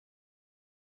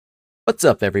What's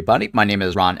up, everybody? My name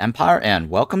is Ron Empire, and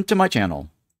welcome to my channel.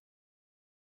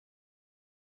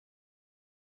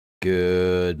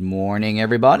 Good morning,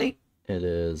 everybody. It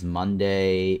is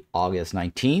Monday, August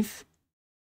 19th.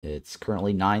 It's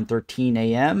currently 9:13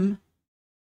 a.m.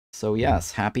 So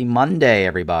yes, happy Monday,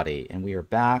 everybody. And we are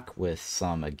back with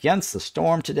some Against the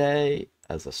Storm today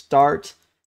as a start.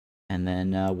 And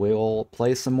then we'll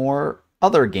play some more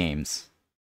other games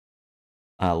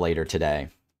later today.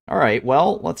 All right,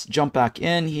 well, let's jump back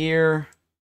in here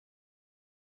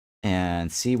and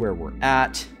see where we're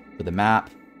at for the map.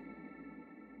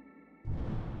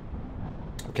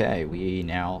 Okay, we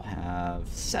now have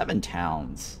 7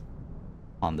 towns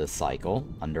on this cycle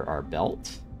under our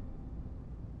belt.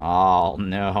 Oh,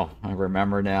 no, I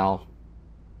remember now.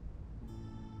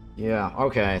 Yeah,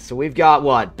 okay, so we've got,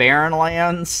 what, Barren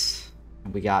Lands?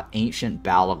 And we got Ancient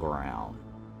Battleground.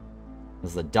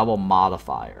 This is a double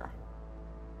modifier.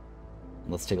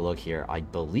 Let's take a look here. I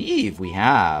believe we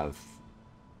have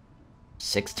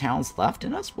 6 towns left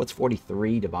in us. What's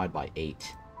 43 divided by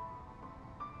 8?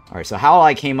 Alright, so how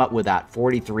I came up with that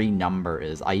 43 number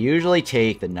is I usually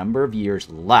take the number of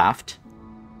years left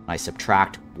and I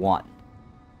subtract 1.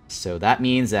 So that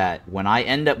means that when I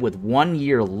end up with 1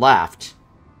 year left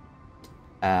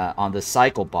on the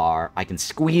cycle bar, I can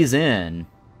squeeze in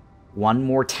 1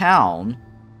 more town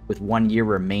with 1 year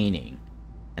remaining.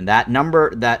 And that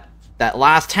number, that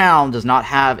last town does not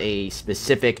have a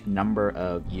specific number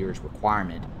of years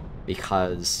requirement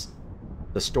because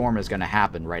the storm is going to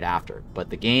happen right after.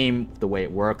 But the game, the way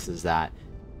it works is that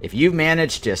if you've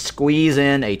managed to squeeze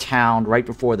in a town right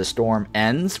before the storm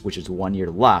ends, which is 1 year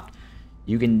left,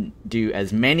 you can do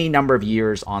as many number of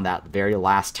years on that very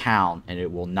last town and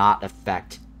it will not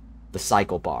affect the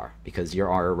cycle bar because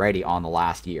you're already on the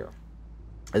last year.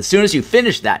 As soon as you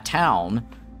finish that town,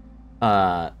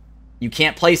 you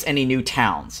can't place any new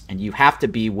towns, and you have to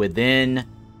be within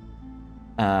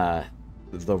the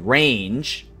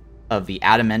range of the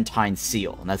adamantine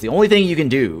seal. And that's the only thing you can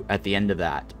do at the end of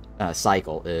that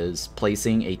cycle is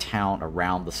placing a town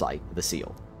around the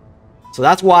seal. So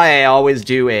that's why I always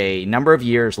do a number of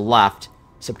years left,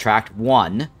 subtract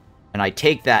 1, and I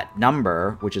take that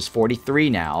number, which is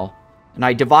 43 now, and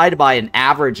I divide it by an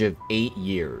average of 8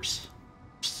 years.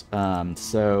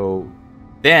 So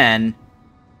then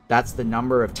that's the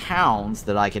number of towns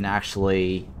that I can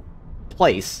actually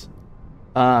place.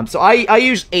 So I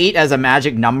use 8 as a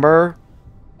magic number.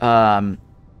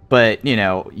 But, you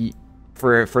know,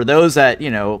 for those that,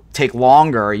 you know, take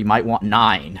longer, you might want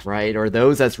 9, right? Or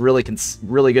those that's really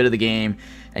good at the game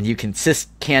and you can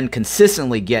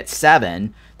consistently get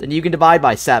 7, then you can divide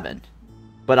by 7.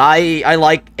 But I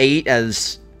like 8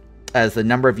 as the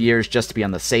number of years just to be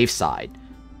on the safe side.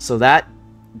 So that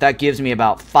gives me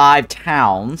about 5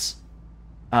 towns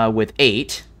with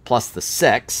 8 plus the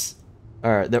 6,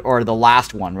 or the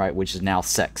last one, right, which is now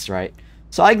 6, right?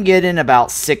 So I can get in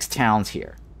about 6 towns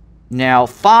here. Now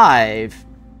 5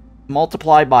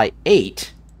 multiplied by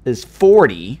 8 is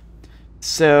 40.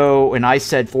 So, and I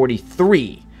said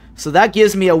 43. So that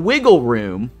gives me a wiggle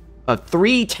room of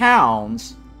 3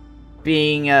 towns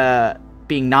being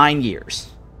 9 years.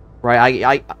 Right,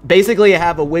 I basically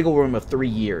have a wiggle room of 3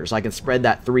 years. I can spread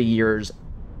that 3 years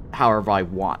however I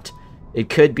want. It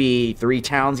could be 3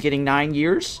 towns getting 9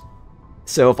 years.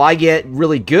 So if I get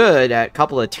really good at a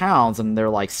couple of towns and they're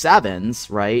like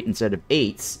 7s, right, instead of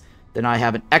 8s, then I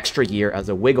have an extra year as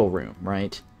a wiggle room,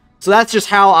 right? So that's just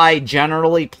how I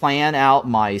generally plan out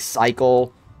my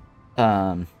cycle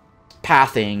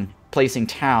pathing, placing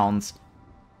towns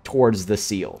towards the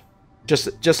seal. Just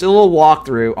a little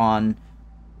walkthrough on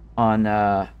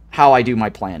how I do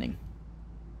my planning.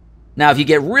 Now, if you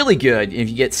get really good, if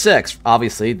you get 6,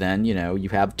 obviously, then, you know, you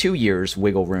have 2 years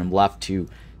wiggle room left to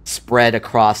spread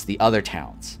across the other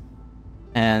towns.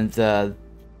 And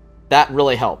that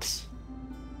really helps.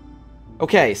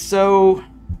 Okay, so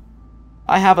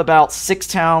I have about 6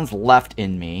 towns left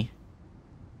in me.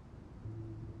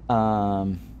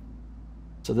 So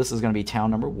this is going to be town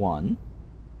number 1.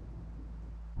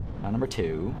 Town number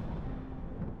 2.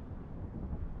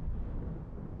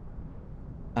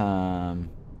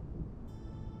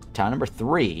 Town number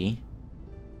 3,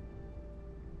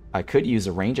 I could use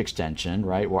a range extension,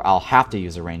 right? Or I'll have to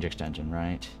use a range extension,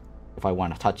 right? If I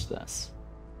want to touch this.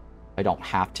 I don't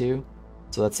have to.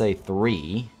 So let's say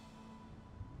 3,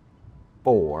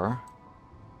 4,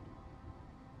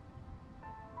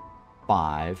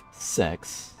 5,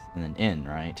 6, and then in,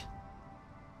 right?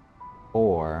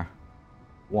 4,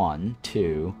 1,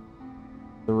 2,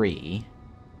 3,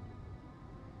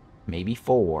 maybe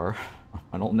 4.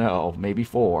 I don't know. Maybe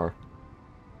 4.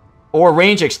 Or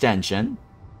range extension,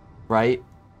 right?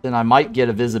 then I might get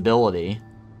a visibility.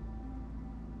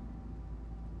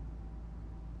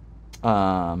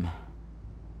 And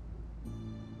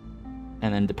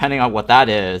then depending on what that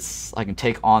is, I can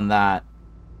take on that,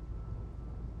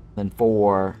 then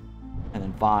 4, and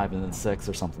then 5, and then 6,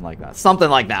 or something like that. Something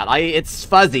like that. It's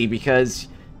fuzzy because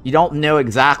you don't know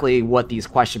exactly what these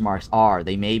question marks are.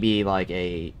 They may be like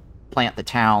a plant the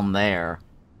town there,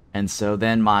 and so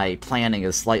then my planning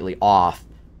is slightly off,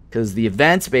 because the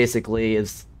events basically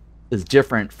is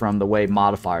different from the way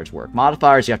modifiers work.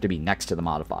 Modifiers, you have to be next to the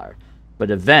modifier, but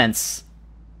events,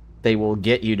 they will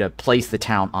get you to place the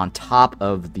town on top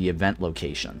of the event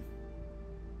location,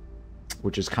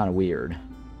 which is kind of weird.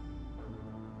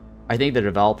 I think the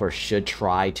developer should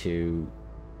try to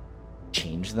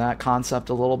change that concept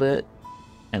a little bit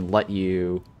and let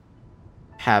you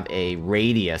have a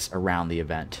radius around the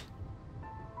event.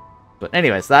 But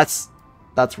anyways, that's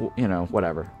you know,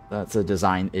 whatever. That's a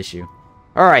design issue.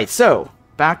 All right, so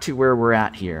back to where we're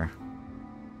at here.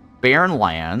 Barren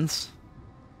Lands.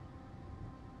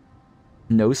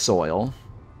 No soil.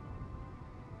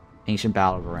 Ancient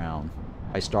Battleground.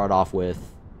 I start off with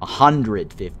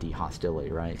 150 hostility,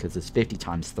 right? Because it's 50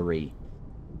 times 3.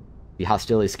 The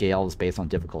hostility scale is based on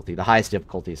difficulty. The highest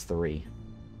difficulty is 3.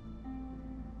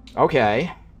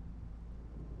 Okay.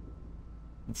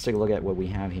 Let's take a look at what we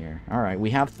have here. Alright,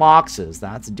 we have foxes.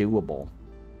 That's doable.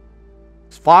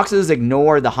 Foxes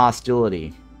ignore the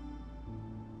hostility.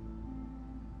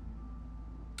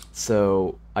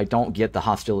 So, I don't get the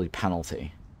hostility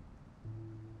penalty.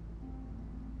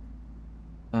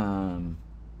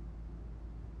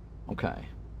 Okay.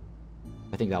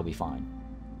 I think that'll be fine.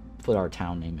 Put our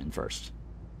town name in first.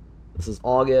 This is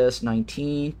August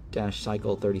 19th,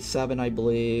 cycle 37, I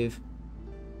believe.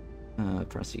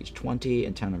 Prestige 20,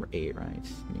 and town number 8, right?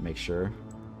 Let me make sure.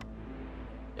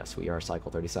 Yes, we are cycle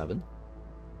 37.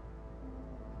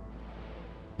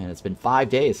 And it's been 5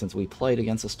 days since we played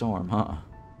against a storm, huh?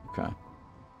 Okay.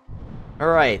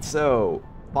 Alright, so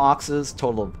foxes,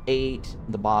 total of 8.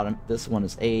 The bottom, this one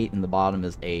is 8, and the bottom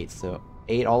is 8. So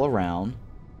 8 all around.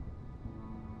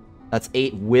 That's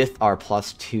 8 with our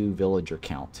 +2 villager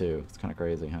count, too. It's kind of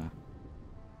crazy, huh?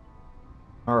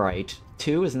 Alright.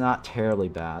 2 is not terribly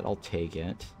bad. I'll take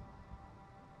it.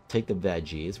 Take the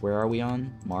veggies. Where are we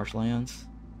on? Marshlands?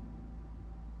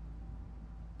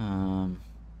 I'm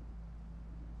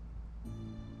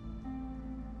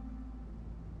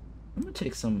gonna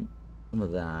take some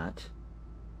of that.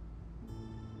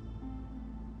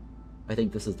 I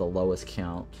think this is the lowest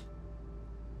count.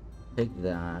 Take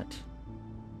that.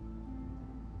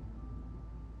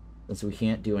 Since we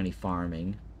can't do any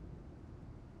farming.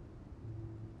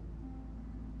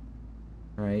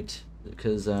 Right?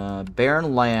 Because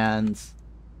Barren Lands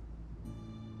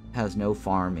has no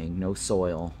farming, no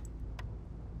soil.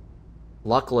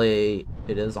 Luckily,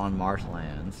 it is on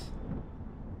Marshlands.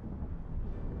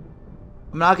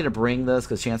 I'm not going to bring this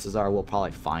because chances are we'll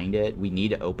probably find it. We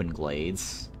need to open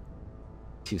glades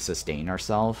to sustain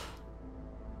ourselves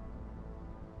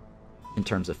in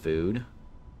terms of food.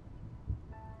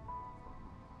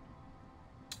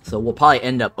 So we'll probably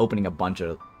end up opening a bunch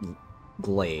of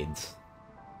glades.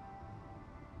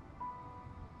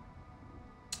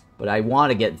 But I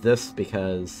want to get this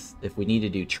because if we need to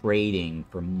do trading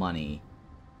for money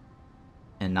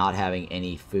and not having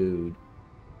any food,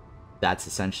 that's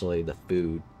essentially the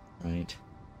food, right?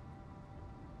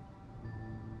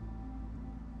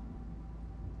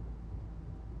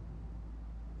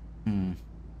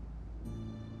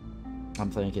 I'm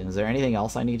thinking, is there anything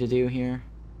else I need to do here?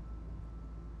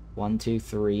 1, 2,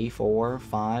 3, 4,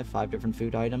 5. 5 different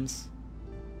food items.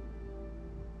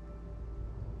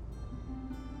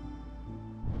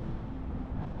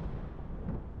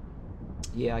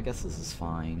 Yeah, I guess this is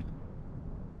fine.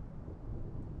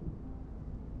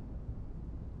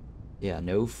 Yeah,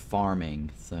 no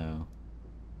farming, so...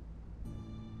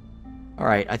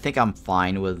 Alright, I think I'm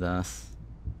fine with this.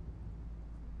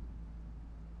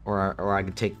 Or I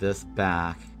could take this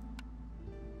back.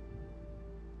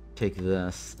 Take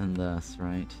this and this,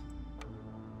 right?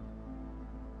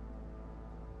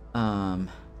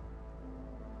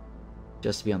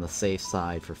 Just to be on the safe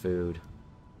side for food.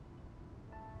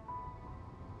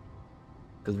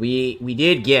 Because we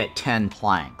did get 10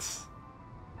 planks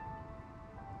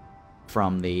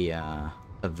from the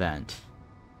event.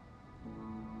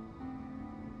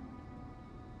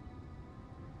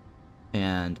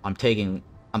 And I'm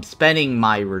spending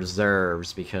my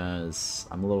reserves because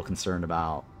I'm a little concerned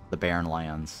about the Barren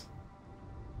Lands.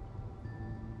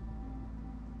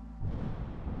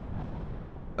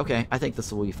 Okay, I think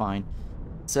this will be fine.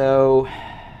 So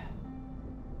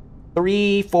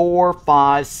 3, 4,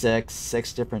 5,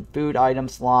 6 different food item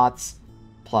slots,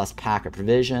 plus pack of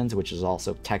provisions, which is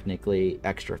also technically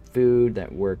extra food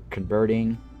that we're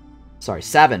converting. Sorry,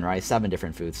 7, right? 7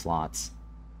 different food slots.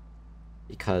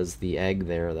 Because the egg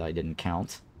there that I didn't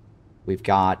count. We've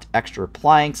got extra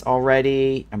planks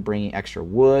already. I'm bringing extra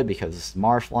wood because this is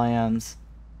marshlands.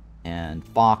 And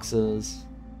foxes.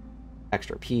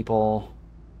 Extra people.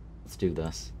 Let's do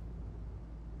this.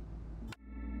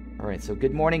 Alright, so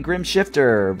good morning, Grim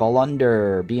Shifter,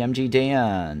 Volunder, BMG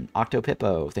Dan,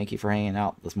 Octopippo. Thank you for hanging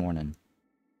out this morning.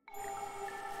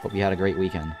 Hope you had a great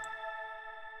weekend.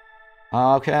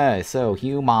 Okay, so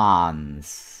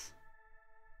humans.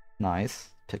 Nice.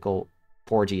 Pickle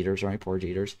porridge eaters, right? Porridge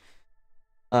eaters.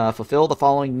 Fulfill the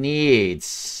following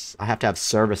needs. I have to have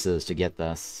services to get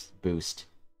this boost,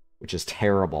 which is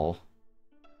terrible.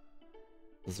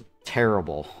 This is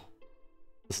terrible.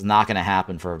 This is not going to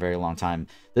happen for a very long time.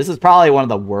 This is probably one of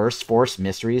the worst forced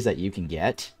mysteries that you can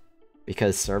get,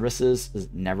 because services is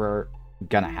never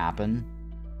going to happen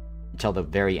until the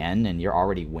very end, and you're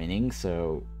already winning,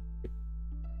 so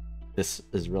this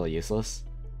is really useless.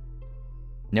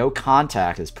 No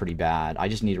contact is pretty bad. I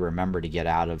just need to remember to get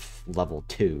out of level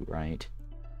 2, right?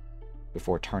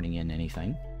 Before turning in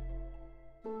anything.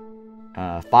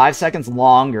 5 seconds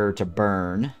longer to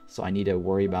burn, so I need to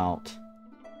worry about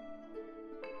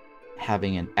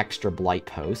having an extra blight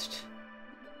post.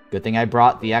 Good thing I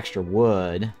brought the extra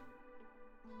wood.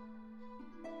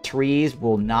 Trees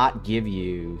will not give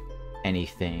you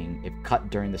anything if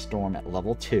cut during the storm at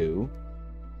level 2.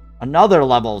 Another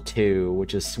level 2,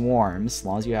 which is swarms. As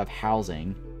long as you have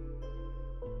housing,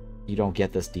 you don't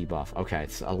get this debuff. Okay,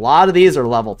 so a lot of these are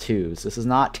level 2s. This is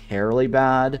not terribly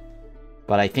bad,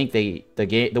 but I think the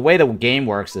way the game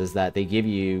works is that they give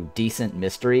you decent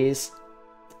mysteries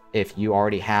if you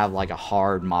already have like a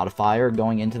hard modifier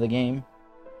going into the game.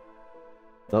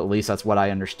 So at least that's what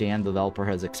I understand. The developer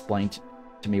has explained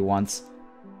to me once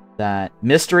that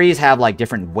mysteries have like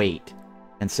different weight,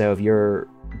 and so if your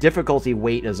difficulty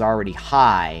weight is already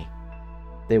high,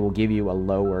 they will give you a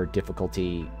lower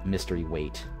difficulty mystery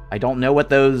weight. I don't know what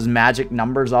those magic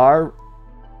numbers are.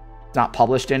 It's not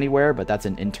published anywhere, but that's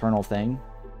an internal thing.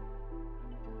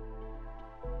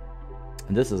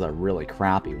 And this is a really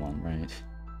crappy one, right?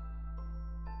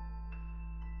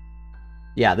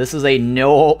 Yeah, this is a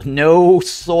no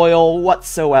soil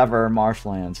whatsoever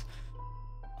marshlands.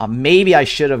 Maybe I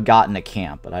should have gotten a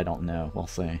camp, but I don't know. We'll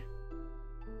see.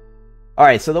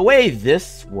 Alright, so the way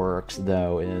this works,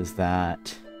 though, is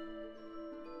that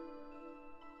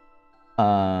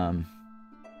the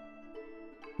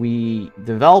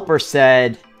developer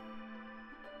said,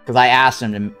 because I asked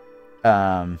him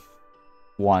to,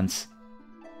 once,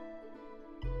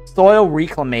 soil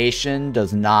reclamation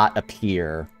does not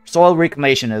appear. Soil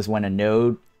reclamation is when a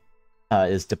node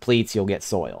is depletes, you'll get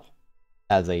soil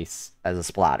as a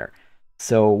splatter.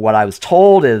 So what I was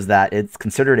told is that it's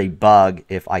considered a bug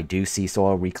if I do see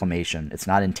soil reclamation. It's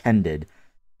not intended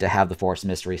to have the forced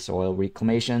mystery soil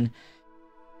reclamation.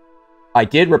 I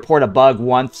did report a bug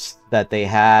once that they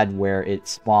had where it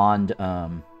spawned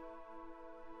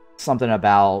something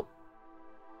about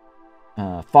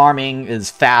farming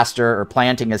is faster or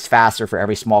planting is faster for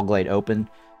every small glade open.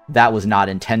 That was not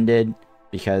intended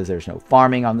because there's no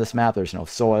farming on this map. There's no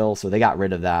soil, so they got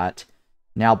rid of that.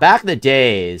 Now, back in the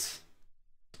days,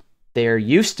 there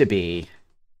used to be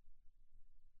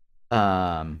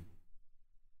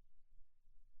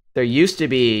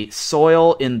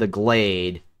soil in the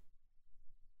glade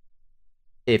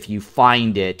if you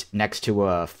find it next to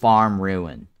a farm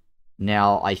ruin.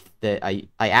 Now, I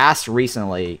asked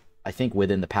recently, I think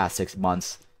within the past 6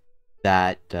 months,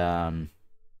 that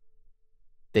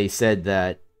they said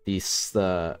that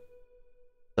the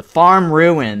farm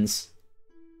ruins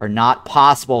are not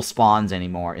possible spawns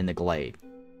anymore in the glade.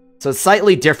 So it's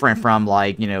slightly different from,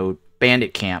 like, you know,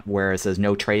 Bandit Camp, where it says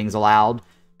no trading's allowed.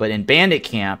 But in Bandit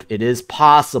Camp, it is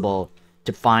possible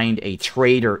to find a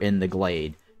trader in the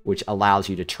glade, which allows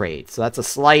you to trade. So that's a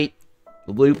slight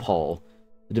loophole.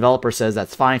 The developer says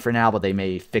that's fine for now, but they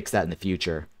may fix that in the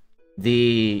future.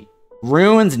 The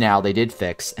ruins now, they did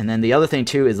fix. And then the other thing,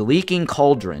 too, is Leaking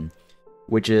Cauldron,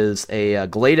 which is a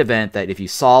glade event that if you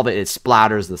solve it, it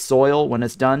splatters the soil when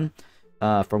it's done.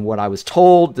 From what I was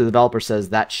told, the developer says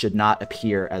that should not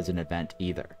appear as an event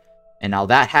either. And now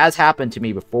that has happened to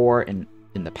me before in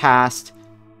the past.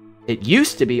 It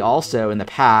used to be also in the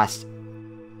past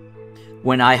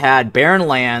when I had Barren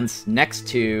Lands next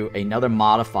to another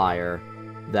modifier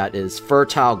that is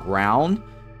Fertile Ground.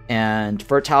 And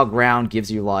Fertile Ground gives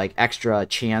you, like, extra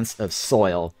chance of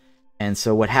soil. And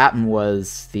so what happened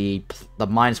was the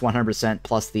minus 100%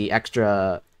 plus the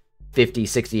extra 50,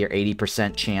 60, or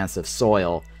 80% chance of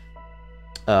soil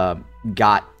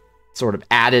got sort of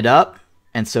added up.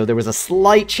 And so there was a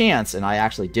slight chance, and I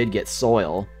actually did get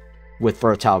soil with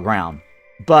fertile ground.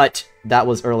 But that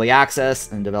was early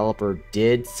access, and the developer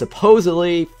did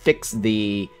supposedly fix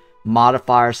the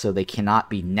modifier so they cannot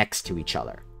be next to each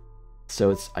other.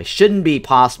 So it shouldn't be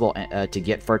possible to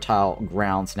get fertile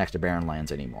grounds next to barren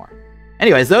lands anymore.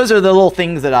 Anyways, those are the little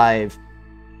things that I've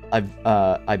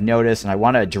noticed, and I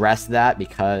want to address that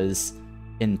because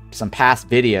in some past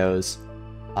videos,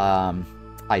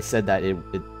 I said that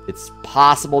it's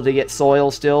possible to get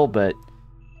soil still, but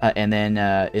and then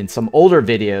in some older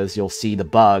videos, you'll see the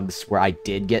bugs where I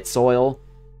did get soil,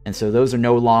 and so those are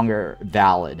no longer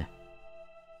valid.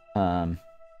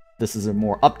 This is a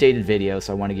more updated video,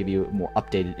 so I want to give you more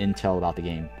updated intel about the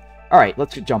game. Alright,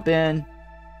 let's jump in.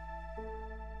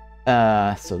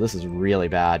 So this is really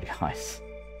bad, guys.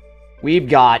 We've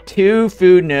got 2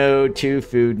 food node, 2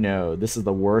 food node. This is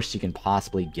the worst you can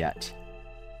possibly get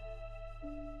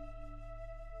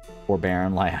for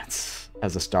Barren Lands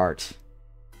as a start.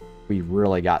 We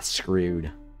really got screwed.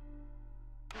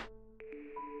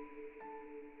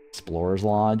 Explorer's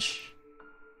Lodge.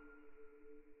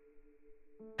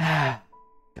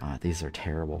 God, these are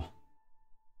terrible.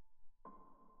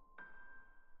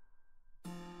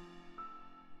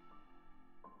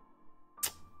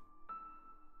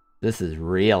 This is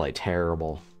really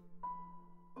terrible.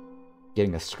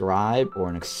 Getting a scribe or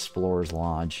an explorer's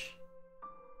lodge.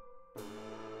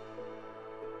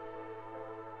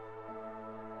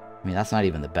 I mean, that's not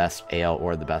even the best ale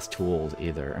or the best tools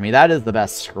either. I mean, that is the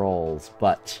best scrolls,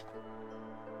 but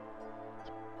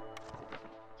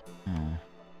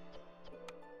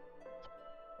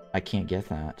I can't get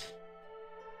that.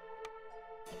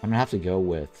 I'm gonna have to go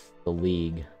with the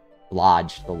League.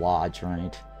 Lodge, the Lodge,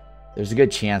 right? There's a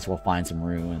good chance we'll find some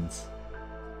ruins,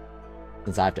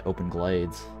 since I have to open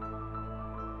glades.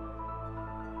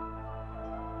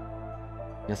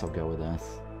 Guess I'll go with this.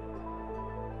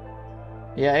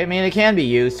 Yeah, I mean, it can be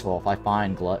useful if I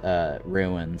find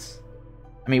ruins.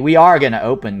 I mean, we are going to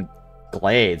open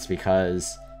glades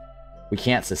because we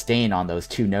can't sustain on those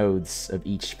 2 nodes of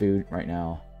each food right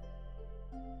now.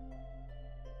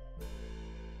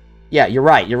 Yeah, you're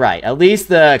right, you're right. At least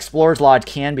the Explorer's Lodge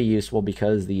can be useful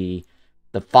because the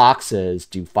foxes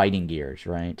do fighting gears,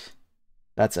 right?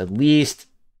 That's at least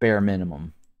bare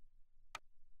minimum.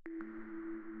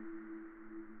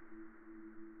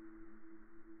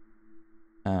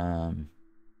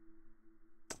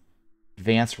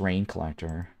 Advanced Rain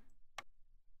Collector.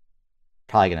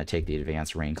 Probably going to take the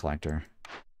Advanced Rain Collector.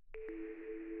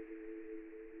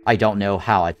 I don't know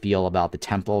how I feel about the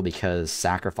temple because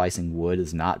sacrificing wood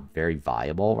is not very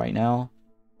viable right now.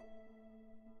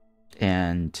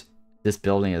 And this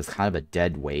building is kind of a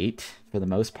dead weight for the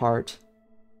most part.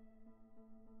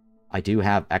 I do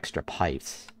have extra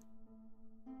pipes.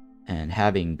 And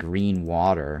having green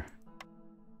water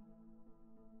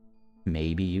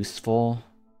may be useful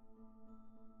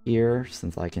here,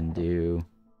 since I can do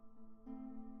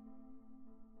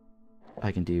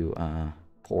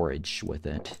porridge with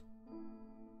it.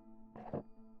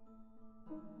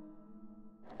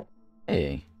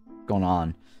 Hey, what's going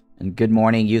on? And good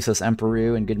morning, Usus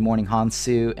Emperor, and good morning,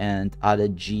 Hansu and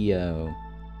Adagio.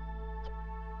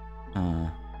 Alright.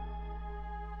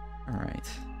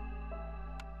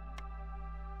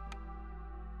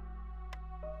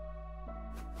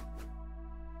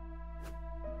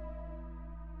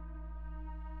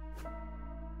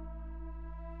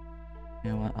 You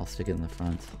know what? I'll stick it in the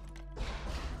front.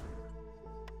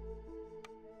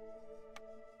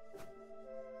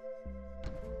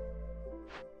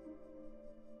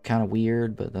 Kind of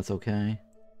weird, but that's okay.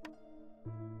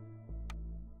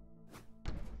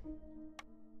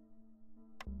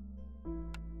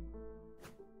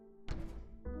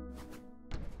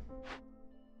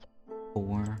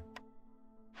 Four,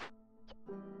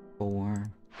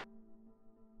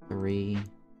 3.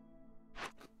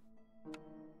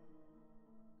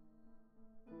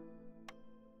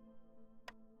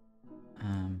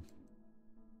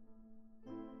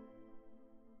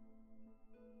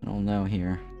 I don't know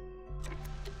here.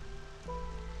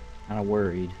 Kind of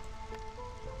worried.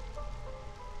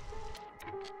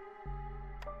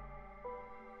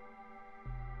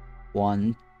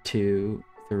 One, 2,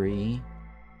 3.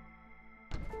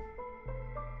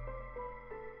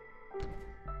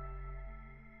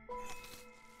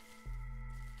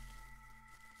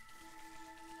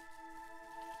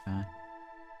 Okay.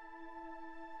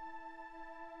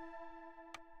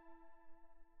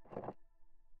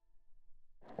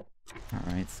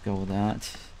 Alright, let's go with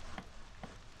that.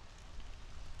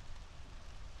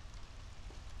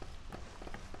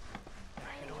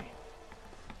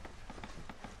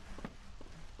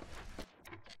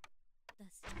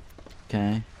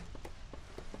 Okay.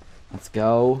 Let's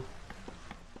go.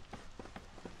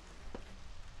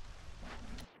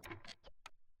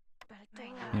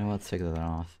 You know what? Let's take that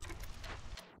off.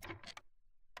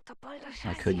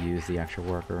 I could use the extra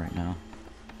worker right now.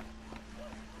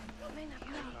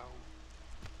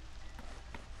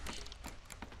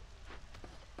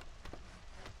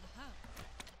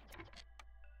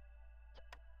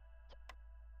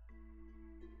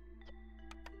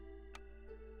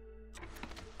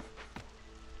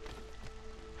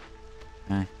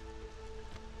 Okay.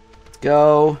 Let's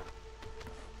go.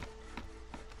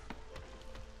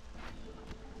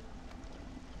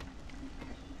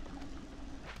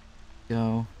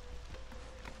 Go.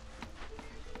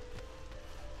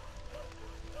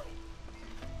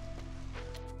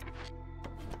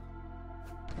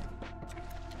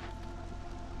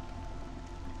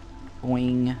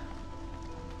 Boing.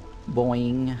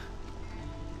 Boing.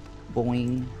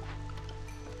 Boing.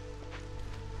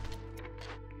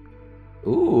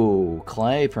 Ooh,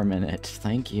 clay per minute.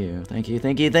 Thank you. Thank you,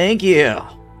 thank you, thank you!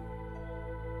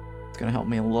 It's gonna help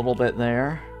me a little bit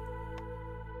there.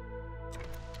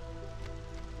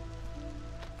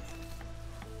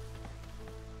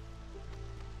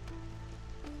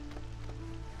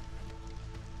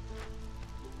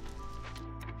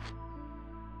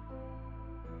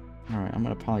 Alright, I'm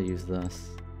gonna probably use this.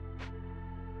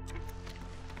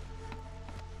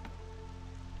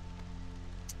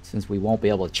 Since we won't be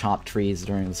able to chop trees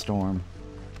during the storm.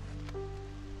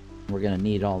 We're gonna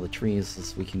need all the trees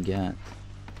as we can get.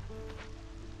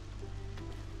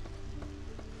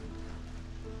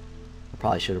 I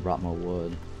probably should have brought more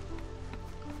wood.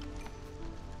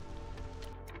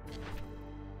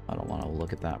 I don't want to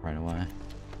look at that right away.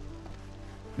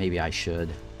 Maybe I should.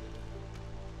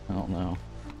 I don't know.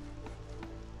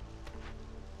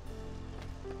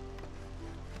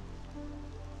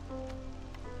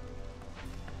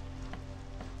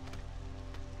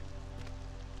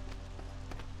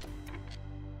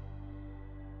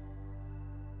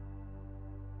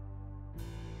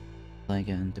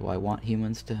 Again, do I want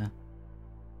humans to...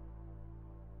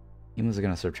 Humans are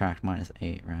going to subtract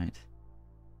 -8, right?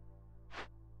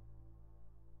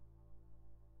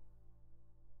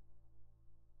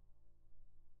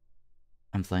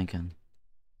 I'm thinking.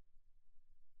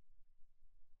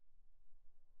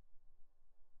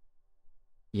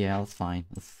 Yeah, that's fine.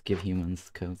 Let's give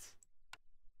humans coats.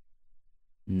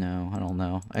 No, I don't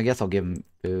know. I guess I'll give them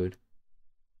food.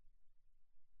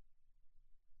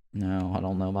 No, I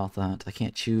don't know about that. I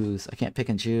can't choose. I can't pick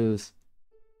and choose.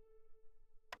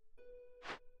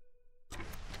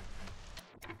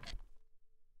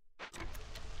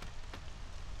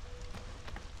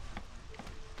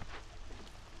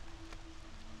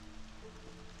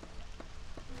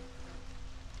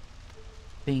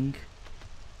 Bing.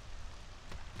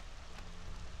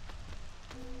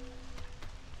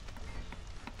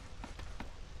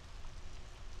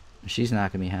 She's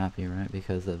not gonna be happy, right?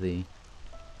 Because of the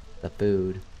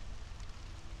food.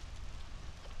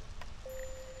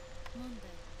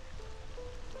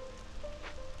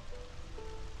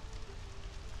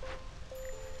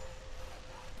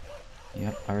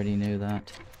 Yep, already knew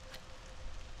that.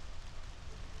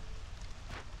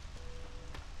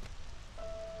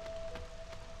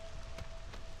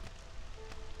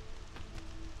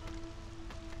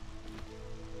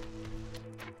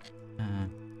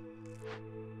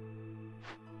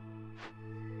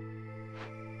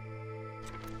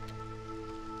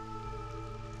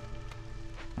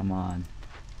 Come on.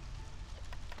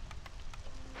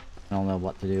 I don't know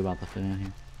what to do about the food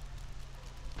here.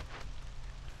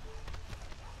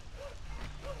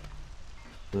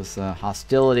 This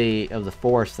hostility of the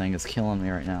forest thing is killing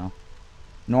me right now.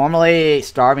 Normally,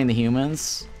 starving the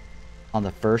humans on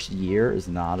the first year is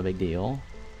not a big deal.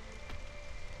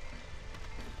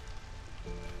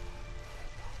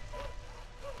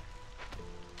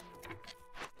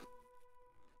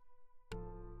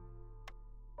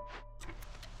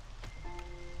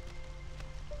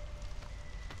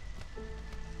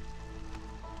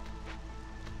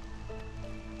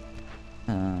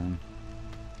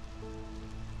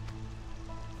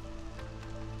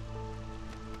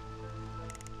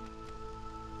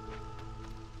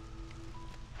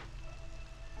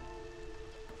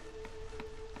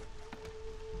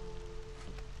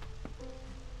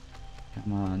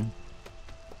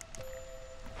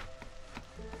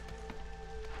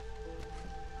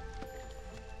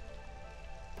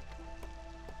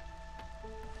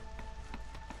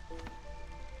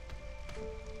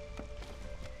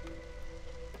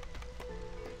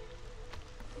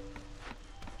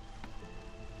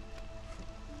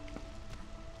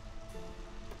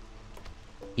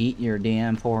 Eat your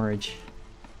damn porridge.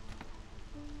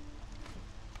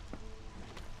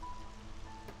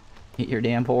 Eat your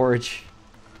damn porridge.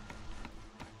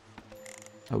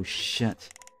 Oh shit.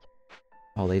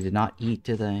 Oh, they did not eat,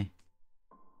 did they?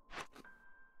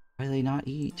 Why did they not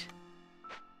eat?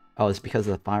 Oh, it's because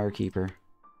of the firekeeper.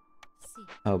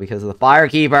 Oh, because of the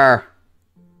firekeeper!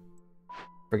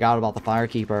 Forgot about the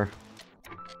firekeeper.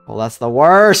 Well, that's the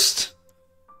worst!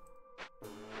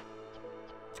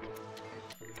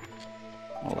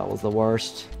 Oh, that was the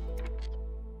worst.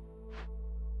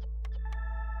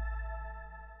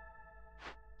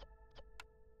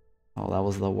 Oh, that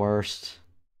was the worst.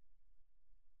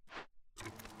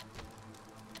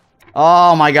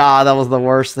 Oh my god, that was the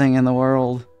worst thing in the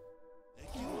world.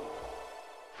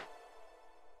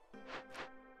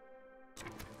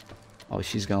 Oh,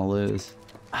 she's gonna lose.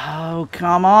 Oh,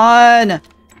 come on! I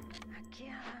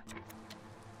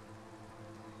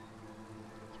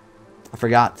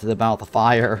forgot about the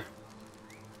fire.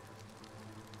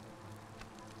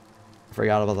 I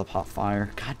forgot about the pot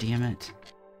fire. God damn it.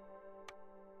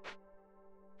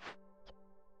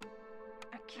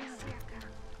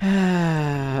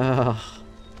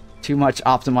 Too much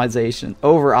optimization.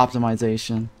 Over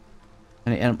optimization.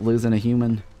 And I end up losing a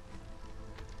human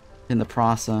in the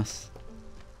process.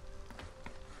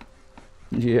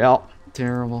 Yeah,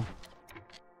 terrible.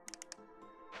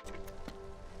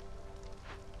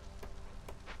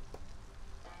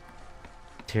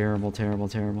 Terrible, terrible,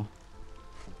 terrible.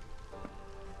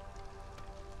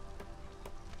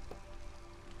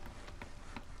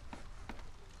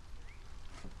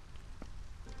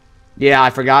 Yeah,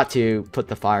 I forgot to put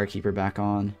the firekeeper back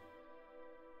on.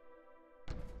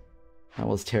 That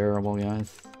was terrible,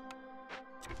 guys.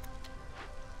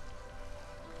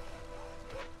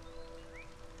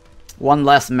 One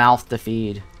less mouth to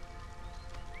feed.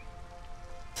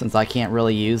 Since I can't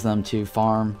really use them to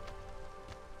farm.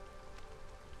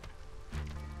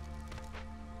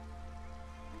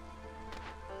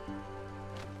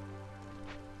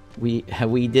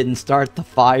 We didn't start the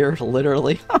fire,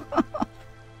 literally.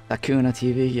 Takuna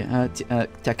TV,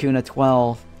 Takuna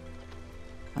 12.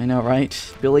 I know,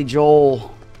 right? Billy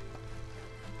Joel.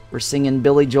 We're singing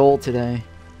Billy Joel today.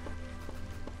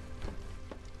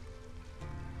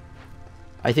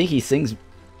 I think he sings,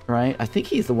 right? I think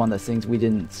he's the one that sings "We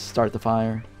Didn't Start the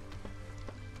Fire."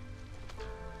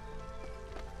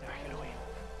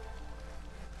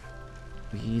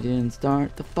 We didn't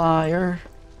start the fire.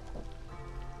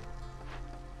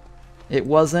 It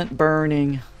wasn't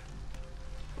burning.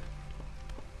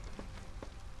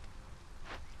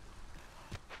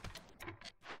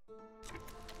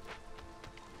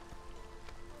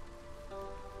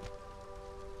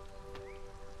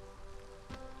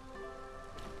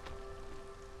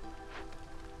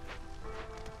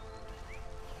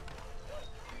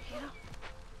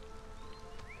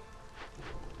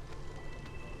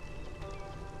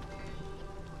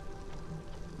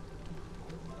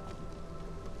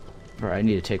 Alright, I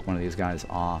need to take one of these guys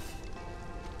off.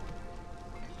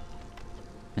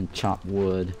 And chop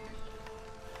wood.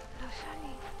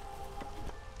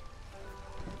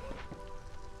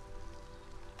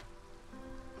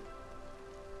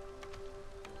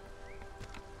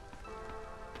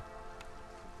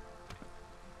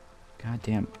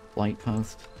 Goddamn light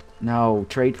post. No,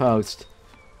 trade post.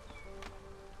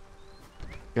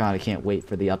 God, I can't wait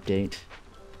for the update.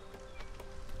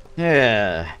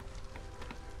 Yeah.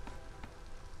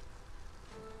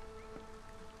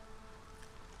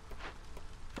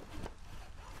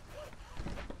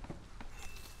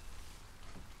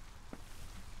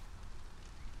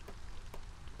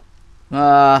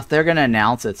 They're gonna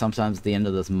announce it sometimes at the end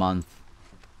of this month.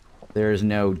 There's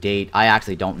no date. I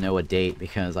actually don't know a date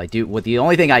because the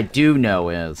only thing I do know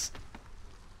is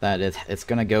that it's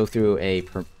gonna go through a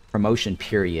promotion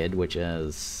period, which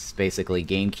is basically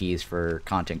game keys for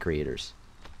content creators.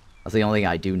 That's the only thing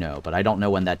I do know, but I don't know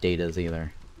when that date is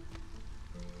either.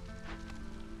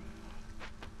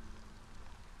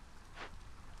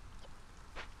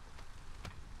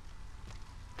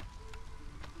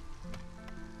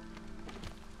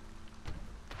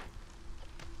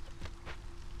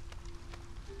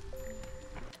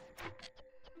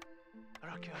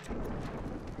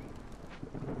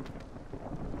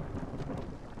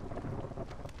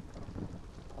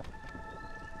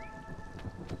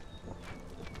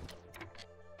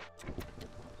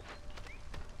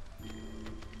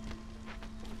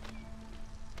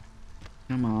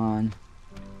 Come on.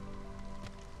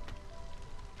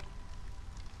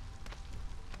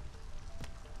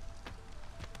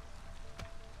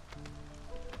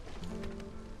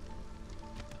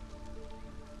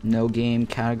 No game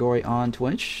category on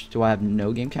Twitch. Do I have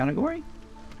no game category?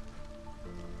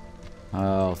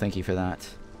 Oh, thank you for that.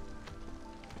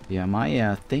 Yeah,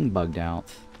 my thing bugged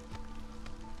out.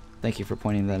 Thank you for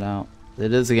pointing that out.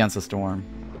 It is against the storm.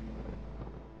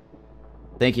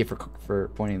 Thank you for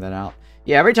pointing that out.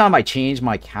 Yeah, every time I change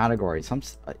my category,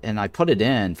 and I put it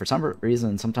in, for some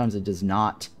reason, sometimes it does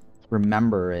not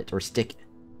remember it or stick.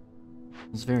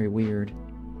 It's very weird.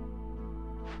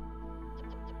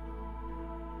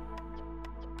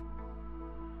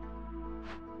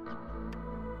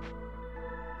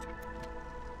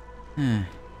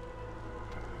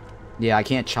 Yeah, I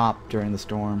can't chop during the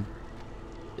storm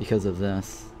because of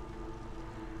this.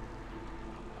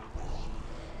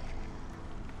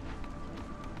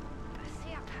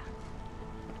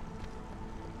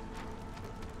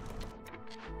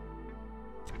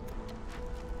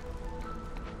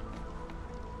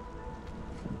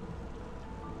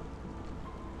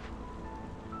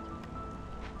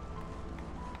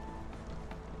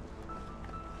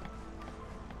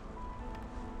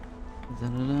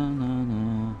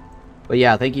 But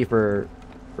yeah, thank you for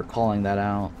calling that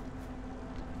out.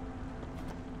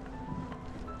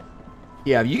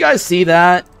 Yeah, if you guys see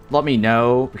that, let me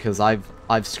know, because I've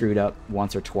screwed up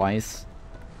once or twice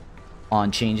on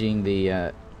changing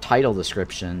the title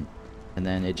description, and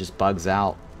then it just bugs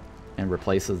out and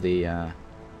replaces the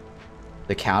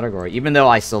category. Even though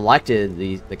I selected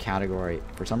the category,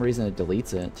 for some reason it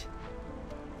deletes it.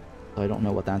 So I don't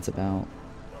know what that's about.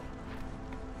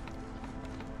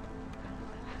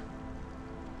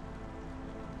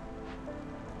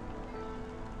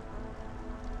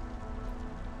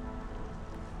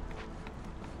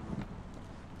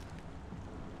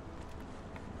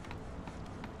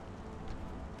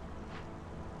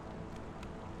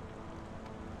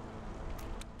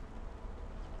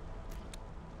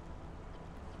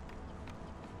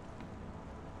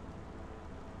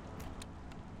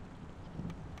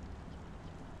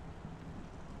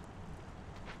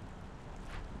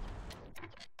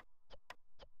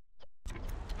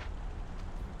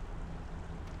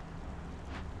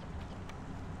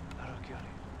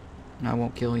 I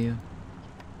won't kill you.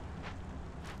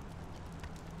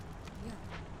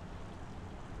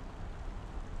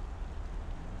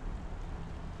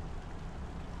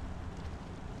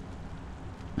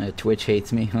 Twitch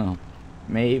hates me? Oh,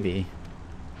 maybe.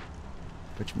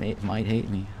 Twitch might hate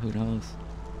me. Who knows?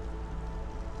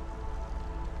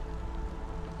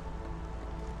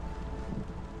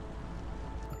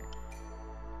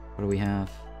 What do we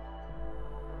have?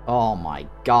 Oh my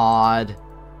god.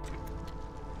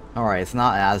 Alright, it's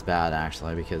not as bad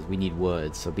actually, because we need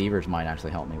wood, so beavers might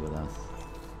actually help me with this.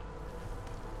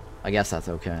 I guess that's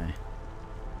okay.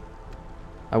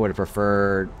 I would have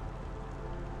preferred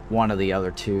one of the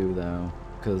other two though,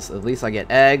 because at least I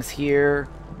get eggs here,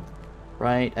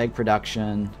 right? Egg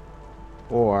production,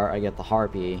 or I get the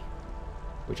harpy,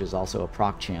 which is also a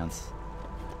proc chance.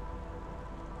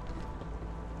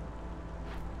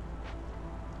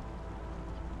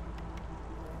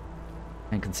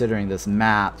 And considering this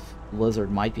map,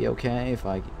 lizard might be okay if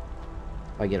I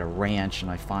get a ranch and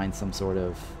I find some sort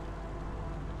of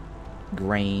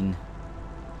grain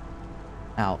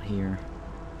out here.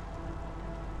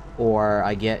 Or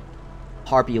I get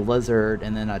harpy lizard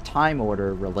and then a time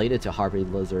order related to harpy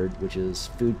lizard, which is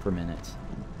food per minute.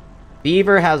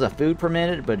 Beaver has a food per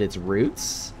minute, but it's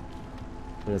roots.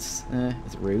 But it's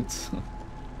roots.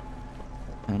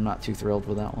 And I'm not too thrilled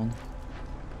with that one.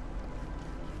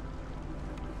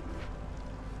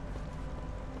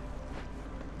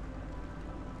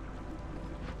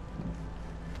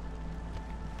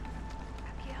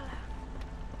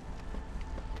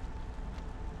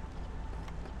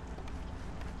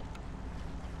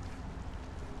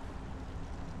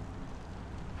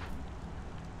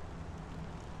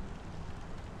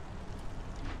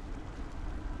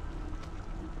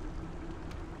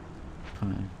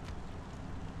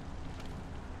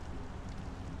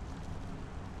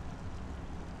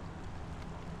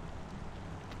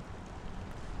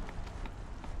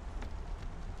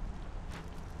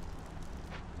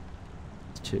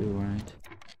 Two, right?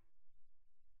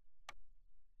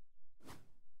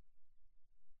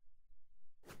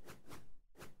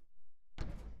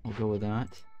 I'll go with that.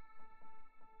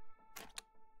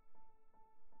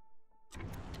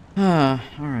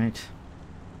 Alright.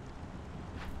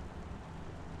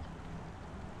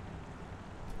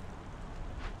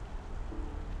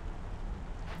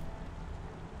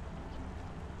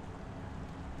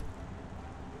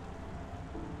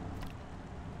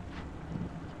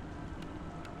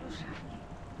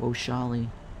 Whoa, Shali.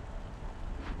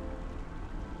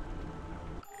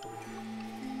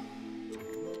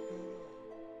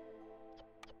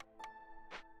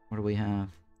 What do we have?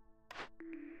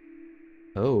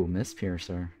 Oh, Mist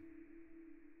Piercer.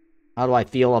 How do I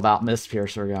feel about Mist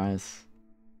Piercer, guys?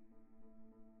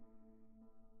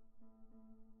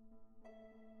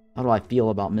 How do I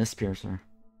feel about Mist Piercer?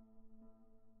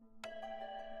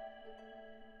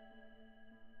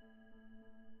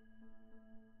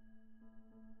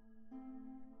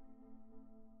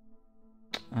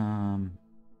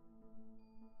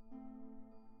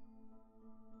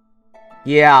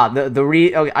 Yeah,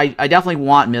 okay, I definitely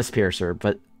want Mist Piercer,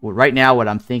 but right now what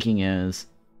I'm thinking is,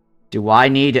 do I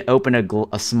need to open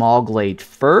a small glade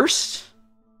first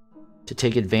to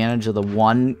take advantage of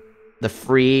the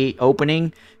free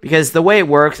opening? Because the way it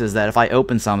works is that if I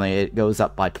open something, it goes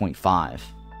up by 0.5.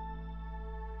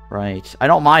 Right. I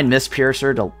don't mind Mist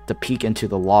Piercer to peek into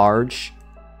the large.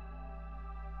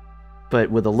 But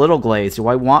with the little glades, do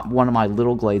I want one of my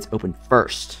little glades open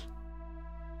first?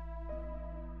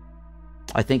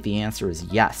 I think the answer is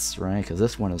yes, right? Because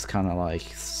this one is kind of like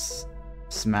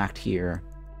smacked here.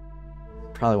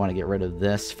 Probably want to get rid of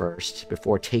this first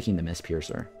before taking the Mist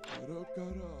Piercer.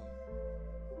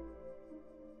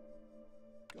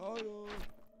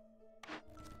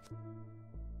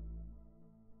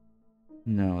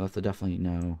 No, that's a definitely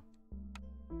no.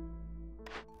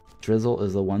 Drizzle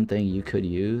is the one thing you could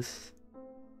use.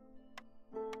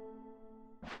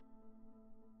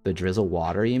 The drizzle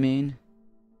water, you mean?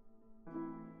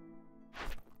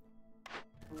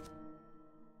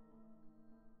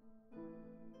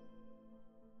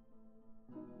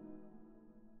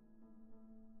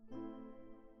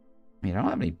 I mean, I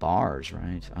don't have any bars,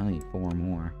 right? I need 4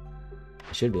 more.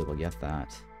 I should be able to get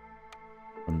that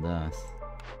from this.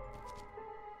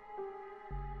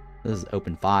 This is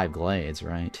open 5 glades,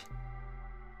 right?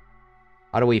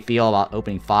 How do we feel about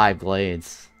opening 5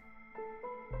 glades?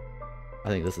 I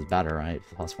think this is better, right?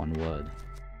 +1 wood.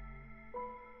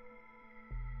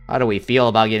 How do we feel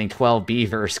about getting 12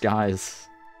 beavers, guys?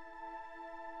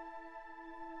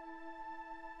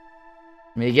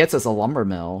 I mean, it gets us a lumber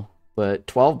mill, but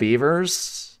 12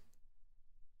 beavers?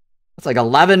 That's like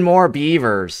 11 more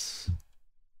beavers.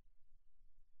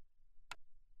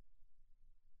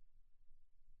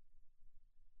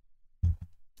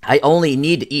 I only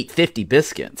need to eat 50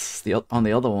 biscuits on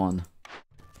the other one.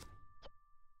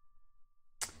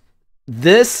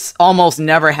 This almost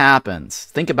never happens.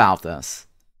 Think about this.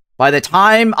 By the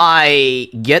time I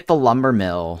get the lumber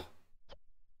mill,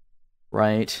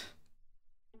 right,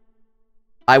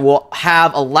 I will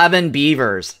have 11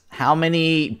 beavers. How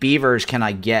many beavers can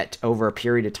I get over a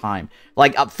period of time?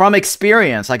 Like, from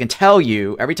experience, I can tell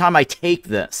you, every time I take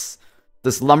this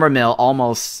lumber mill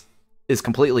almost is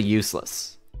completely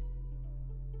useless.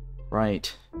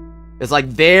 Right. It's like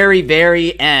very,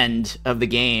 very end of the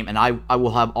game, and I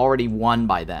will have already won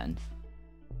by then.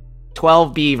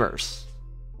 12 beavers.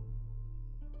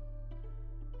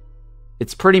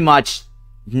 It's pretty much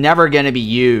never going to be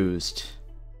used.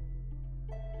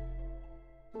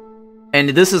 And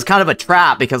this is kind of a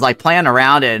trap, because I plan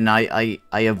around it, and I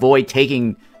avoid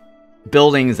taking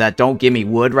buildings that don't give me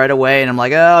wood right away, and I'm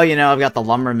like, oh, you know, I've got the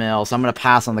lumber mill, so I'm going to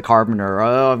pass on the carpenter. Or,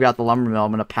 oh, I've got the lumber mill,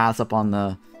 I'm going to pass up on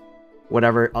the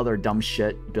whatever other dumb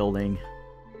shit building.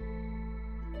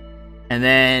 And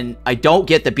then I don't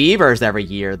get the beavers every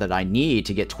year that I need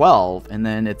to get 12, and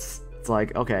then it's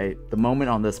like, okay, the moment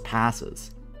on this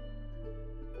passes.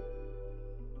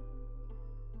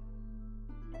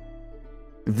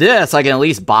 This, I can at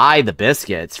least buy the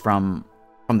biscuits from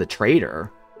the trader,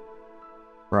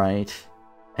 right?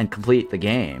 And complete the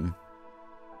game.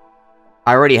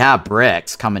 I already have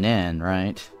bricks coming in,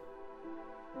 right?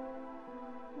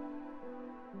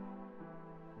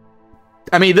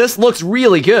 I mean, this looks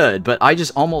really good, but I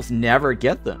just almost never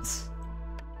get this.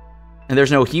 And there's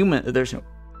no there's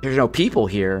no people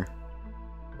here,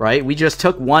 right? We just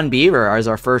took 1 beaver as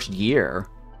our first year.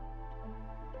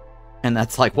 And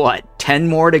that's like, what, 10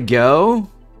 more to go?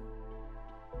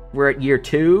 We're at year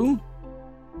 2?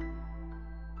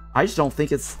 I just don't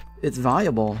think it's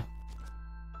viable.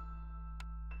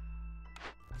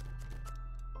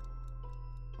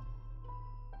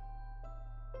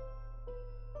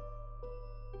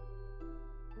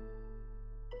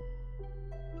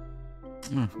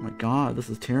 Oh my god, this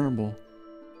is terrible.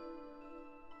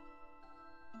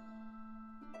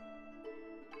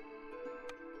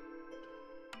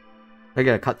 I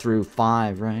gotta cut through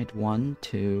 5, right? 1,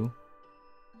 2.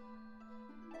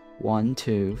 1,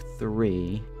 2,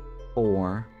 3,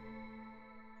 4.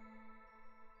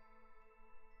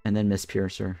 And then Mist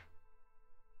Piercer.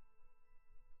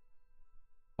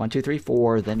 1, 2, 3,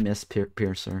 4, then Mist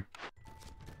Piercer.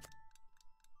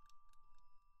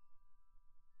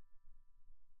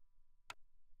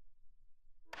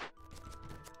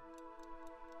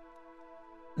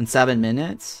 In 7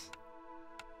 minutes?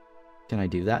 Can I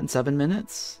do that in 7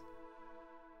 minutes?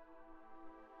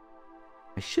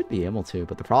 I should be able to,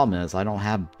 but the problem is I don't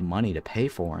have money to pay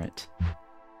for it.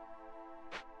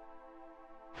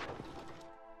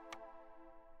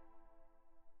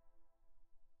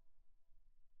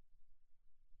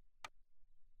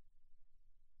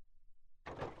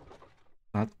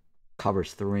 That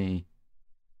covers 3.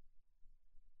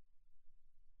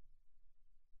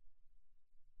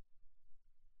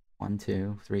 One,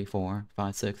 2, 3, 4,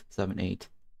 5, 6, 7, 8.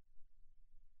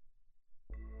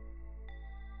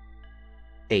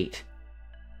 8.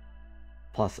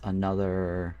 Plus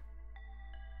another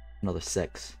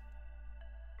 6.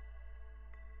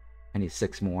 I need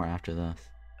 6 more after this.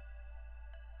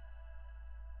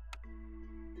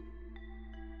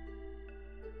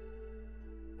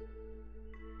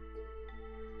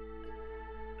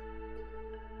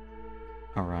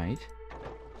 Alright.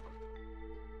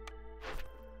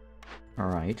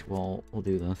 Alright, well, we'll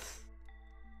do this.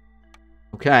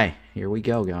 Okay, here we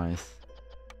go, guys.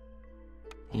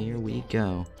 Here we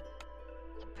go.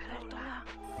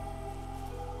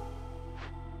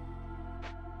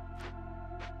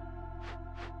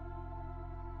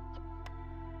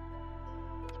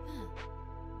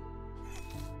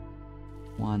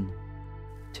 One,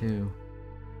 2,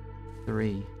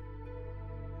 3.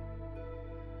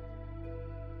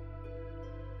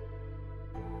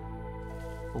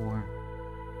 4.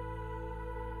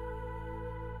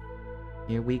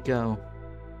 Here we go.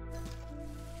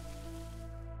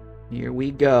 Here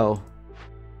we go.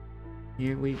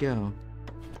 Here we go.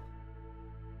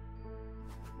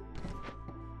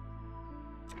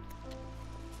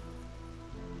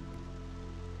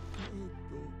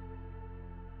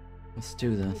 Let's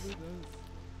do this.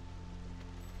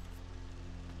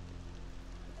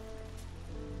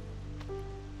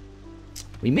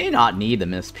 We may not need the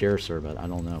Mist Piercer, but I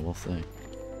don't know. We'll see.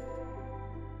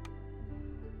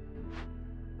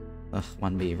 Ugh,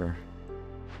 1 beaver.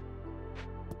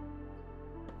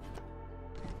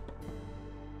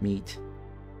 Meat.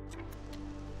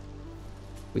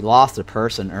 We lost a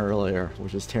person earlier,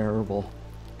 which is terrible.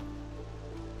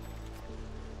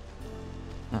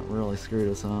 That really screwed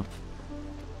us up.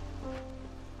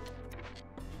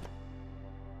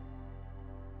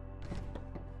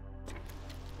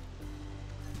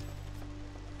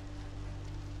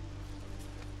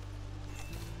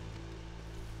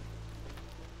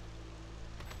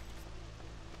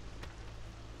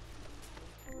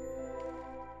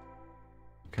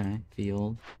 Okay,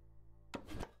 field.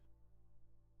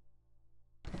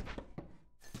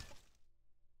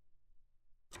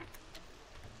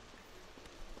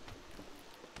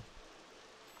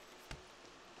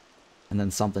 And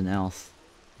then something else,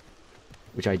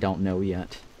 which I don't know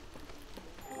yet.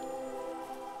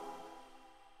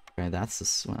 Okay, that's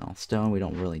the, well, stone. We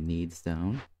don't really need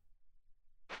stone.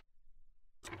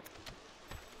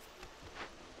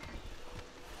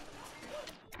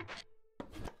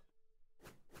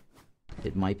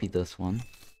 It might be this one.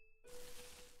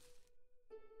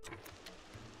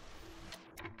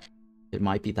 It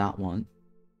might be that one.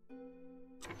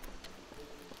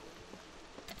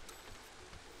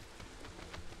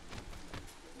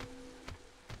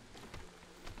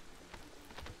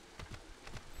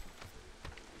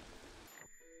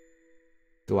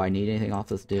 Do I need anything off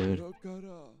this dude?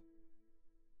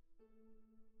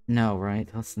 No, right?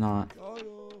 That's not.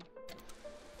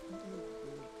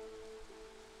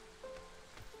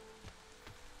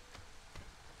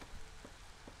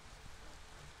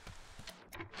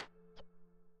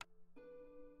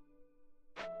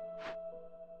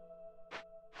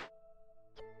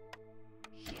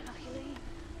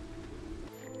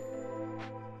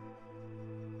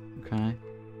 Okay.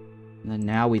 And then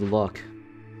now we look.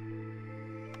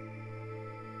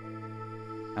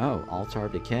 Oh, Altar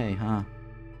of Decay, huh?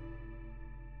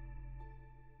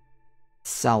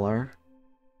 Cellar.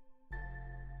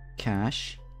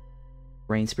 Cache.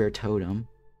 Rain Spirit Totem.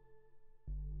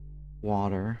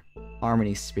 Water.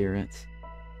 Harmony Spirit.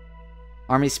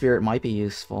 Harmony Spirit might be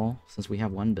useful, since we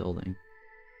have 1 building.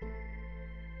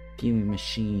 Fuming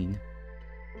Machine.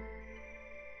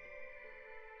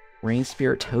 Rain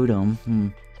Spirit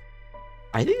Totem.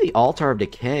 I think the Altar of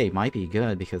Decay might be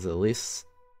good, because at least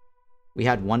we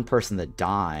had 1 person that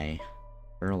die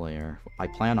earlier. I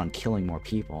plan on killing more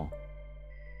people.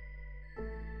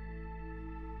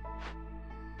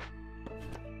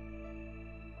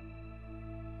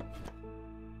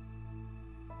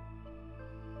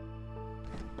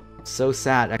 So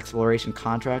sad, exploration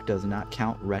contract does not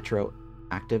count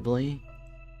retroactively.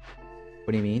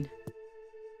 What do you mean?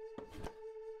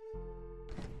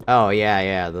 Oh,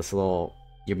 yeah, this little...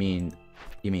 You mean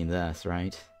You mean this,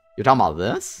 right? You're talking about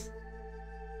this?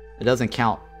 It doesn't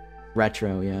count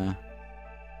retro, yeah.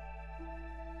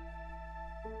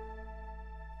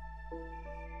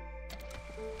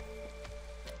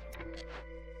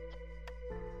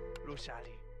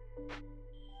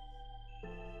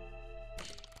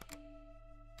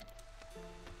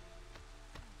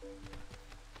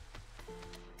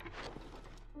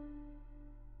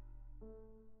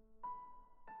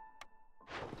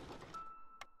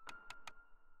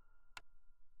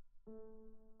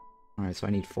 Alright, so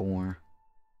I need 4.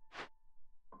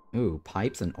 Ooh,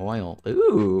 pipes and oil.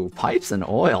 Ooh, pipes and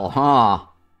oil, huh?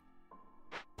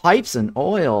 Pipes and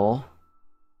oil.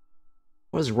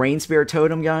 What is Rain Spirit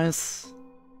Totem, guys?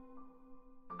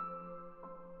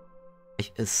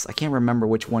 I can't remember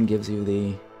which one gives you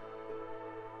the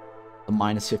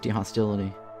minus 50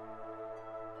 hostility.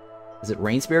 Is it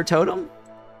Rain Spirit Totem?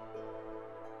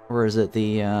 Or is it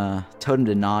the Totem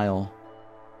Denial?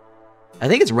 I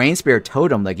think it's Rain Spirit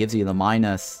Totem that gives you the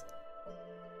minus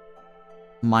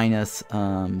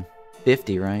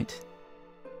 50, right?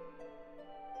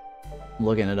 I'm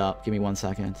looking it up. Give me 1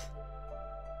 second.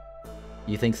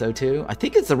 You think so too? I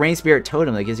think it's the Rain Spirit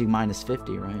Totem that gives you minus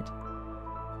 50, right?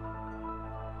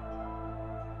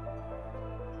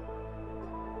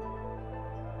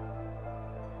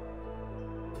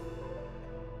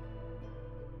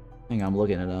 Hang on, I'm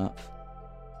looking it up.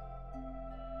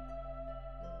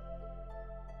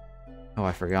 Oh,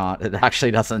 I forgot. It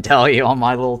actually doesn't tell you on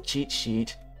my little cheat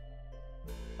sheet.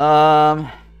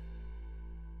 I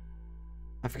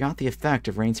forgot the effect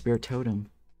of Rain Spirit Totem.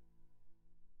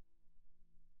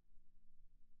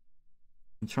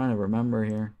 I'm trying to remember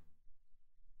here.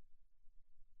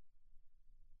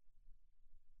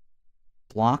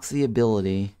 Blocks the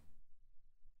ability.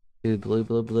 Blue, blue,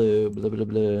 blue, blue, blue, blue,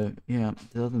 blue. Yeah,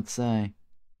 it doesn't say.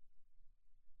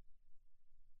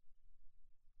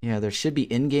 Yeah, there should be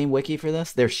in-game wiki for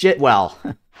this. There should, well,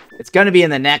 it's going to be in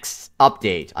the next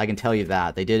update. I can tell you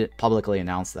that. They did publicly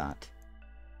announce that.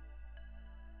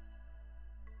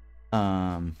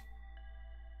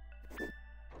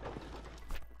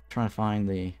 Trying to find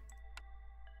the...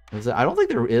 I don't think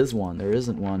there is one. There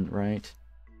isn't one, right?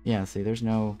 Yeah, see, there's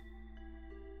no...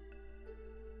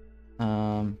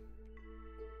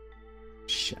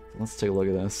 Shit, let's take a look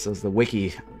at this. Does the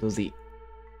wiki...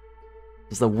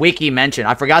 Does the wiki mention?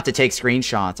 I forgot to take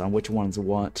screenshots on which one's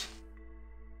what.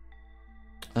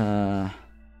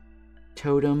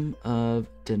 Totem of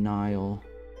Denial.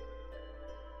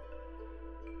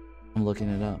 I'm looking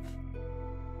it up.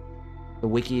 The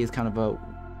wiki is kind of a...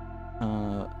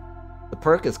 the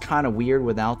perk is kind of weird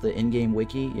without the in-game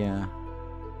wiki, yeah.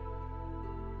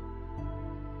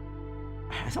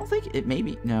 I don't think it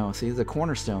maybe... No, see, the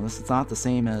cornerstone. This is not the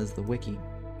same as the wiki.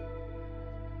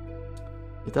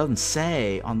 It doesn't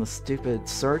say on the stupid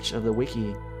search of the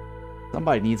wiki.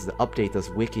 Somebody needs to update this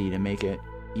wiki to make it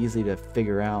easy to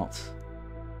figure out.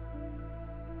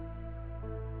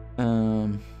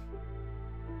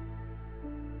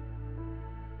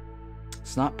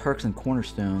 It's not perks and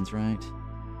cornerstones, right?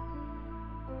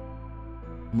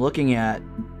 I'm looking at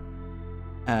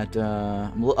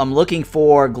I'm looking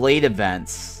for Glade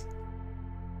events.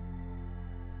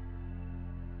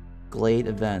 Glade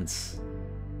events.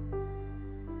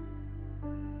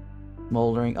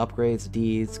 Moldering, upgrades,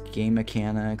 deeds, game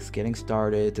mechanics, getting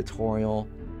started, tutorial.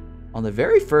 On the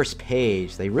very first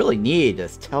page, they really need to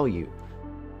tell you.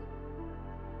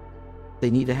 They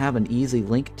need to have an easy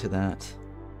link to that.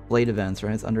 Glade events,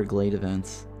 right? It's under Glade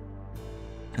events.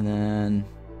 And then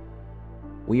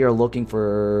we are looking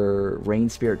for Rain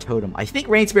Spirit Totem. I think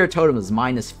Rain Spirit Totem is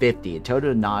minus 50.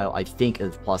 Totem Denial, I think,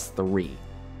 is plus 3.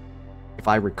 If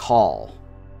I recall.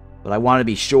 But I want to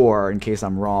be sure in case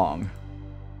I'm wrong.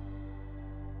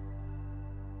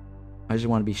 I just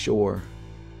want to be sure.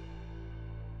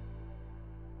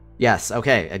 Yes,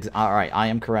 okay. Alright, I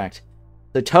am correct.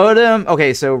 The totem...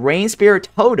 Okay, so Rain Spirit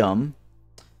Totem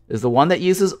is the one that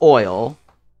uses oil.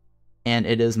 And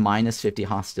it is minus 50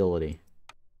 hostility.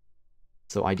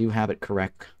 So I do have it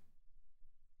correct.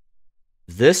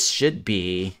 This should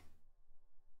be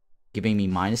giving me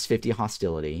minus 50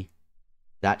 hostility.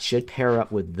 That should pair up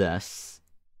with this.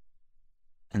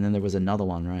 And then there was another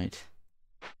one, right?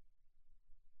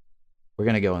 We're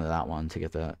going to go into that one to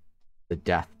get the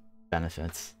death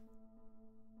benefits.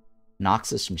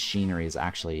 Noxus Machinery is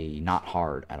actually not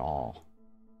hard at all.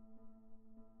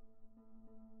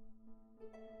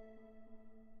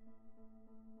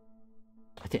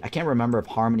 I can't remember if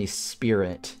Harmony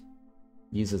Spirit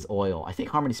uses oil. I think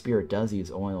Harmony Spirit does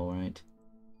use oil, right?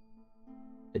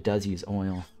 It does use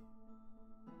oil.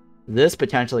 This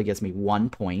potentially gets me 1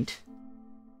 point.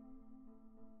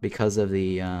 because of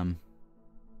the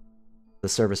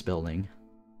service building.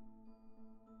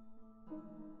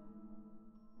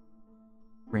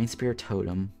 Rain Spear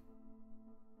Totem.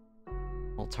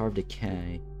 Altar of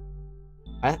Decay.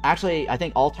 I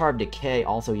think Altar of Decay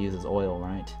also uses oil,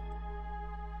 right?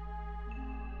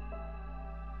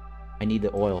 I need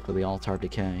the oil for the Altar of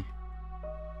Decay.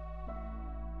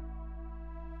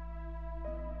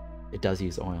 It does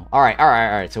use oil.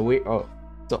 Alright. So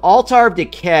so Altar of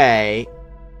Decay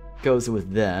goes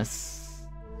with this.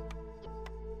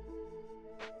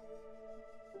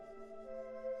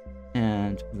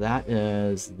 And that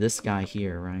is this guy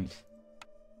here, right?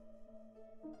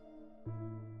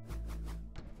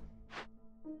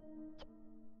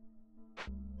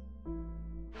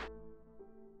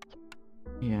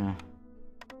 Yeah.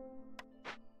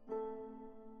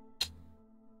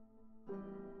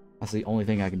 That's the only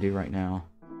thing I can do right now.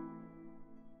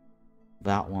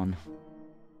 That one.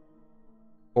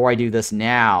 Or I do this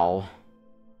now.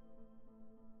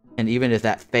 And even if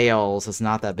that fails, it's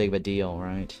not that big of a deal,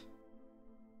 right?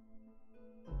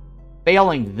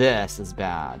 Failing this is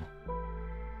bad.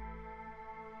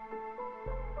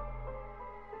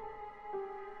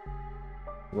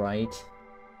 Right?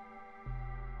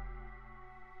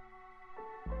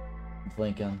 I'm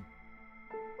thinking.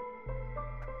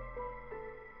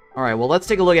 Alright, well, let's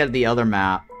take a look at the other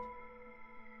map.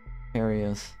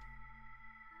 Areas.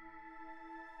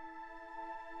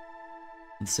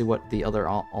 Let's see what the other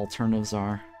alternatives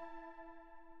are.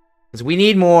 Because we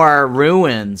need more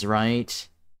ruins, right?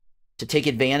 To take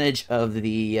advantage of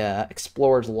the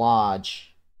Explorer's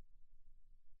Lodge.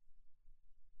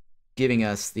 Giving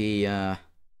us the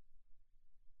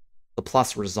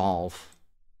plus resolve.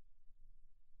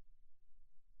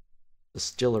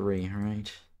 Distillery,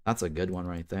 right? That's a good one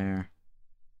right there.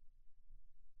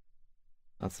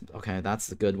 That's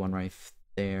the good one right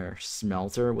there.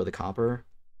 Smelter with a copper.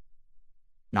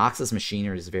 Noxus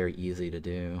Machinery is very easy to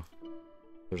do.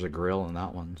 There's a grill in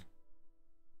that one.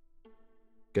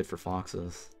 Good for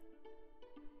foxes.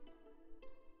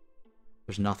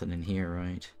 There's nothing in here,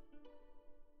 right?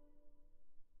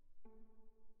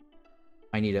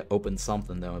 I need to open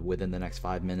something, though, within the next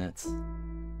 5 minutes.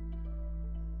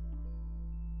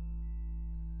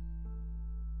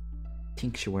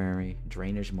 Tinctuary,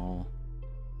 Drainage Mall.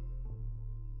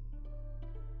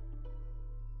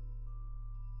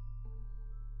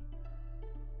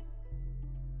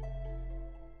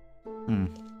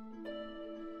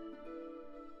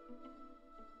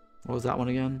 What was that one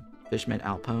again? Fishman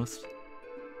Outpost?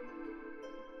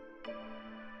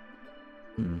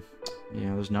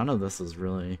 Yeah, there's none of this is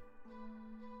really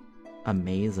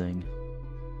amazing.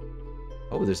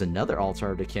 Oh, there's another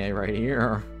Altar of Decay right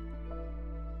here.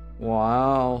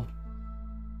 Wow.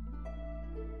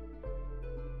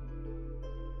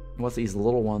 What's these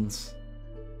little ones?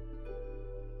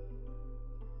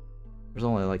 There's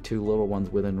only like 2 little ones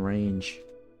within range.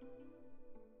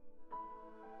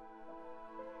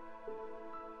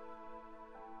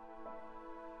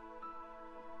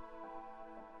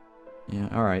 Yeah,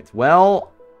 alright.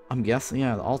 Well, I'm guessing,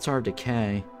 yeah, the Altar of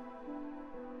Decay.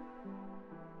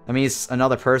 That means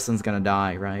another person's gonna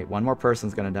die, right? One more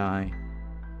person's gonna die.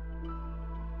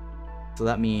 So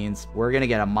that means we're gonna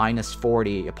get a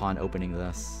 -40 upon opening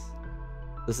this.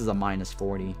 This is a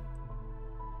 -40.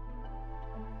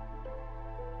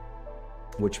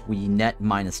 Which we net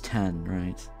 -10,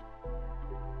 right?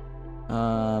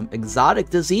 Exotic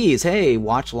Disease. Hey,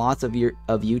 watch lots of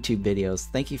YouTube videos.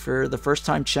 Thank you for the first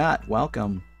time chat.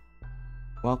 Welcome.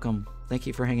 Welcome. Thank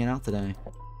you for hanging out today.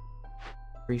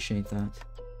 Appreciate that.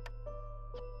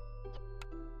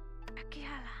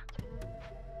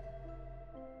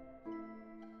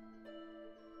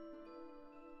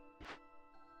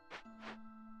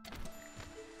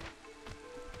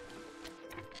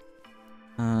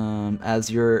 As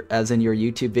in your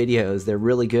YouTube videos, they're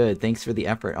really good. Thanks for the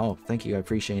effort. Oh, thank you. I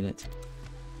appreciate it.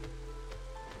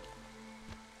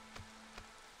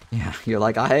 Yeah, you're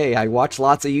like, hey, I watch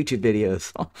lots of YouTube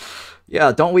videos.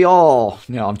 Yeah, don't we all?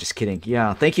 No, I'm just kidding.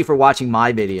 Yeah, thank you for watching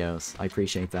my videos. I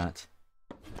appreciate that.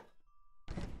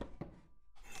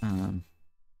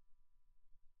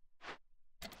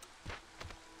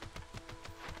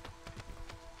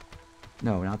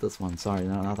 No, not this one. Sorry,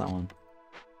 no, not that one.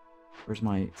 Where's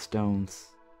my stones?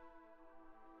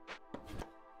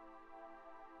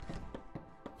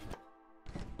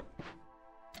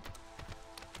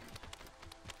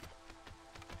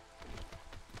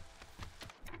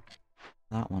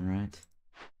 That one, right?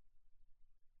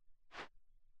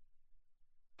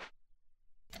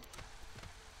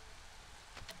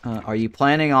 Are you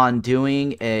planning on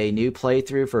doing a new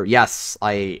playthrough for... Yes,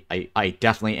 I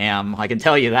definitely am. I can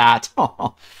tell you that.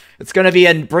 It's gonna be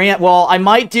a brand... Well, I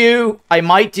might do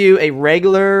a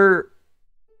regular...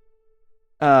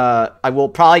 I will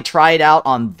probably try it out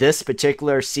on this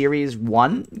particular Series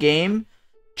 1 game,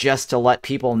 just to let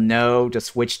people know to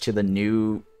switch to the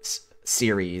new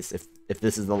series, if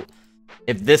this is the...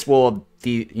 If this will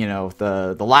be, you know,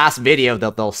 the last video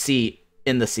that they'll see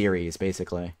in the series,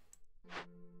 basically.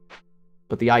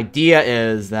 But the idea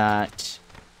is that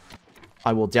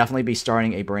I will definitely be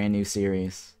starting a brand new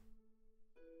series.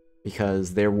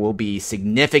 Because there will be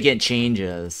significant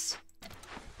changes.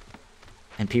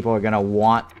 And people are going to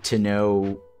want to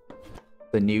know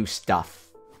the new stuff.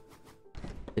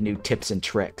 The new tips and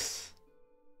tricks.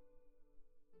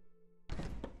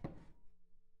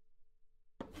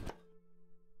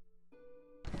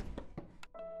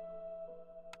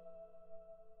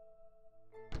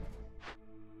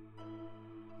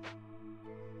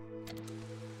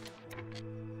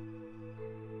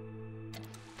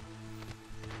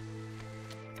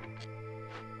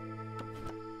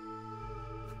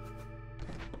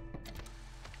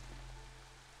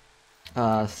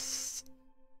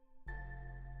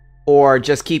 Or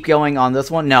just keep going on this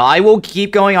one? No, I will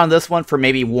keep going on this one for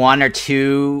maybe 1 or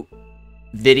 2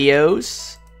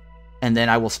 videos. And then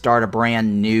I will start a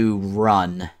brand new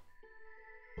run.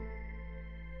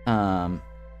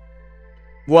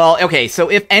 Well, okay, so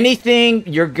if anything,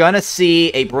 you're gonna see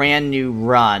a brand new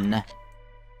run.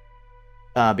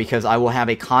 Because I will have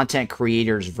a content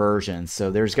creators version.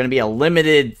 So there's gonna be a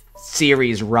limited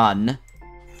series run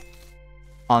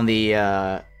on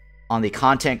the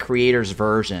content creators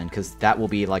version, because that will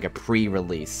be like a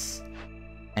pre-release.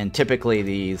 And typically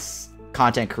these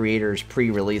content creators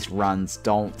pre-release runs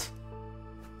don't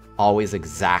always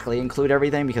exactly include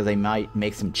everything, because they might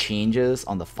make some changes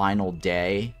on the final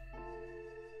day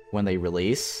when they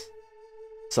release.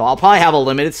 So I'll probably have a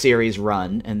limited series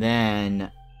run, and then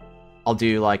I'll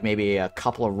do like maybe a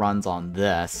couple of runs on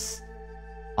this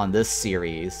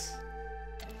series.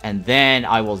 And then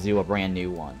I will do a brand new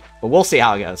one. But we'll see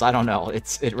how it goes. I don't know.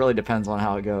 It really depends on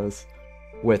how it goes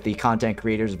with the content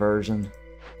creators version.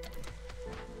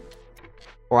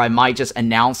 Or I might just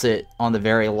announce it on the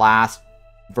very last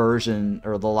version,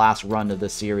 or the last run of the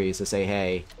series, to say,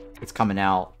 hey, it's coming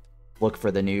out. Look for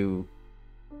the new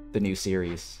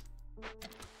series.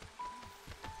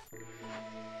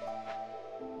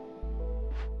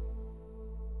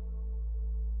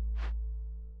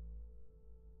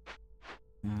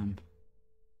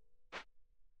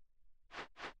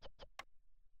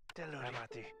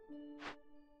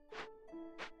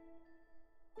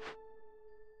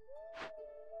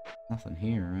 Nothing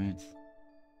here, right?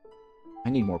 I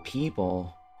need more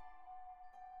people.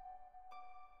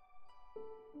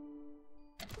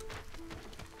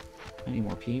 I need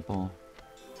more people.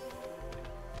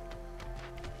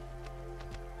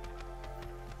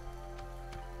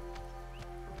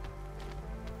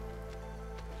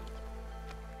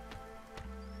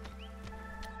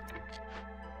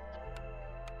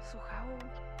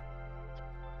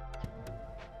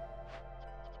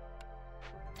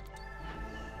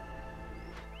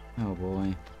 Oh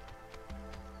boy.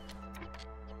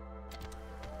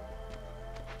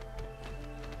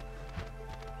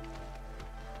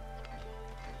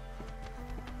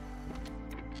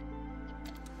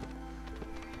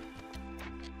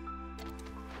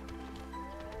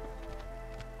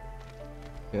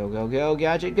 Go, go, go,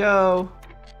 Gadget, go!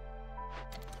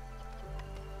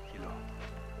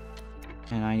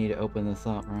 And I need to open this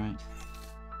up, right?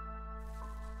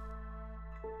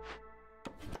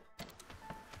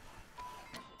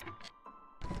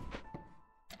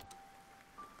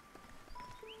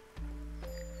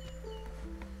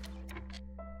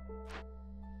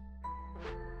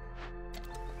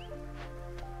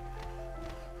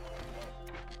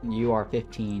 You are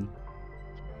 15.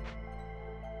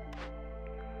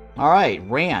 Alright,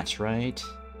 ranch, right?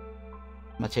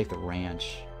 I'm gonna take the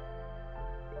ranch.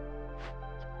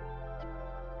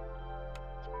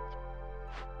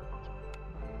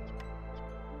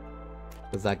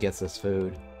 Because that gets us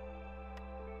food.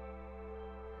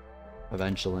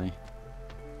 Eventually.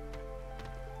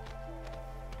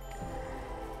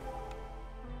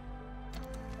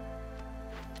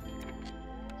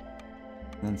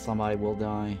 Then somebody will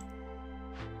die.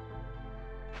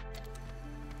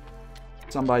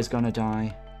 Somebody's gonna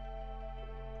die.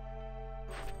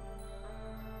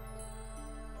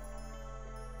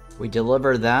 We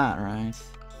delivered that, right?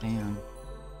 Damn.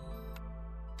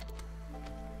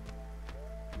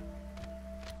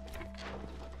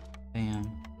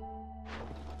 Damn.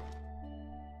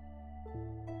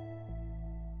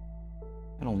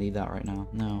 need that right now.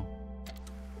 No.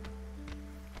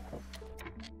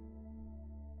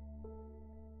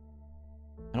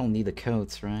 I don't need the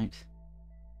coats, right?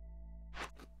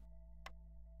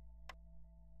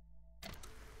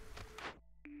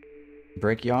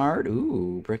 Brickyard?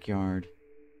 Ooh, brickyard.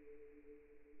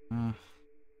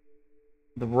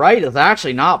 The right is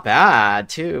actually not bad,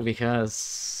 too,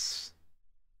 because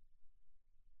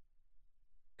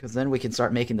then we can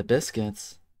start making the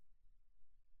biscuits.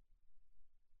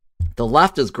 The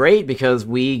left is great because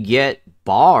we get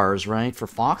bars, right, for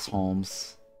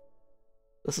foxholes.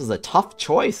 This is a tough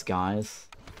choice, guys.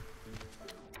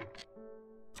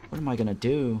 What am I gonna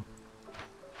do?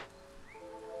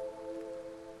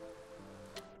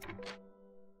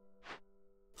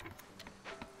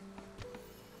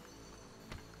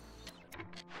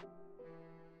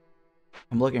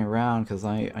 I'm looking around because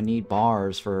I need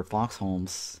bars for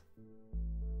foxholes.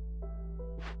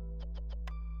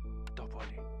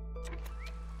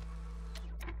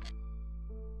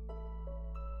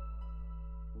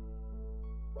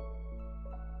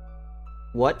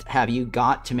 What have you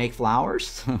got to make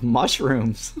flowers?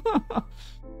 Mushrooms.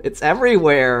 It's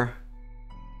everywhere.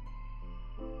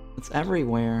 It's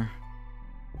everywhere.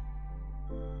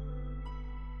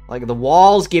 Like, the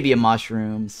walls give you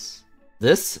mushrooms.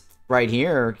 This right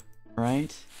here,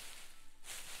 right?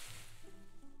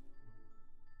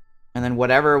 And then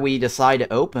whatever we decide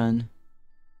to open.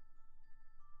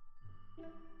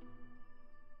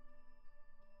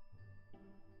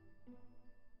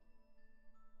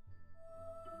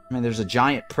 I mean, there's a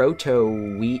giant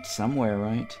proto-wheat somewhere,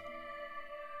 right?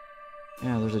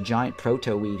 Yeah, there's a giant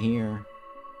proto-wheat here.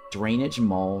 Drainage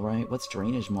mole, right? What's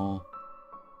drainage mole?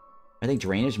 I think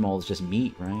drainage mole is just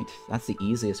meat, right? That's the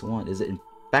easiest one. Is it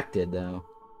infected, though?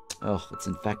 Oh, it's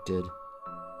infected.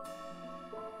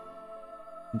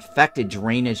 Infected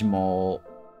drainage mole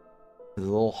is a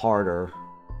little harder.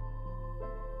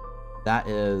 That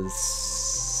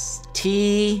is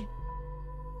tea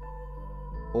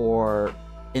or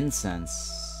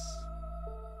incense.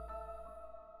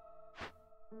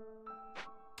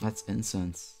 That's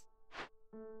incense.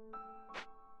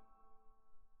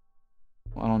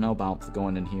 Well, I don't know about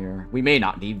going in here. We may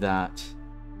not need that.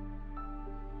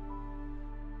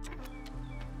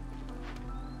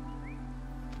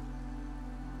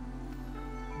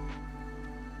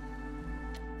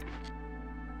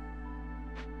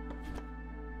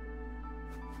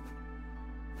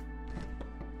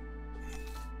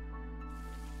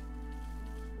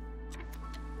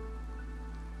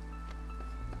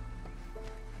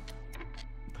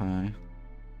 Okay.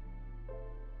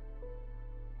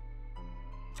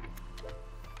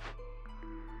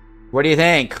 What do you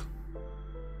think?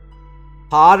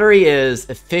 Pottery is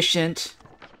efficient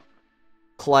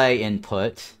clay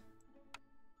input.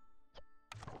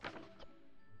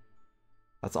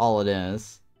 That's all it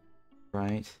is,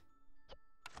 right?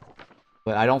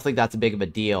 But I don't think that's a big of a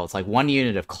deal. It's like 1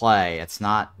 unit of clay. It's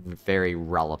not very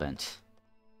relevant.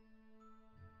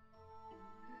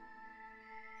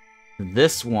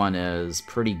 This one is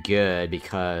pretty good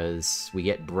because we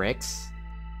get bricks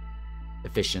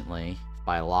efficiently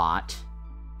by a lot.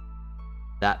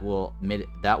 That will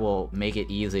make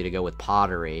it easy to go with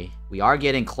pottery. We are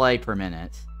getting clay per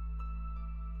minute.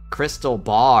 Crystal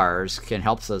bars can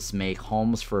help us make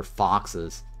homes for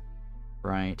foxes,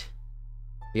 right?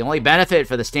 The only benefit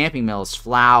for the stamping mill is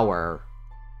flour.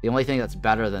 The only thing that's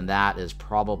better than that is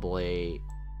probably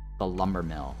the lumber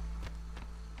mill,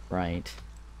 right?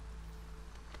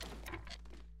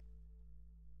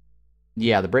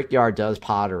 Yeah, the brickyard does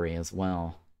pottery as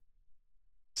well.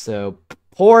 So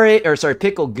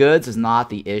pickled goods is not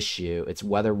the issue. It's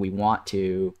whether we want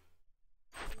to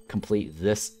complete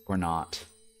this or not.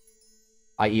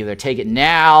 I either take it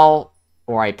now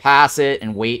or I pass it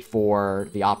and wait for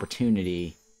the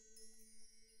opportunity.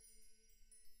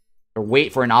 Or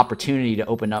wait for an opportunity to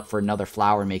open up for another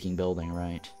flour making building,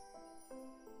 right?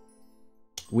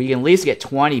 We can at least get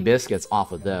 20 biscuits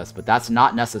off of this, but that's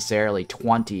not necessarily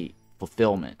 20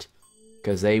 fulfillment,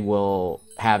 because they will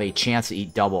have a chance to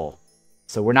eat double.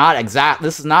 So we're not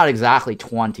this is not exactly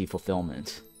 20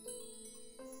 fulfillment.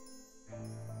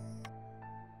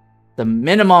 The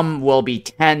minimum will be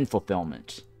 10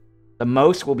 fulfillment. The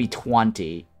most will be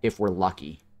 20 if we're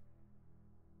lucky.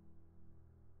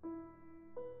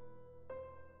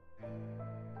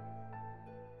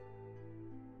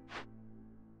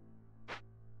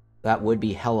 That would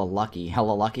be hella lucky.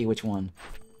 Hella lucky? Which one?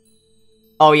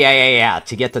 Oh, yeah.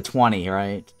 To get the 20,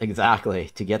 right? Exactly.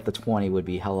 To get the 20 would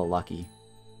be hella lucky.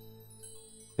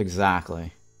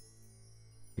 Exactly.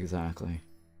 Exactly.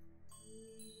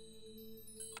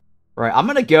 Right, I'm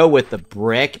gonna go with the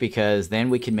brick because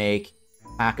then we can make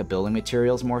pack of building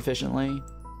materials more efficiently.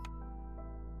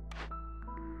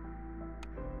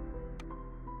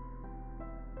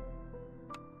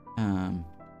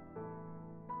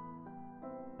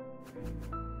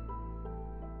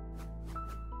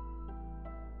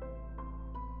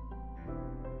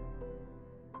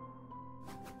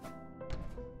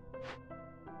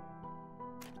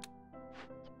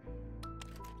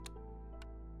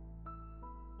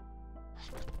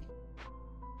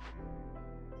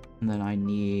 And then I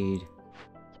need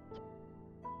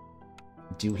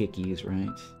doohickeys, right?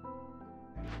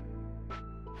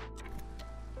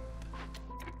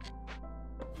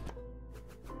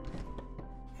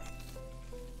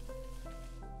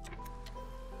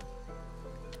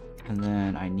 And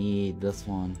then I need this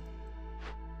one.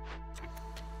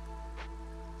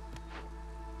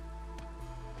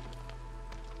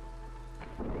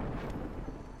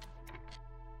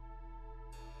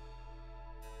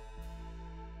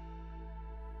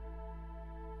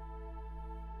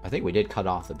 I think we did cut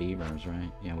off the beavers,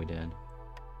 right? Yeah, we did.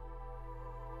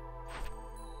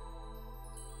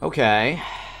 Okay.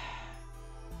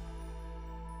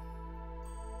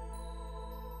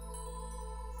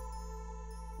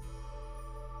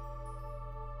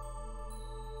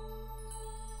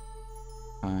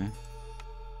 Okay.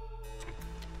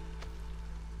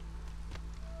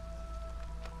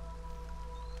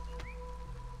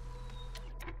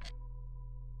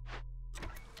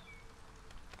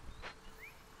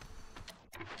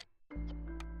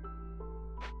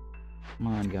 Come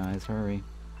on, guys, hurry.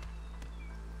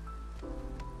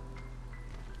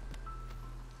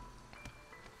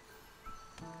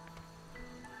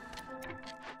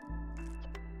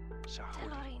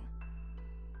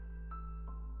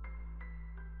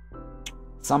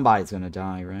 Somebody's gonna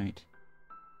die, right?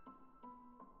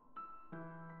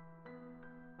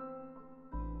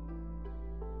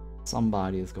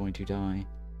 Somebody is going to die.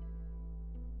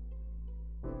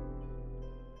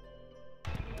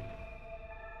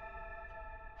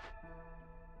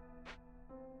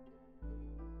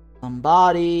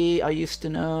 Somebody I used to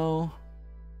know.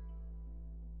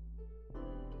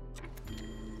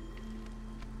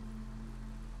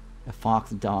 A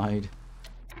fox died.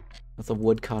 That's a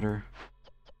woodcutter.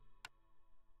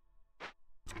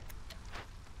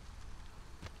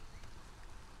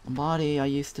 Somebody I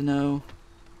used to know.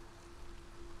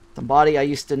 Somebody I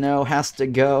used to know has to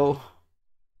go.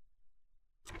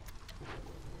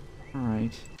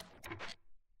 Alright.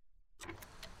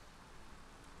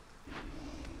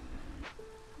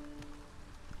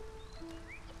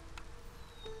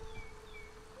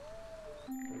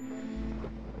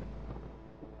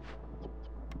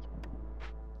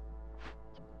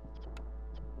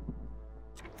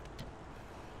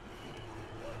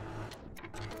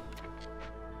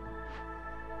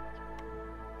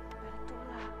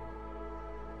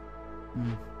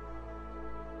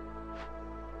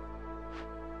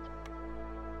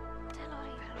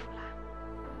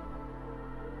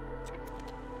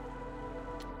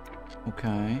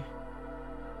 Okay.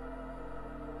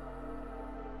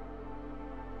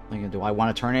 Like, do I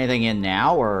want to turn anything in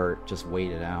now or just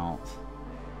wait it out?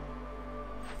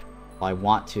 If I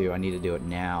want to, I need to do it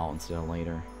now instead of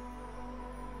later.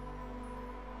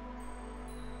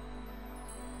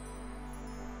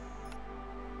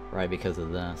 Right, because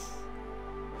of this.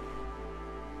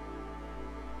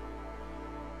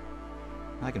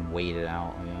 I can wait it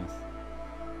out, I guess.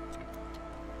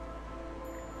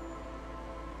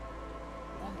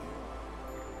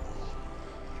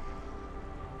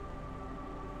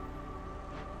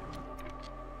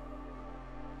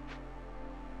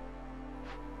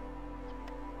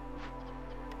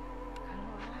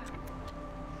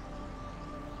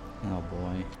 Oh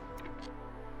boy.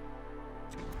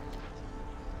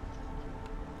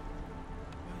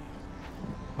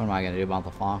 What am I gonna do about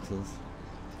the foxes?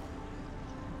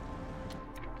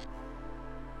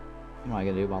 What am I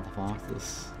gonna do about the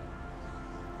foxes?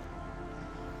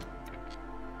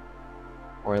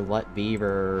 Or let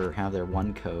beaver have their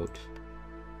one coat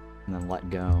and then let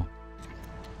go.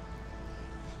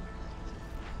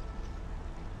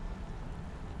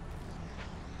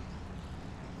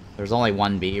 There's only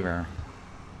one beaver.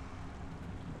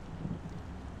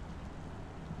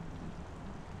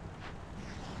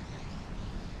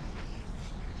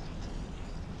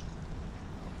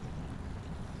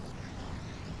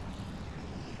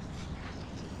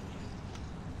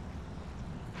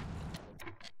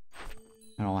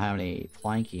 I don't have any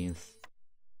flankies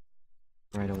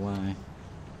right away.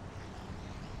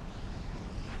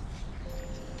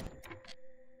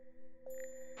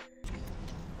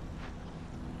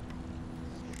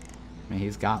 I mean,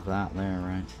 he's got that there,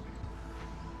 right?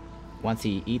 Once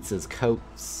he eats his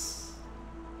coats.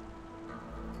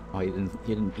 Oh, he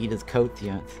didn't eat his coats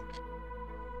yet.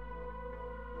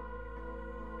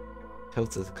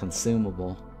 Coats is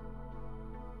consumable.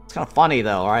 It's kind of funny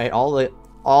though, right? All the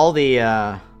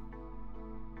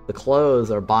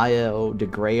clothes are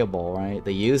biodegradable, right?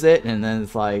 They use it and then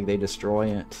it's like they destroy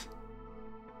it.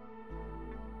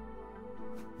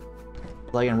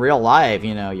 Like in real life,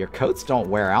 you know, your coats don't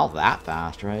wear out that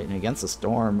fast, right? And against a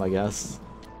storm, I guess,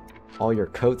 all your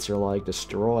coats are like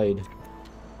destroyed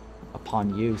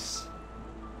upon use.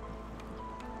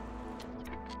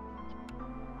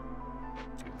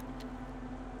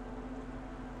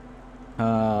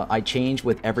 I change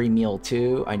with every meal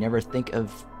too. I never think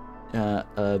of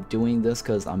doing this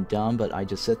because I'm dumb, but I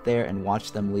just sit there and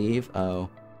watch them leave. Oh,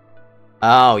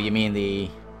 you mean the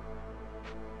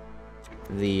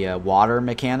water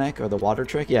mechanic or the water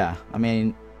trick? Yeah, I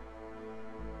mean,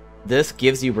 this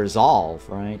gives you resolve,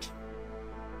 right?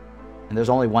 And there's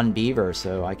only one beaver,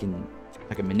 so I can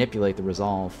manipulate the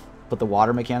resolve. But the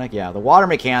water mechanic, yeah, the water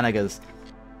mechanic is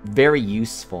very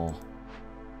useful.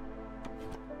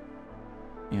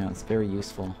 Yeah, it's very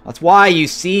useful. That's why you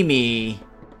see me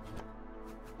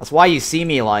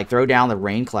like throw down the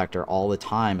rain collector all the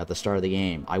time at the start of the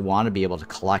game. I want to be able to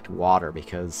collect water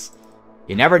because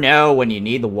you never know when you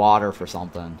need the water for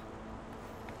something.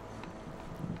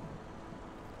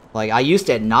 Like, I used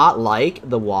to not like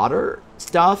the water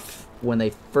stuff when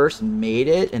they first made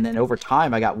it, and then over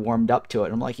time I got warmed up to it.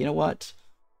 And I'm like, you know what?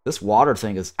 This water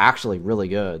thing is actually really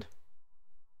good.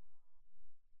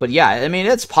 But yeah, I mean,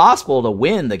 it's possible to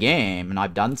win the game, and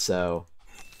I've done so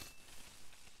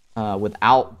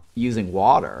without using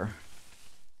water.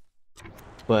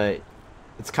 But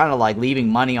it's kind of like leaving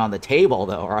money on the table,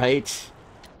 though, right?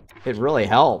 It really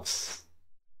helps.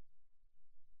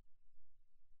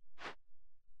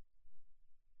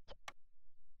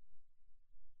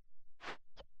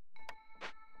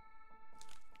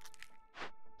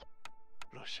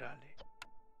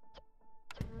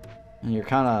 And you're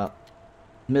kind of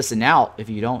missing out if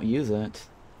you don't use it.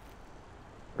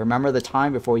 Remember the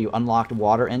time before you unlocked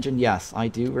water engine? Yes, I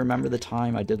do remember the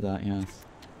time I did that, yes.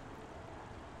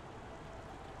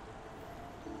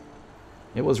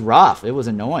 It was rough. It was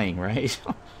annoying, right?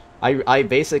 I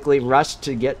basically rushed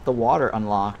to get the water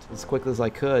unlocked as quick as I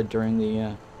could during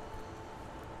the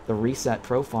reset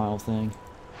profile thing.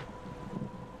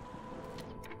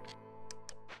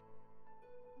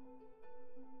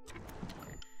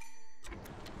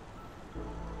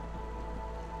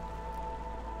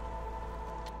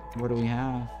 What do we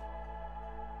have?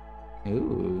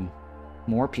 Ooh.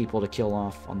 More people to kill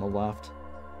off on the left.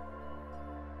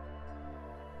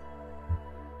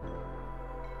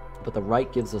 But the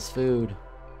right gives us food.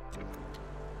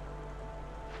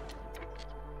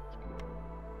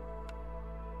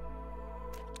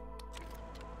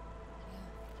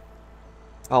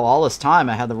 Oh, all this time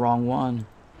I had the wrong one.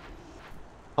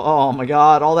 Oh my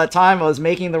god, all that time I was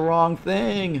making the wrong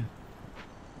thing.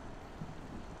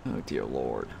 Oh dear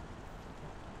lord.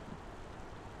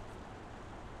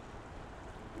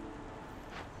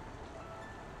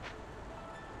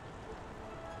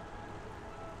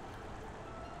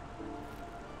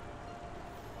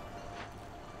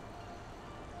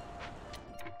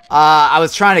 I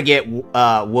was trying to get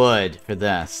wood for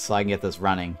this, so I can get this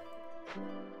running.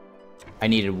 I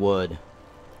needed wood.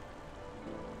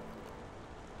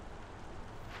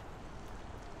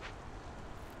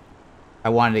 I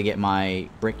wanted to get my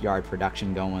brickyard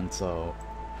production going so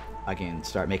I can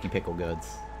start making pickle goods.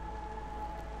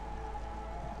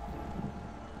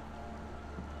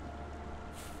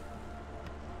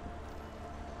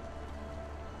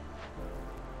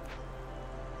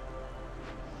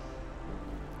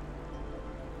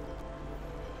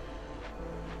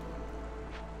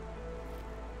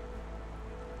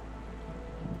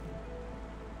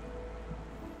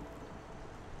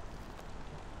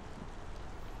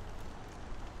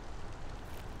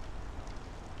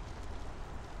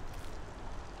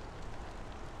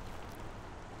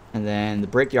 And then the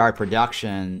brickyard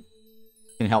production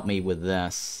can help me with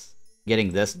this.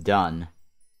 Getting this done.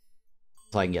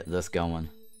 So I can get this going.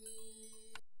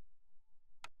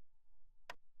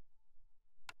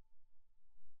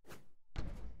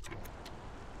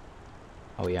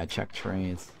 Oh yeah, check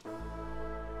trades.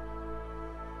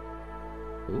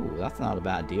 Ooh, that's not a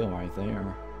bad deal right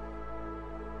there.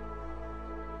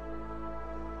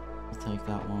 I'll take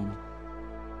that one.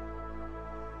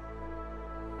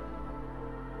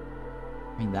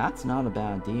 I mean, that's not a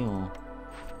bad deal.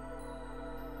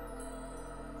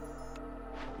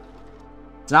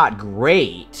 It's not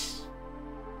great.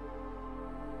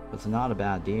 It's not a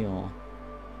bad deal.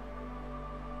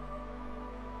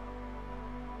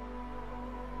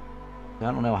 I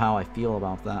don't know how I feel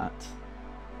about that.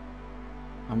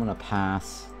 I'm gonna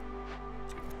pass.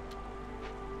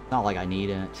 Not like I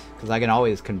need it, because I can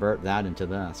always convert that into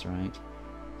this, right?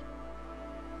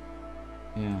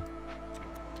 Yeah.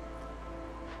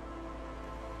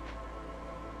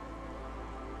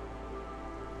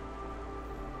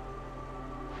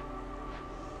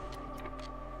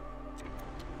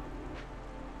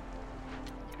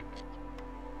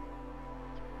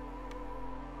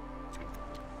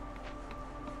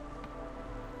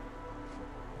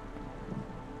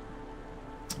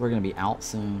 We're gonna be out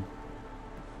soon.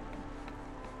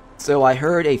 So I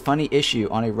heard a funny issue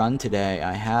on a run today.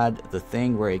 I had the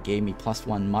thing where it gave me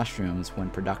 +1 mushrooms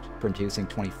when producing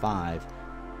 25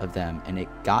 of them, and it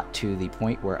got to the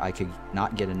point where I could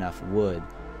not get enough wood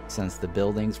since the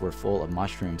buildings were full of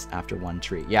mushrooms after one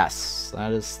tree. Yes,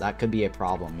 that could be a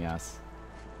problem, yes.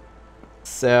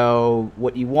 So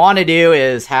what you want to do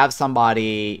is have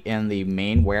somebody in the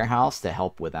main warehouse to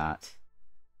help with that.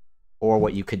 Or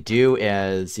what you could do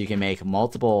is you can make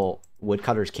multiple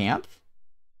woodcutters camp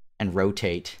and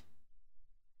rotate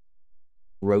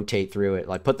through it.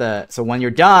 Like so when you're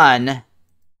done,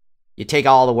 you take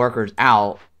all the workers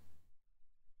out,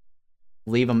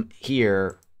 leave them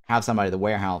here, have somebody at the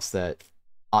warehouse that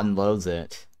unloads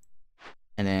it,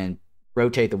 and then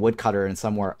rotate the woodcutter in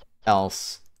somewhere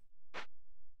else.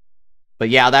 But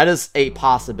yeah, that is a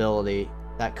possibility.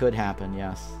 That could happen,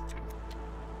 yes.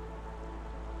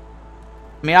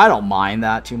 I mean, I don't mind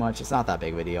that too much. It's not that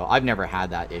big of a deal. I've never had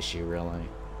that issue, really.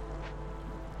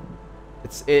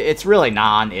 It's really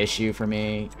non-issue for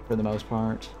me, for the most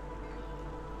part.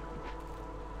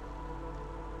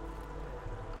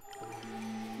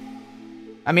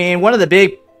 I mean, one of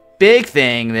the big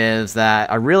thing is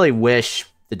that I really wish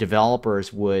the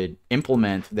developers would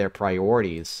implement their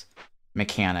priorities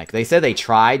mechanic. They said they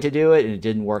tried to do it and it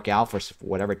didn't work out for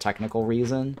whatever technical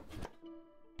reason.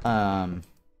 But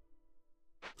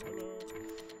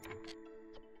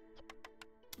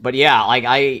yeah, like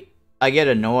I get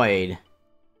annoyed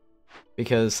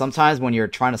because sometimes when you're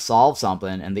trying to solve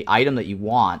something and the item that you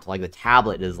want, like the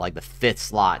tablet, is like the 5th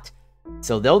slot.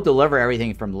 So they'll deliver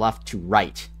everything from left to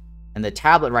right. And the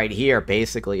tablet right here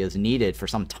basically is needed for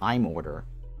some time order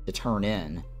to turn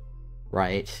in,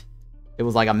 right? It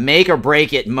was like a make or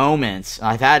break it moment.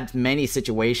 I've had many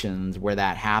situations where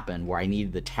that happened, where I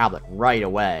needed the tablet right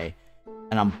away,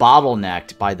 and I'm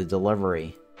bottlenecked by the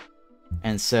delivery.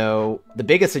 And so the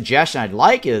biggest suggestion I'd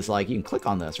like is, like, you can click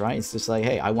on this, right? It's just like,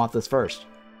 hey, I want this first.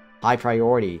 High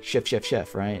priority, shift, shift,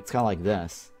 shift, right? It's kind of like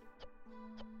this,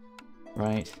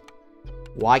 right?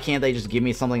 Why can't they just give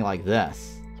me something like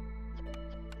this?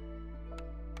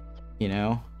 You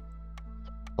know?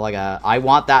 Like, I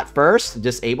want that first,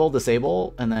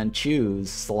 disable, and then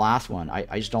choose the last one.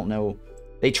 I just don't know.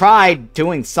 They tried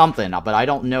doing something, but I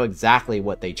don't know exactly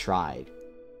what they tried.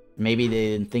 Maybe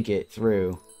they didn't think it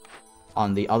through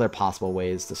on the other possible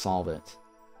ways to solve it.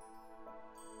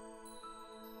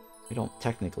 We don't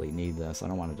technically need this. I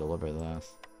don't want to deliver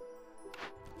this.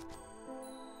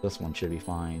 This one should be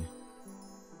fine.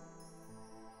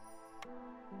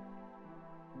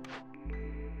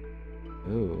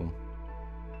 Ooh.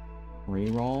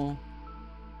 Reroll?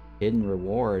 Hidden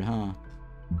reward, huh?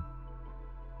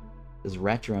 This is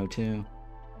retro, too.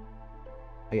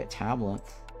 I get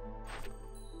tablets.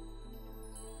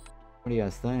 What do you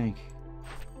guys think?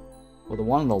 Well, the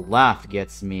one on the left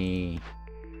gets me...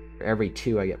 For every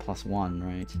 2, I get +1,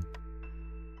 right?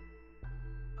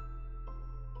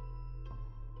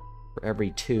 For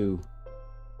every 2.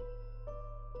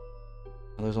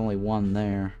 Well, there's only 1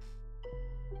 there.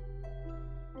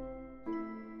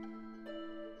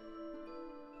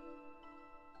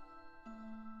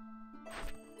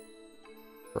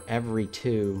 For every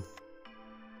 2.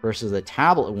 Versus the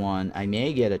tablet one, I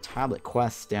may get a tablet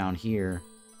quest down here.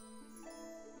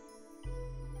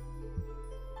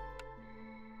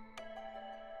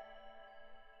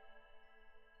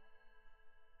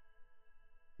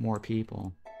 More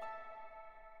people.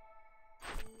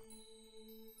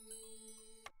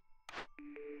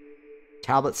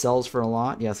 Tablet sells for a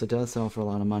lot. Yes, it does sell for a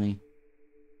lot of money.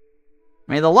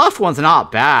 I mean, the left one's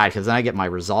not bad, because then I get my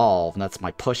resolve, and that's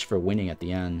my push for winning at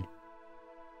the end.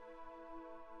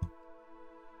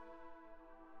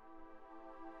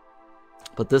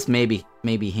 But this may be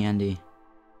handy.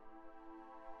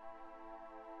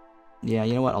 Yeah,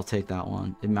 you know what? I'll take that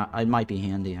one. It might be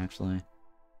handy, actually.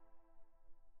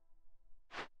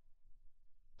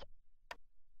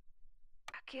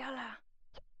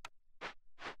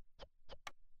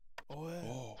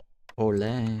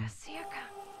 Ole.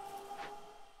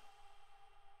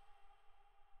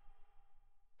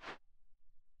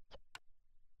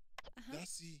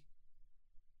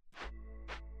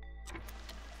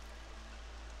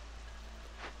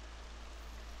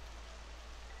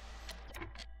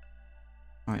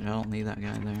 Alright, I don't need that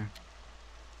guy there.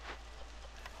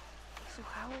 So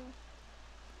how?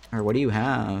 Or what do you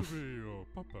have?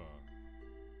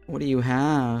 What do you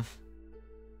have?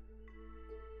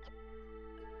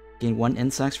 Gain 1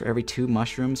 insects for every 2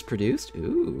 mushrooms produced?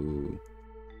 Ooh.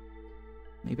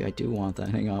 Maybe I do want that.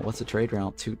 Hang on, what's the trade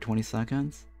route? 20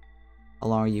 seconds? How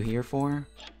long are you here for?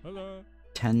 Hello.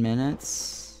 10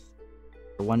 minutes?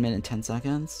 For 1 minute and 10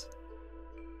 seconds?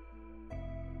 I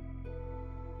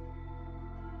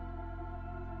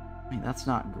mean, that's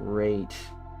not great,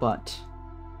 but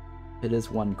it is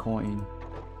 1 coin.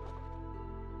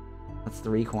 That's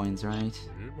 3 coins, right?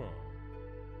 How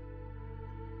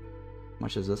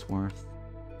much is this worth?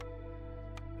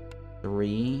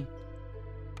 3,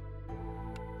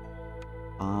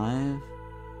 5,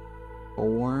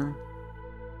 4.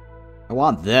 I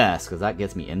want this, because that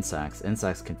gets me insects.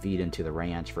 Insects can feed into the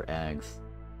ranch for eggs.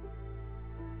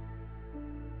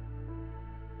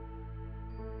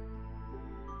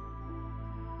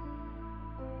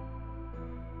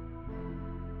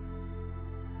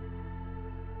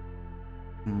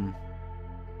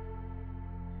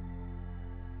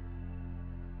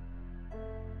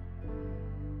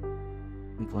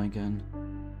 I'm blanking.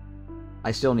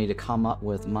 I still need to come up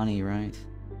with money, right?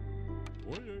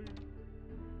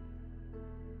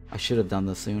 I should have done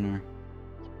this sooner.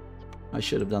 I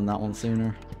should have done that one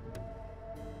sooner.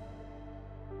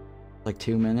 Like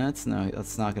 2 minutes? No,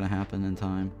 that's not gonna happen in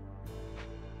time.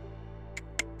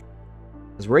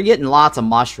 Because we're getting lots of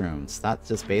mushrooms. That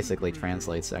just basically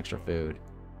translates to extra food.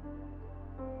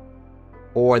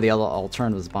 Or the other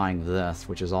alternative is buying this,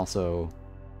 which is also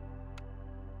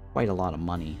quite a lot of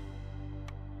money.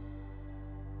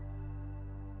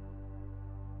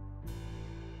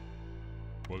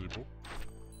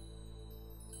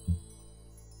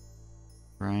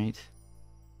 Right.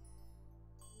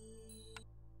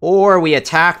 Or we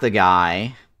attack the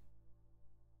guy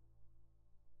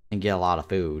and get a lot of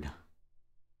food.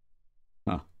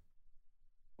 Huh.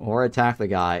 Or attack the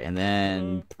guy and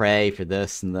then pray for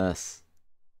this and this.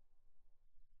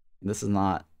 This is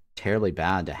not terribly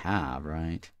bad to have,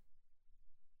 right?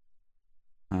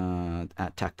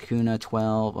 At Takuna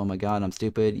 12, oh my god, I'm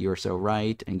stupid. You're so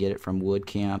right. And get it from Wood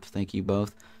Camp. Thank you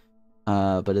both.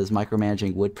 But is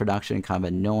micromanaging wood production kind of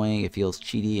annoying? It feels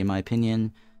cheaty in my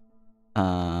opinion.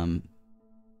 Let's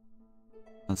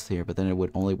see here, but then it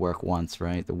would only work once,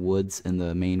 right? The wood's in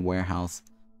the main warehouse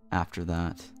after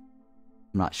that.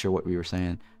 I'm not sure what we were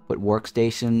saying. Put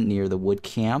workstation near the wood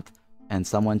camp and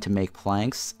someone to make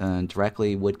planks and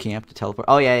directly wood camp to teleport.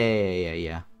 Oh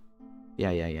yeah.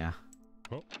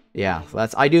 Yeah, so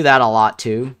I do that a lot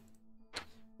too.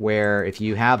 Where if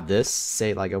you have this,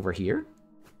 say like over here,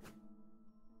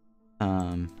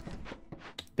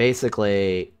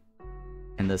 basically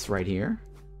in this right here,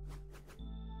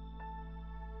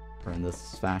 or in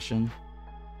this fashion,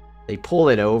 they pull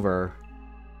it over.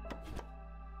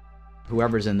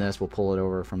 Whoever's in this will pull it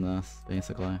over from this,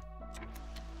 basically.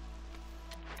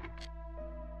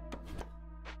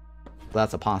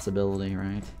 That's a possibility,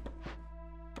 right?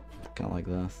 Kind of like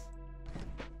this.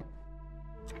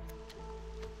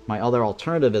 My other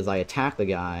alternative is I attack the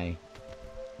guy,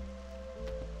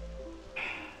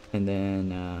 and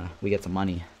then we get some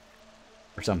money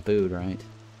or some food, right?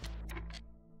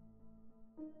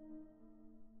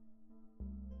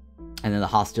 And then the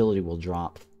hostility will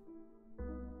drop.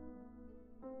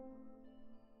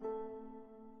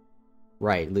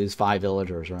 Right, lose 5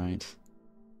 villagers, right?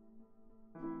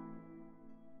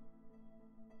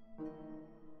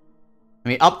 I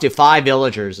mean, up to 5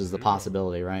 villagers is the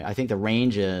possibility, right? I think the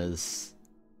range is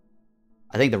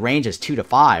 2 to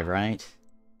 5, right?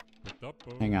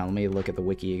 Hang on, let me look at the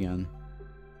wiki again.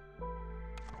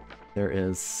 There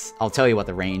is... I'll tell you what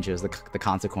the range is, the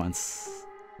consequence.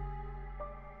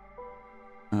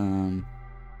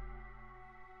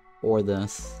 Or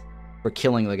this. For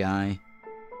killing the guy.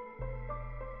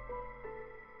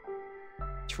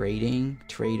 Trading.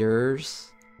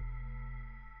 Traders.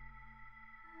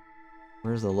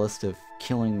 Where's the list of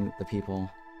killing the people?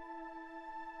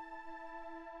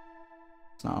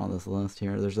 It's not on this list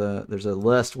here. There's a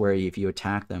list where if you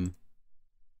attack them,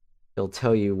 it'll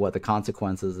tell you what the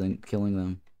consequences in killing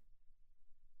them.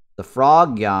 The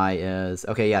frog guy is...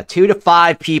 Okay, yeah, 2 to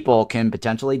 5 people can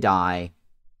potentially die.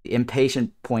 The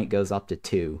impatient point goes up to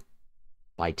 2.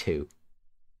 By 2.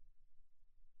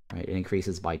 Right, it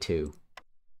increases by 2.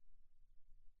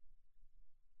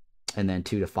 And then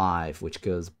 2 to 5, which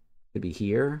goes... Could be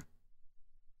here.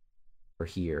 Or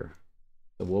here.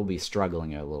 So we'll be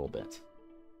struggling a little bit.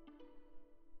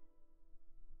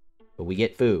 But we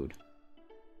get food.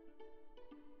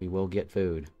 We will get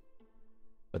food.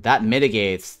 But that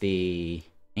mitigates the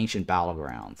ancient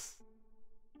battlegrounds.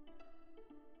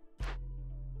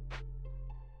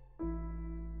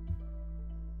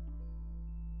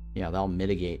 Yeah, that'll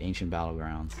mitigate ancient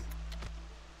battlegrounds.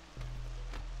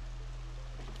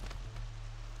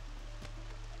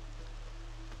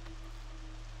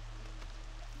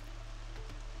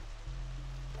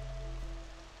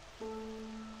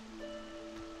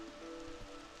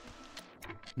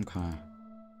 Okay.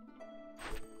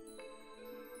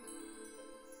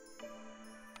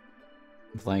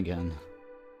 Blanking.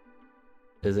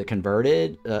 Is it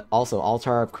converted? Also,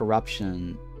 Altar of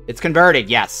Corruption. It's converted,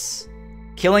 yes.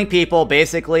 Killing people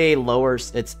basically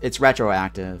lowers... It's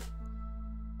retroactive.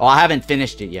 Oh, I haven't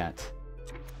finished it yet.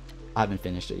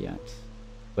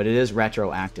 But it is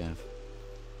retroactive.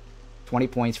 20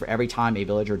 points for every time a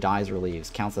villager dies or leaves.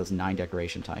 Counts as 9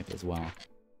 decoration type as well.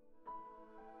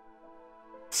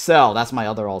 So, that's my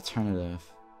other alternative.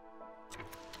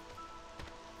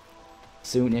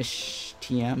 Soonish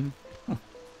TM?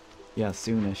 Yeah,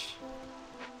 soonish.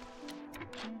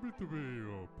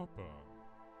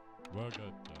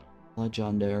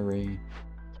 Legendary.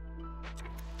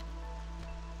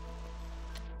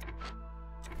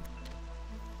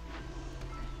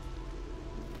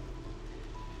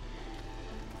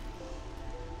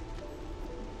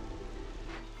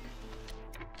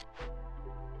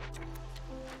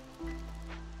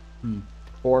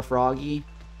 Poor Froggy.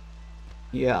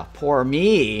 Yeah, poor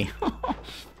me.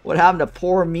 What happened to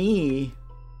poor me?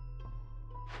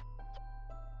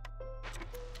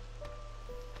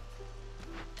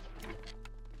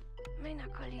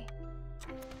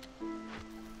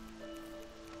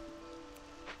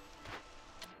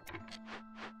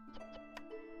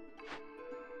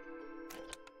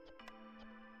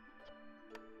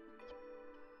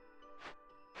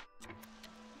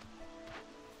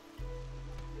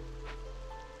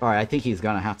 Alright, I think he's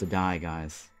gonna have to die,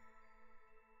 guys.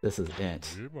 This is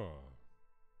it.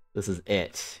 This is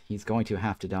it. He's going to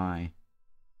have to die.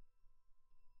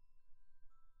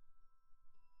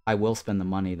 I will spend the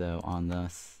money, though, on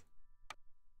this.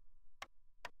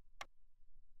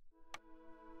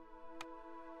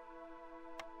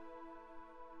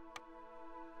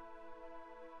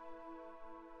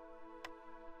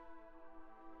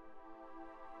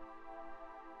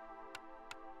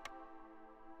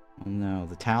 Oh no,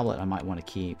 the tablet I might want to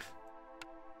keep.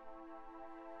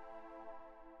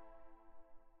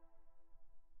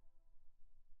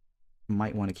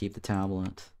 Might want to keep the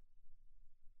tablet.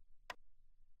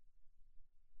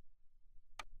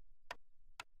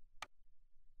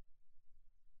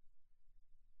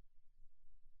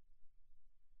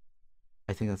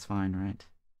 I think that's fine, right?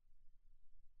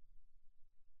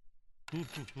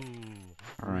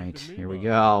 Alright, here we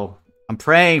go. I'm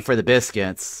praying for the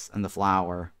biscuits and the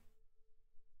flour.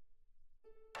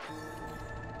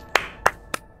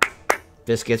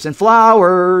 Biscuits and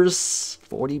flowers!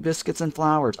 40 biscuits and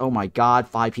flowers. Oh my god,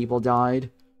 5 people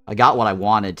died. I got what I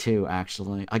wanted too,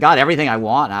 actually. I got everything I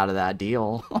want out of that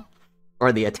deal.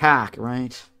 Or the attack,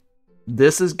 right?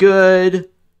 This is good.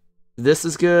 This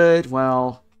is good.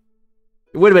 Well,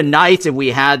 it would have been nice if we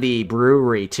had the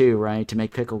brewery too, right? To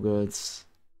make pickle goods.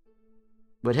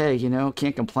 But hey, you know,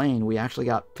 can't complain. We actually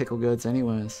got pickle goods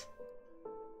anyways.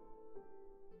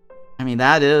 I mean,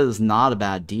 that is not a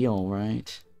bad deal,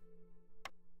 right?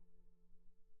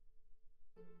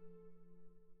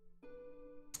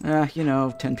 You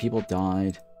know, 10 people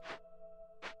died.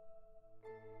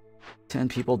 10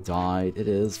 people died. It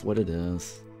is what it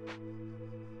is.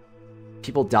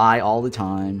 People die all the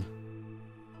time.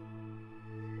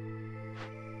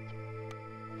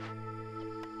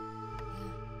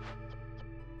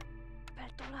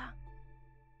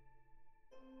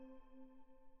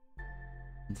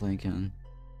 I'm thinking.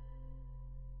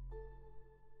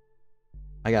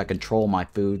 I gotta control my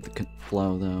food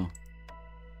flow, though.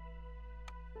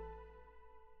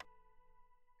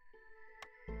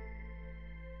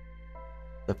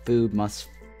 The food must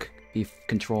be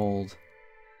controlled.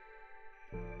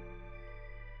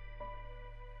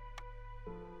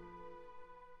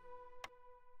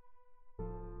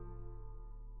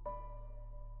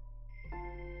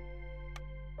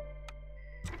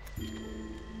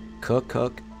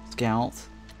 Cook, scout.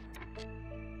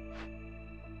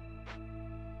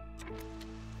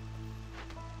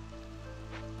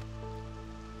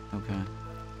 Okay.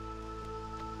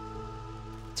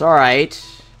 It's alright.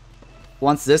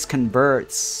 Once this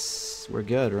converts, we're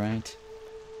good, right?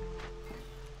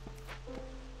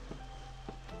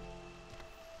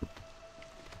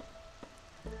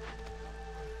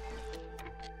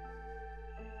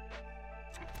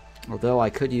 Although I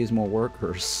could use more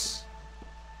workers.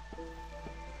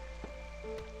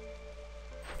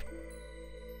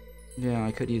 Yeah,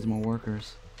 I could use more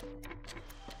workers.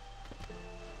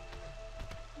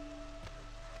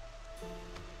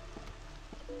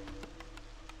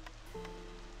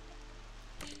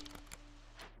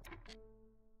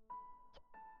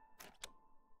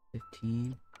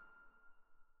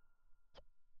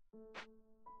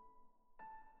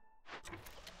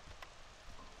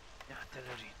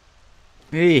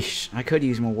 Eesh, I could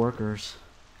use more workers.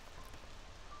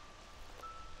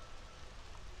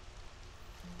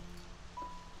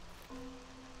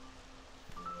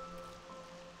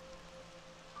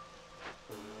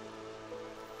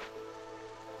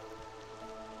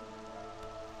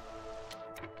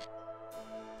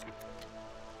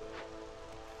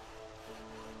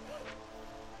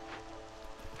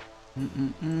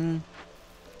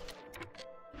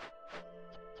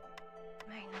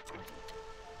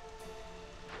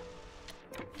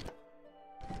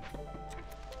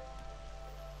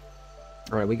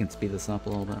 Alright, we can speed this up a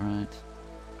little bit, right?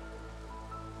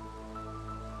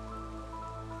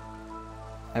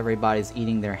 Everybody's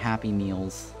eating their Happy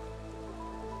Meals.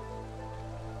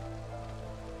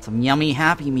 Some yummy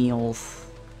Happy Meals.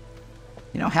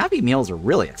 You know, Happy Meals are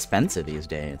really expensive these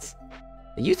days.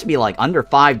 It used to be like under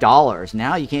 $5.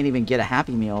 Now you can't even get a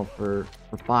Happy Meal for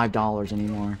 $5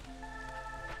 anymore.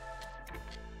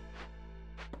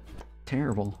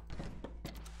 Terrible.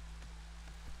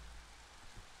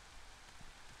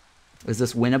 Is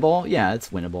this winnable? Yeah, it's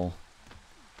winnable.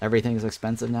 Everything's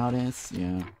expensive nowadays?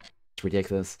 Yeah. It's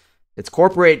ridiculous. It's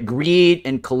corporate greed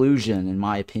and collusion, in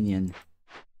my opinion.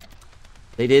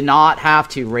 They did not have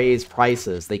to raise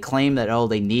prices. They claim that, oh,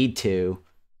 they need to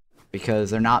because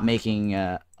they're not making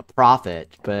a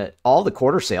profit. But all the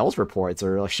quarter sales reports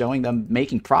are showing them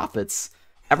making profits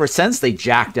ever since they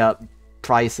jacked up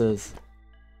prices.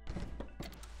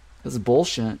 This is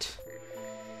bullshit.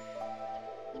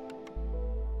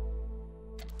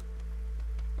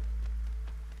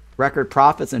 Record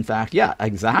profits, in fact. Yeah,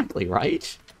 exactly,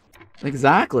 right?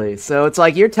 Exactly. So it's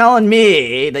like you're telling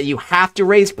me that you have to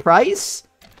raise price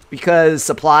because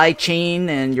supply chain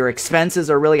and your expenses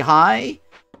are really high,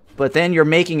 but then you're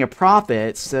making a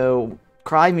profit, so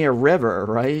cry me a river,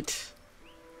 right?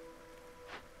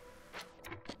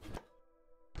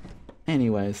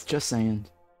 Anyways, just saying.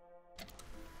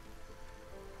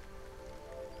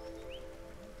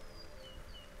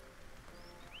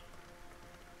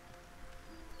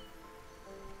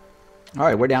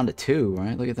 Alright, we're down to 2,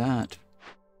 right? Look at that.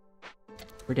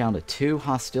 We're down to 2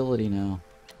 hostility now.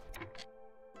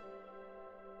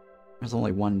 There's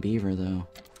only 1 beaver, though.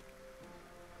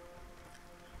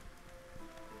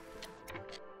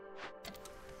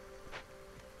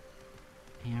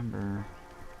 Amber.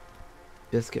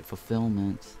 Biscuit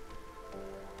fulfillment.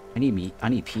 I need meat. I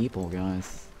need people,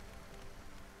 guys.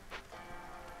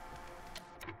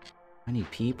 I need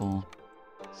people.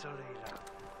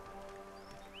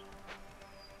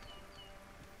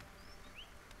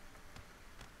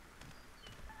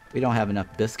 We don't have enough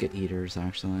biscuit eaters,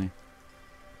 actually.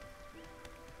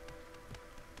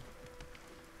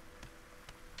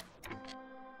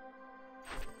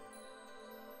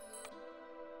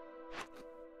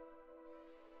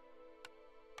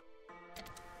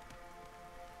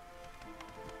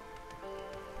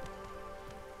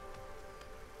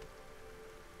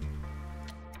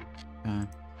 Okay.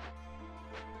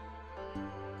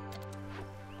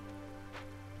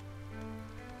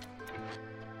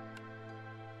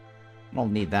 I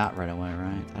don't need that right away,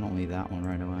 right? I don't need that one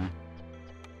right away.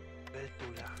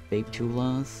 Vape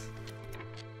tulas.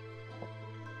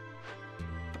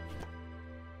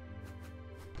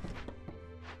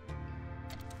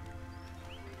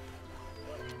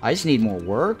 I just need more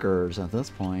workers at this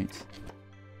point.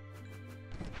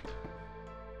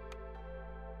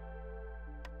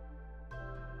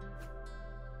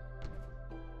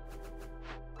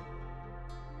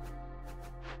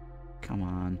 Come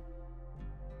on.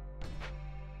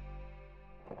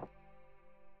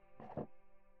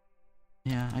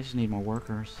 Yeah, I just need more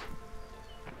workers.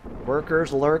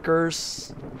 Workers,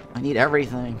 lurkers. I need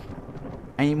everything.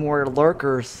 I need more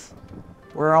lurkers.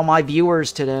 Where are all my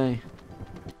viewers today?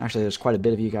 Actually, there's quite a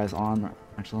bit of you guys on,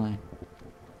 actually.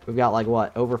 We've got, like,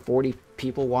 what, over 40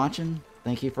 people watching?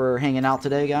 Thank you for hanging out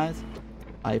today, guys.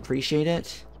 I appreciate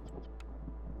it.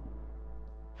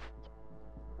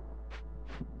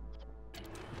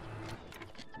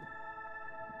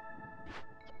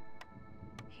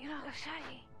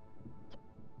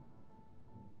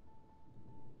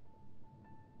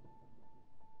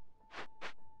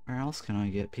 Where else can I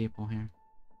get people here?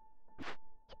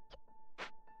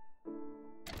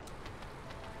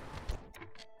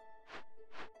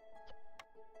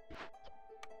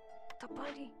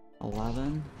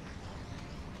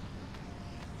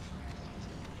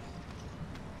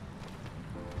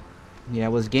 Yeah,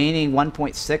 it was gaining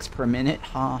 1.6 per minute.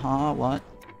 Haha, what?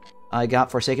 I got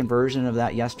Forsaken version of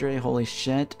that yesterday. Holy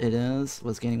shit, it is.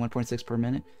 Was gaining 1.6 per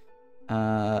minute.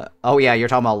 Oh yeah, you're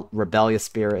talking about Rebellious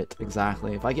Spirit.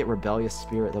 Exactly. If I get Rebellious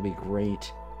Spirit, that'll be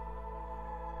great.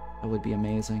 That would be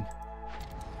amazing.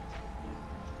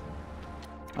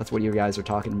 That's what you guys are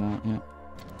talking about, yeah.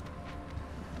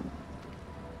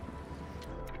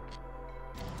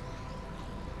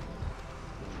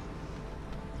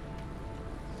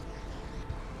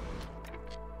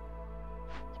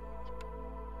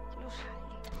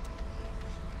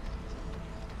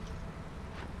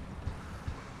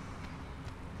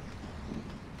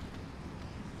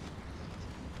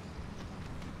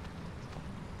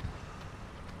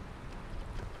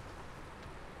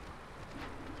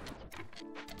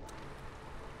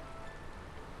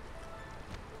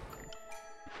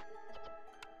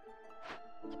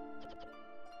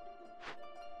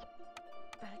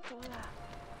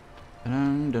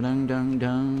 Dun, dun, dun, dun,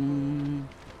 dun.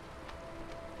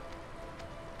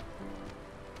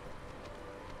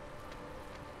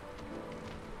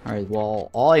 Alright, well,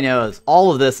 all I know is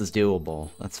all of this is doable.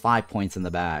 That's 5 points in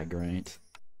the bag, right?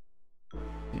 2,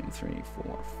 3,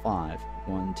 4, 5.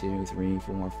 1, 2, 3,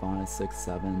 4, 5, 6,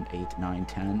 7, 8, 9,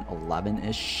 10,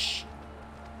 11-ish.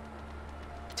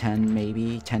 10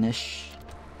 maybe, 10-ish.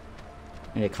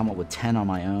 I need to come up with 10 on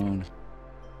my own.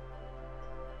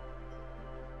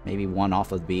 Maybe 1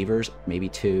 off of beavers, maybe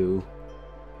 2.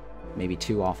 Maybe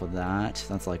 2 off of that.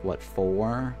 That's like, what,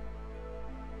 4?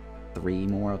 3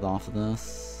 more off of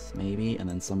this, maybe, and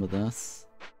then some of this.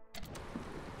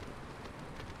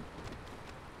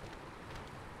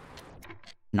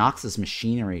 Nox's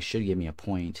machinery should give me a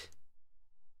point.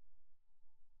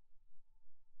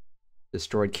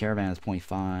 Destroyed caravan is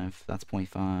 0.5. That's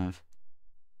 0.5.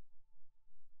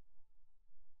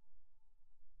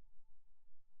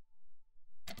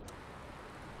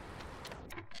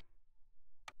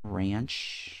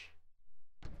 Ranch.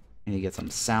 Need to get some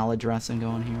salad dressing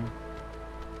going here.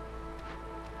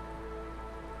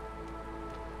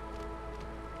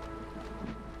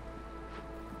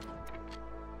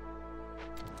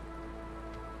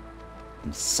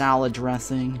 Some salad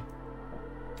dressing.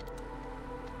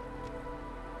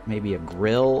 Maybe a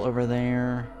grill over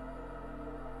there.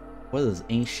 What does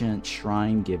Ancient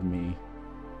Shrine give me?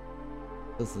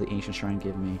 What does the Ancient Shrine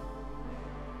give me?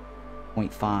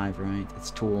 0.5, right?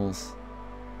 It's tools.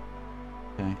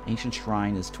 Okay, Ancient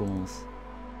Shrine is tools.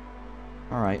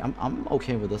 Alright, I'm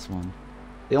okay with this one.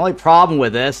 The only problem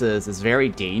with this is it's very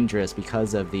dangerous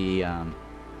because of the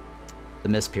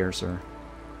Mist Piercer.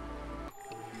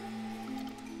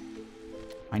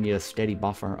 I need a steady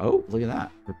buffer. Oh, look at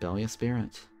that. Rebellious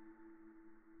Spirit.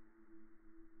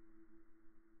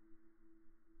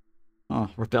 Oh,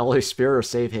 Rebellious Spirit or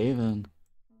Safe Haven.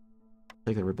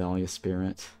 Take the Rebellious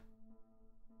Spirit.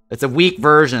 It's a weak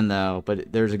version, though,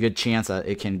 but there's a good chance that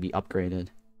it can be upgraded.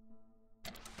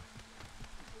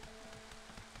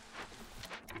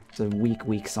 It's a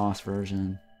weak sauce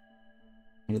version.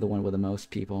 Maybe the one with the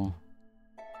most people.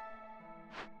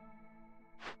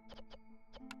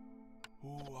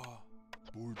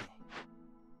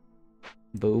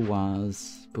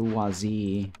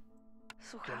 Bourgeoisie.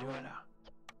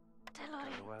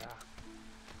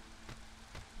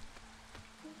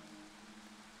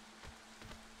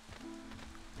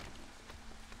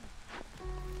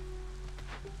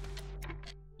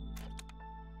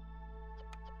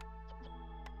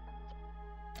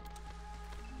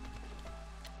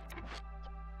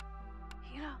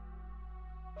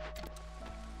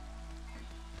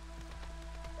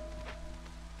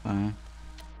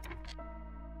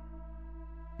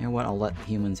 You know what? I'll let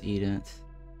humans eat it.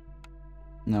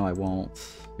 No, I won't.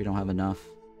 We don't have enough.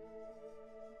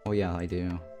 Oh yeah, I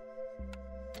do.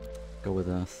 Go with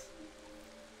this.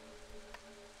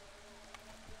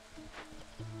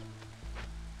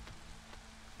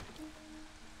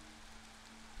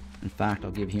 In fact, I'll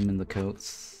give human the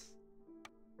coats.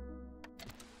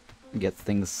 Get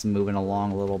things moving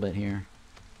along a little bit here.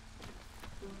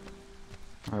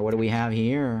 Alright, what do we have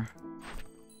here?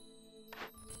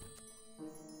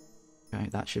 Okay,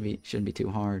 that shouldn't be too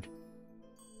hard.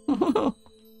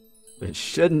 It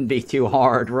shouldn't be too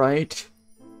hard, right?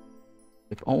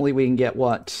 If only we can get,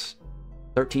 what,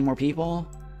 13 more people?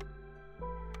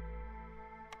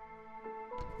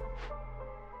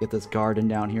 Get this garden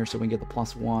down here so we can get the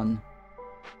 +1.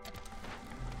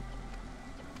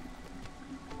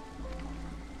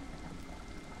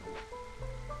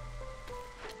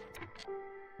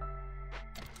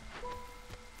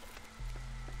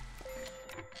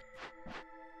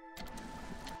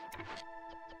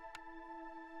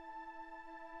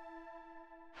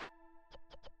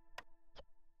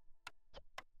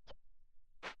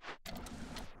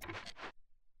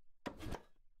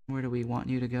 want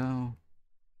you to go?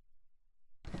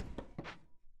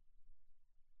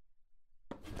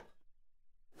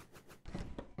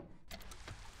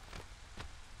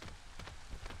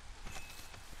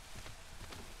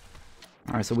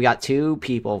 Alright, so we got 2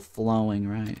 people flowing,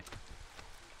 right?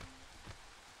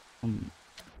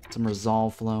 Some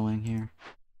resolve flowing here.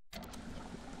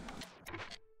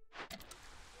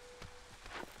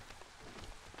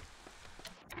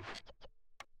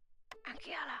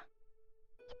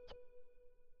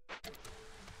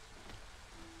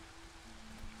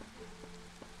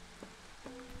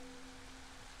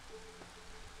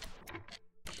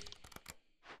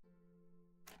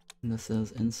 And this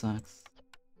is insects.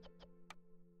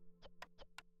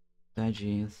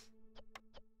 Veggies.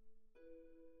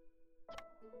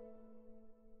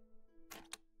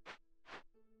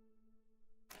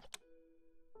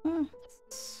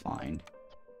 It's fine.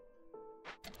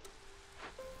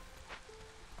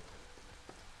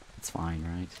 It's fine,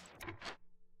 right?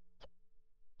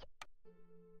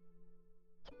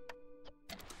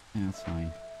 Yeah, it's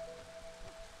fine.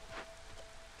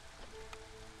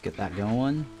 Get that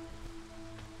going.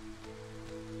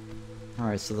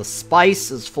 Alright, so the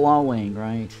spice is flowing,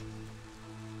 right?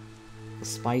 The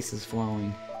spice is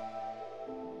flowing.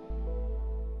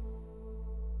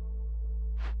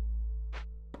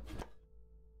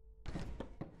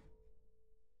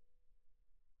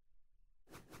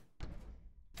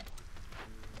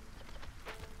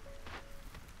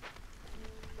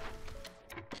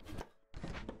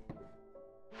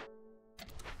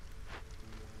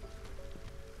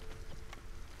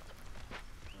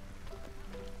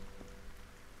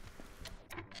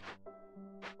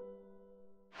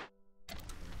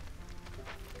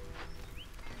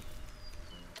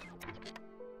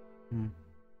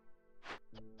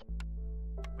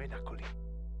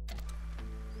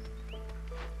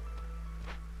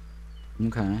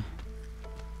 Okay.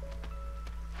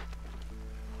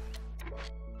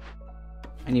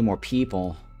 I need more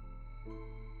people.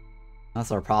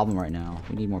 That's our problem right now.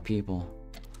 We need more people.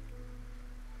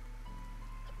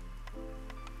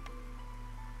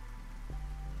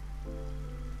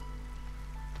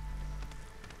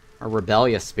 Our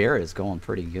rebellious spirit is going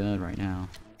pretty good right now.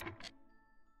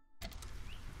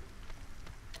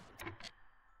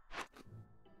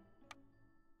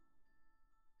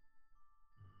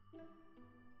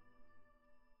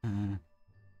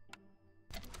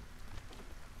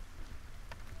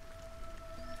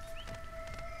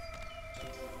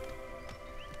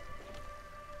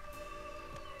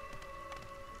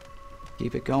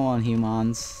 Keep it going,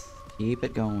 humans. Keep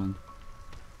it going.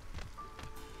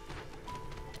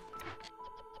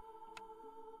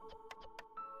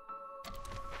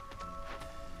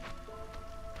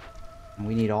 And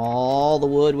we need all the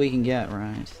wood we can get,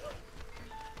 right?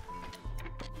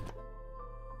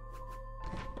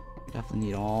 We definitely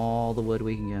need all the wood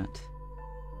we can get.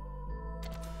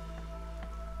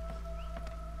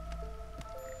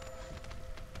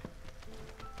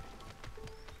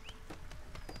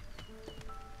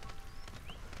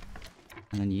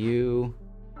 And then you...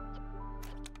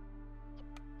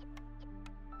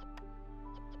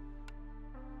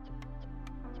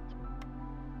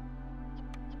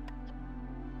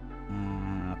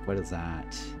 what is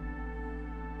that?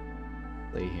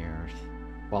 See here.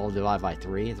 12 divided by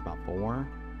 3 is about 4.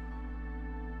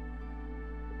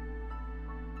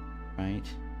 Right?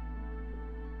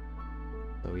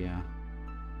 So yeah.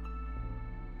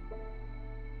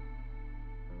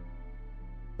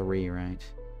 3, right?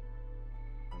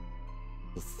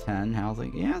 It's 10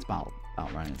 housing. Yeah, it's about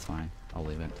right. It's fine. I'll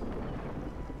leave it.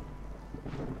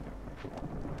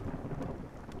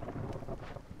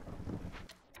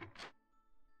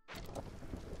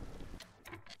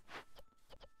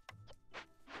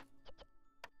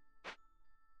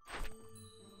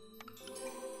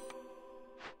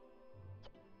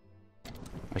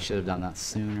 I should have done that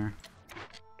sooner.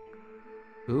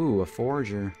 Ooh, a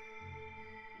forager.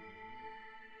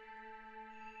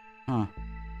 Huh.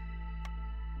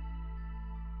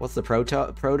 What's the protus?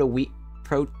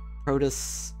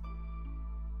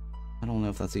 I don't know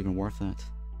if that's even worth it.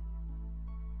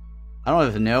 I don't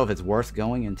even know if it's worth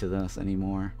going into this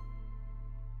anymore.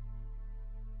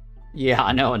 Yeah,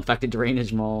 I know. Infected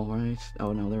drainage mole, right?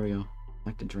 Oh no, there we go.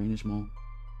 Infected drainage mole.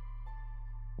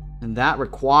 And that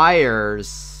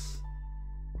requires...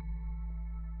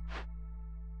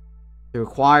 It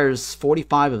requires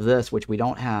 45 of this, which we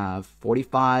don't have.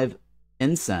 45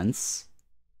 incense.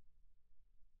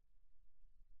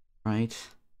 Right?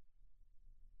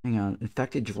 Hang on.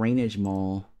 Infected drainage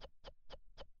mole.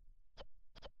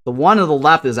 The one on the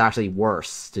left is actually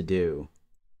worse to do.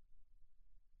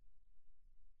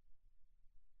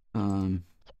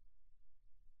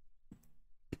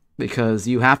 Because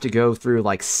you have to go through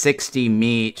like 60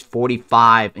 meat,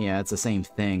 45. Yeah, it's the same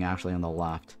thing actually on the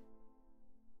left.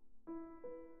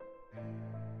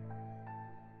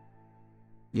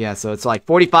 Yeah, so it's like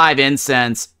 45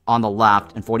 incense on the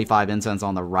left and 45 incense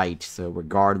on the right. So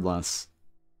regardless,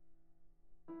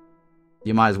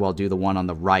 you might as well do the one on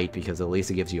the right because at least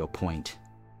it gives you a point.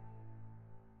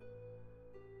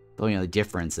 The only other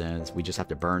difference is we just have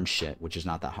to burn shit, which is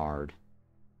not that hard.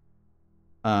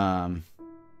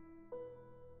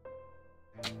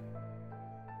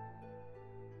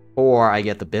 Or I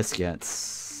get the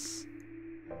biscuits.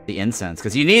 The incense.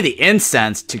 Because you need the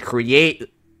incense to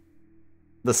create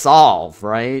the solve,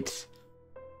 right?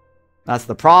 That's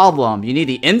the problem. You need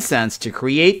the incense to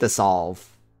create the solve.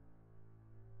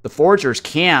 The Forger's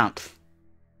Camp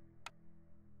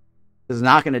is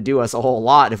not going to do us a whole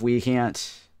lot if we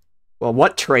can't... Well,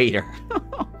 what traitor?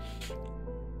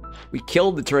 We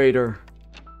killed the traitor.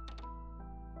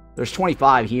 There's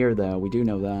 25 here, though. We do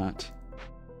know that.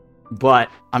 But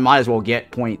I might as well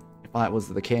get point if that was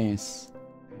the case.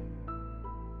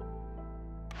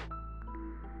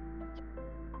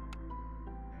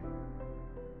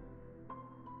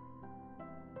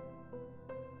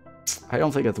 I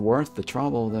don't think it's worth the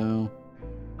trouble, though.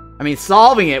 I mean,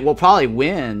 solving it will probably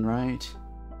win, right?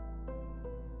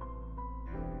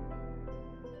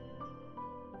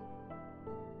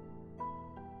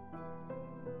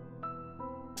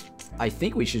 I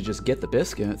think we should just get the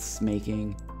biscuits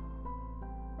making.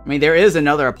 I mean, there is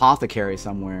another apothecary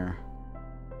somewhere.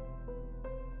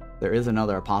 There is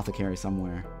another apothecary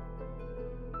somewhere.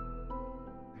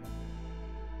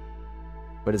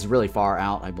 But it's really far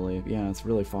out, I believe. Yeah, it's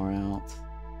really far out.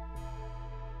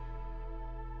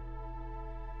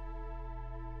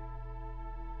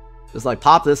 It's like,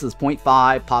 pop this is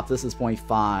 0.5, pop this is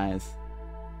 0.5.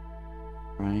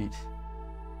 Right?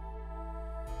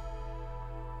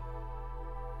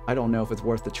 I don't know if it's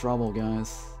worth the trouble,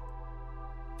 guys.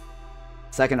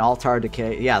 Second altar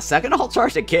decay. Yeah, second altar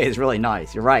decay is really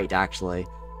nice. You're right, actually.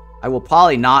 I will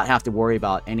probably not have to worry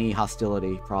about any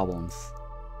hostility problems.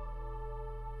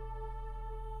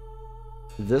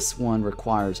 This one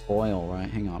requires oil, right?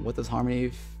 Hang on. What does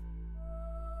Harmony...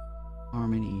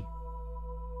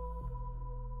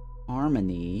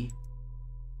 Harmony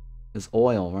is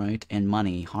oil, right? And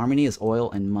money. Harmony is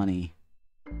oil and money.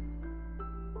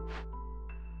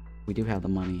 We do have the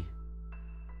money.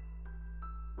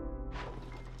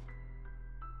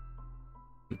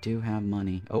 We do have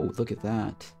money. Oh, look at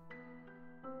that.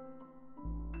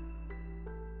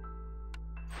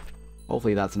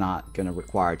 Hopefully that's not going to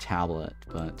require a tablet,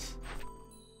 but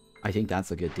I think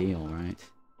that's a good deal, right?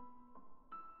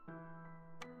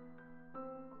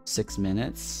 6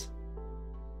 minutes.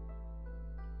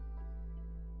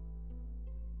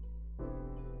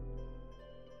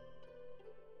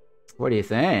 What do you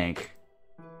think?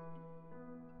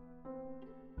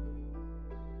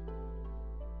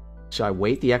 Should I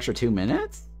wait the extra 2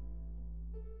 minutes?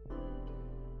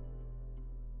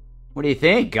 What do you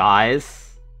think, guys?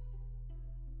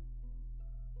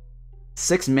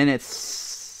 6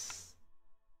 minutes.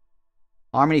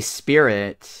 Harmony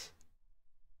Spirit.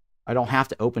 I don't have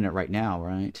to open it right now,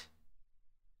 right?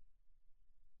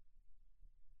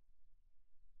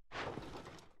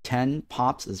 10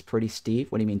 pops is pretty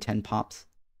steep. What do you mean 10 pops?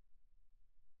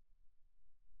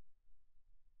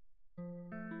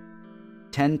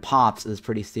 10 pops is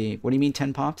pretty steep. What do you mean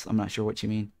 10 pops? I'm not sure what you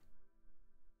mean.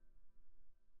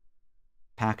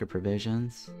 Pack of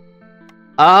provisions.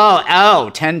 Oh,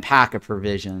 10 pack of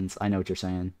provisions. I know what you're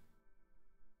saying.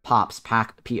 Pops,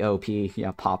 pack, P-O-P.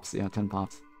 Yeah, pops. Yeah, 10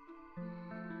 pops.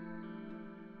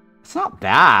 It's not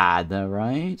bad, though,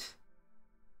 right?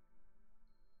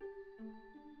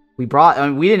 We brought... I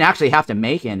mean, we didn't actually have to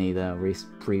make any, though,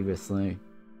 previously.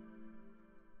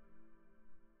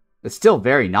 It's still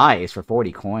very nice for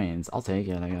 40 coins. I'll take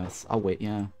it, I guess. I'll wait,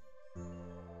 yeah.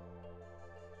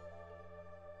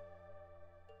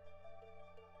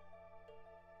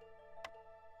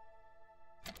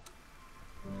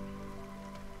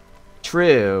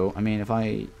 True. I mean, if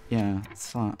I... Yeah,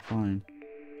 it's not fine.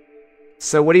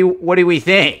 So what do we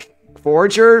think?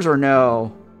 Forgers or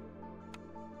no?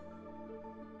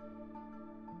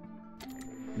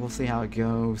 We'll see how it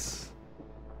goes.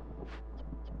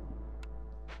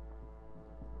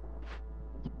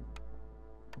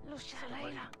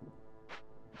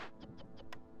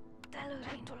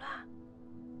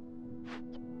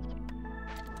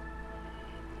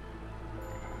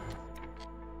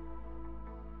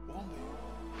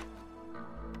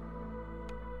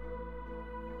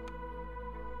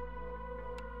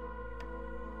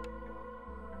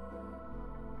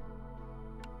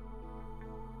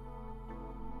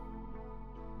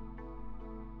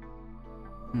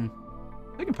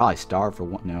 They can probably starve for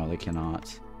one. No, they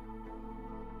cannot.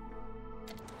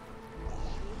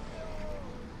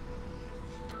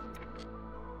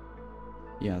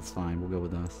 Yeah, it's fine. We'll go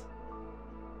with this.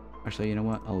 Actually, you know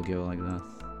what? I'll go like this.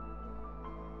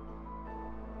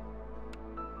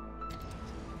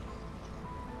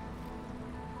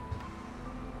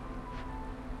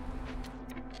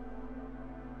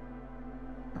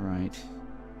 Alright.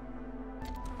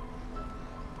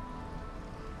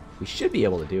 We should be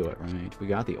able to do it, right? We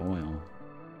got the oil.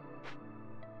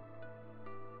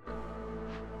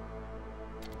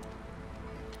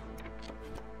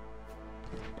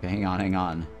 Okay, hang on, hang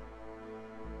on.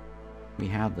 We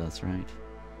have this, right?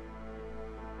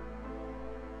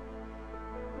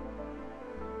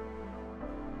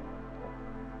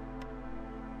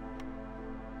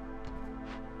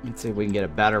 Let's see if we can get a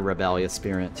better rebellious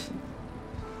spirit.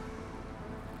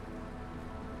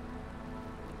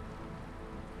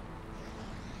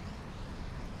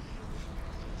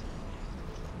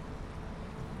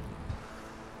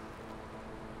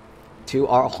 Two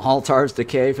altars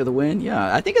decay for the win?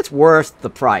 Yeah, I think it's worth the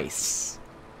price.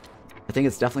 I think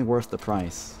it's definitely worth the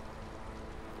price.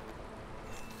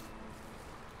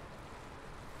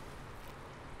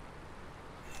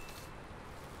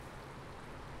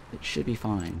 It should be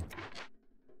fine.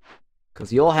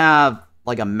 Because you'll have,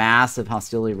 like, a massive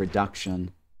hostility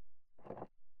reduction.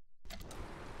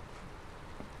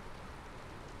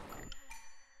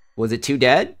 Was it 2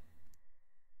 dead?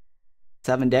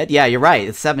 7 dead? Yeah, you're right.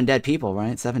 It's 7 dead people,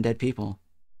 right? 7 dead people.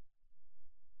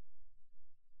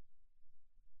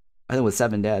 I think it was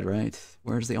 7 dead, right?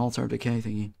 Where's the altar decay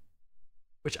thingy?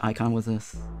 Which icon was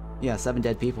this? Yeah, 7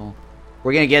 dead people.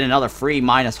 We're gonna get another free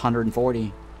minus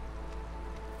 140.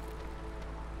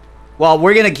 Well,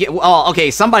 we're gonna get... Well,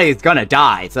 okay, somebody's gonna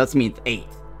die, so that means 8.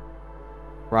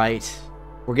 Right?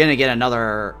 We're gonna get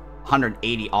another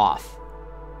 180 off.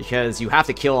 Because you have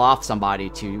to kill off somebody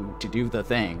to do the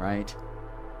thing, right?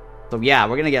 So yeah,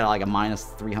 we're gonna get like a minus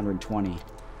 320.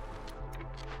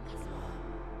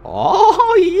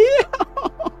 Oh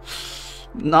yeah!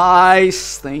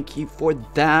 Nice! Thank you for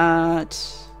that.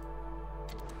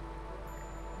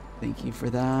 Thank you for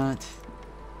that.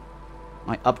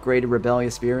 My upgraded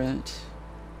rebellious spirit.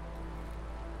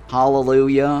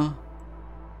 Hallelujah.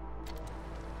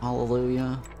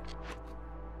 Hallelujah.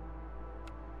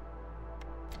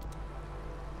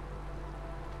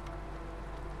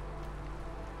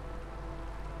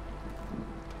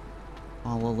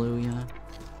 Hallelujah.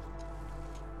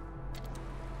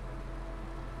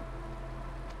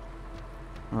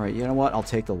 Alright, you know what? I'll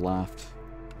take the left.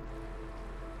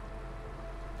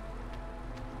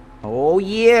 Oh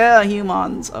yeah,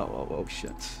 humans! Oh,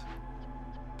 shit.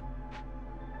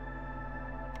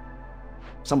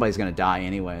 Somebody's gonna die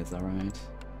anyway, is that right?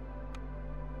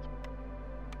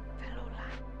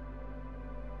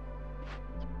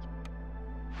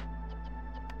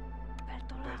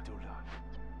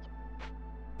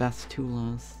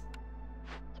 Bastulas.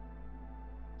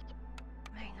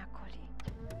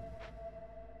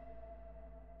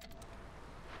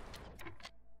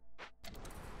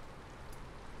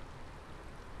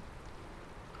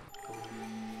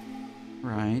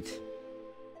 Right.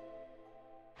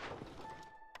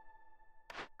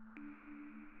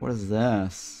 What is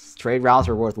this? Trade routes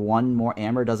are worth 1 more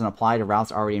amber. Doesn't apply to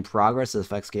routes already in progress. It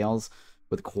affects scales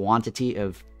with quantity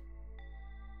of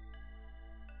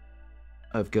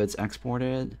goods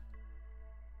exported.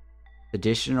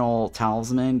 Additional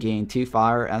talisman. Gain 2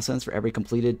 fire essence for every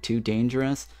completed 2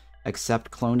 dangerous.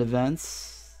 Accept clone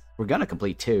events. We're gonna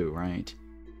complete 2, right?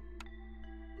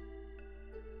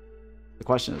 The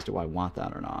question is, do I want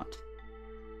that or not?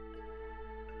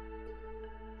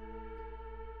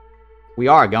 We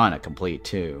are gonna complete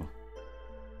 2.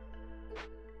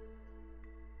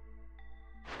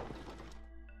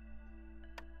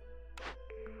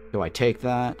 Do I take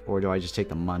that, or do I just take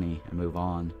the money and move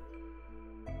on?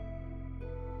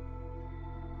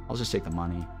 I'll just take the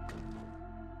money.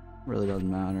 Really doesn't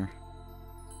matter.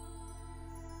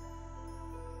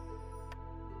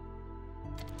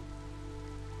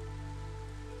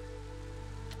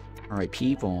 Alright,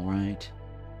 people, right.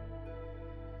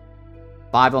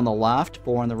 5 on the left,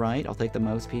 4 on the right. I'll take the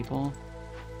most people.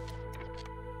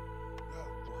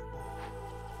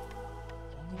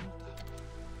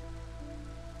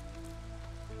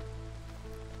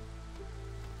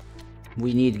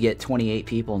 We need to get 28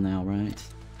 people now, right?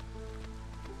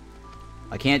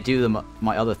 I can't do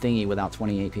my other thingy without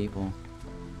 28 people.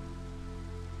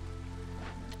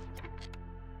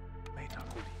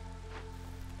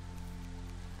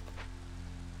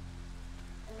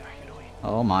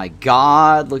 Oh my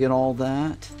god, look at all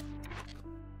that.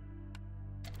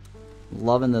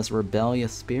 Loving this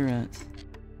rebellious spirit.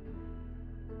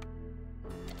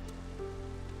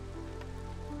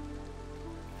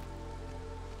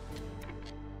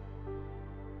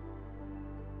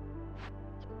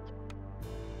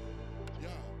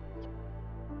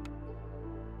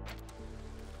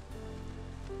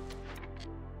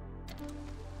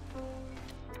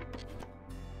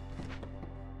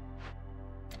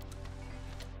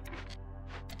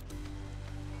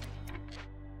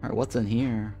 Alright, what's in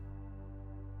here?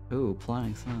 Ooh,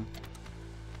 planks, huh?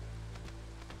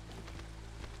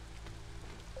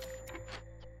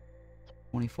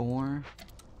 $24.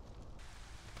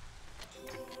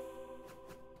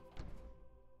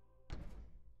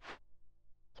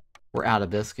 We're out of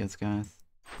biscuits, guys.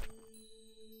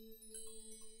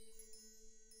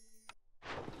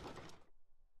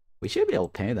 We should be able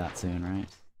to pay that soon, right?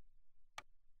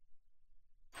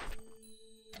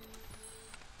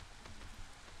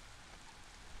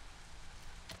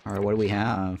 Alright, what do we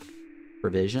have?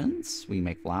 Provisions? We can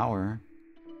make flour.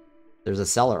 There's a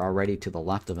cellar already to the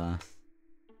left of us.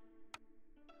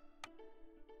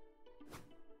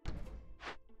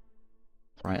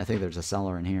 Right, I think there's a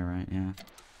cellar in here, right? Yeah.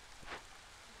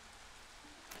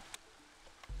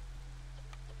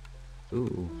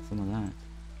 Ooh, some of that.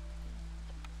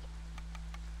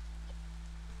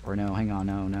 Or no, hang on,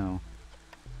 no.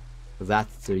 Because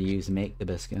that's to use to make the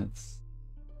biscuits.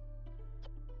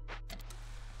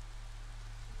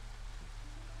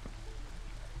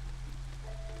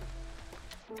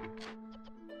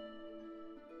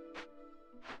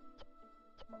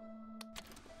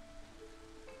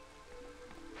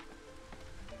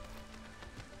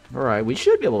 Alright, we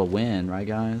should be able to win, right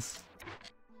guys?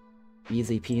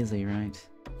 Easy peasy, right?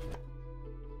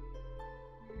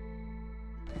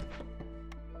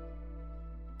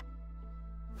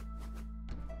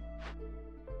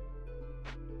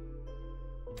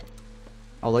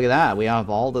 Oh, look at that. We have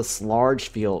all this large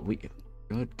field.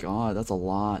 Good God, that's a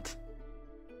lot.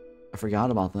 I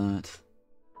forgot about that.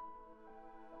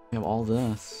 We have all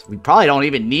this. We probably don't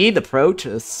even need the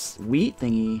Protus wheat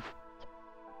thingy.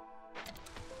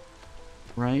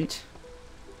 Right?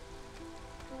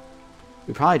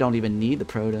 We probably don't even need the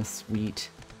Protus wheat.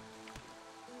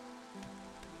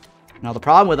 Now the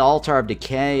problem with Altar of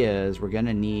Decay is we're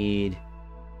gonna need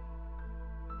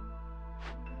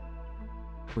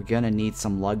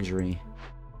some luxury.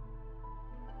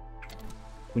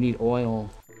 We need oil.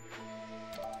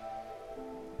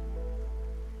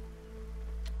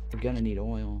 We're gonna need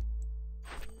oil.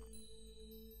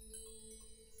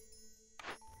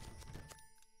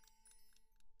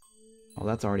 Oh,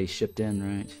 that's already shipped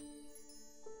in, right?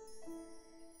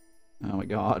 Oh my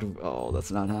God. Oh,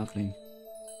 that's not happening.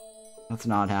 That's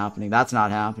not happening. That's not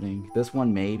happening. This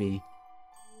one, maybe.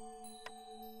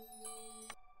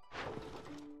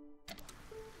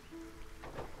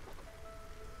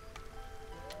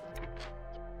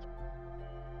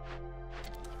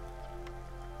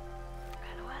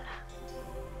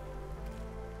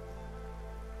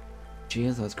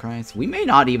 Jesus Christ. We may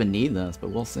not even need this, but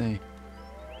we'll see.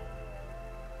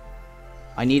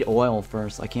 I need oil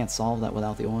first. I can't solve that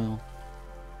without the oil.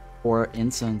 Or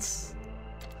incense.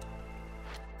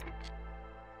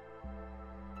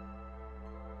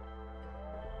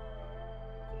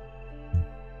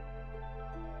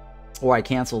 Or I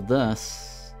canceled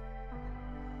this.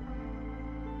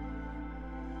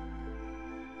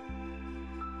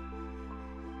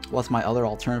 What's my other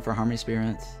alternative for Harmony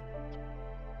Spirits?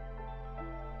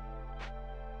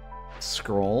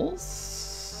 Scrolls?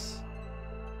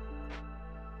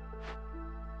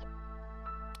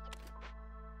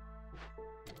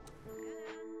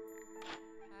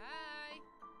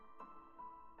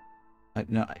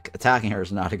 No, attacking her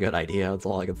is not a good idea. That's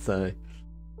all I can say.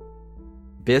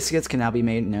 Biscuits can now be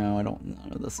made. No, I don't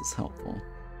know. This is helpful.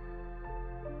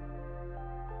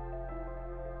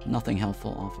 Nothing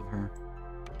helpful off of her.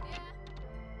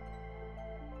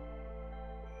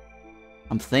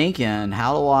 I'm thinking,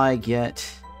 how do I get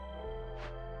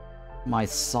my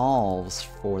solves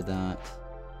for that?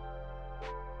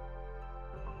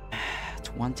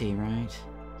 20, right?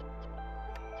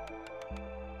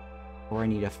 Or I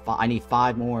need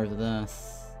 5 more of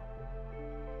this.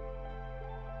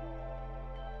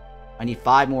 I need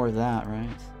 5 more of that, right?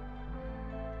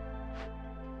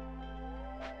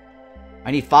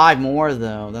 I need 5 more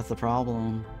though, that's the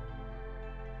problem.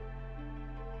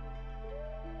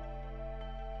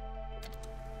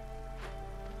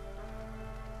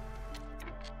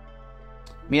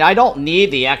 I mean, I don't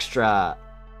need the extra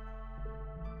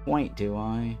point, do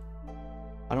I?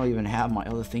 I don't even have my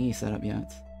other thingy set up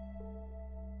yet.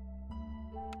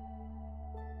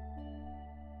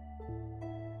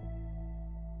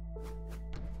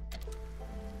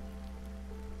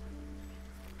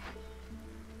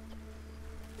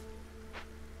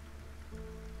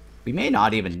 We may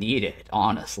not even need it,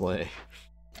 honestly.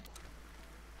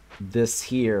 This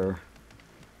here.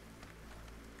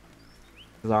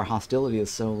 Because our hostility is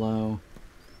so low.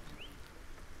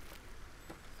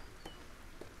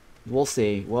 We'll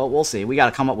see. Well, we'll see. We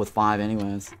gotta come up with 5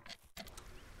 anyways.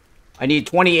 I need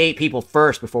 28 people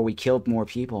first before we kill more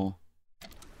people.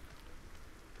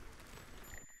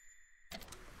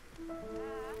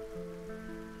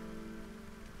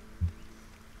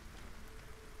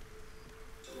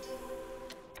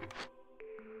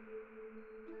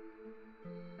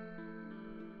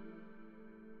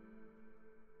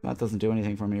 That doesn't do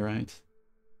anything for me, right?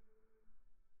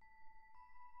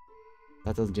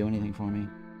 That doesn't do anything for me.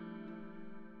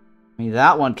 I mean,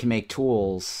 that one can make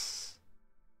tools.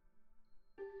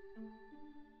 I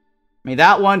mean,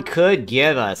 that one could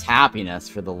give us happiness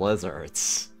for the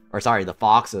lizards. Or, sorry, the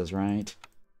foxes, right?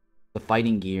 The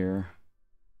fighting gear.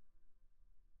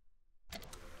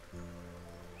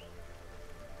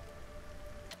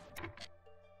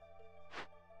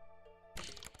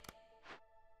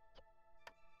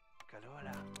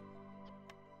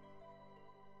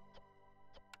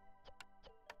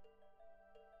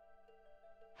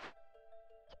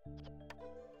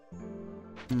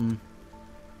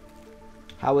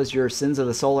 How was your Sins of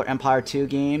the Solar Empire 2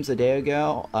 games a day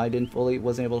ago? I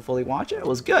wasn't able to fully watch it. It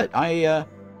was good. The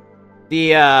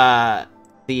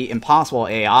impossible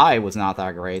AI was not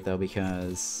that great though,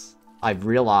 because I've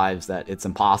realized that it's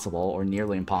impossible or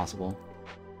nearly impossible.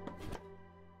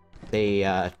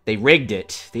 They rigged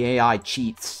it. The AI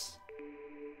cheats.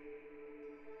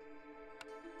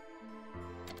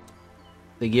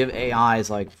 They give AIs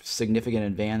like significant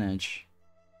advantage.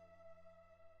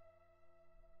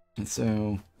 And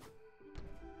so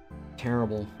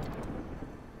terrible.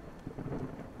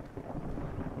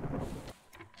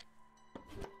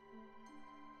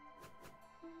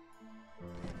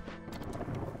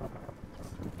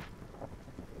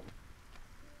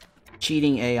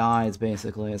 Cheating AIs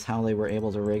basically is how they were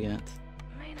able to rig it.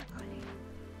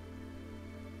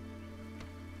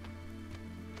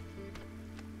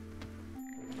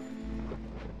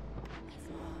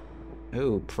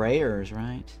 Ooh, prayers,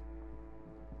 right?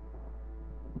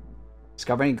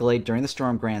 Discovering a glade during the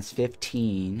storm grants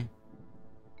 15.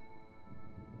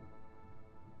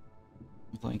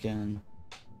 Again.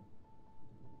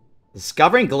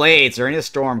 Discovering glades during the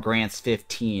storm grants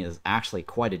 15 is actually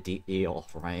quite a deal,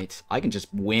 right? I can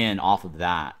just win off of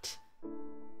that.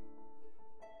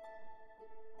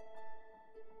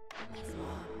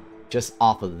 Just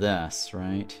off of this,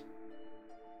 right?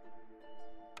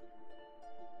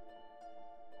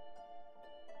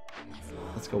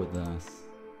 Let's go with this.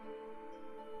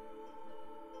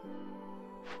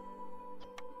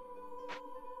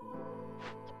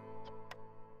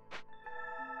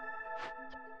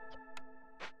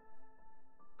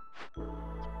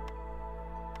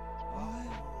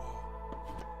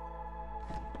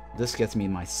 This gets me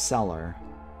my cellar.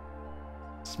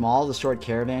 Small destroyed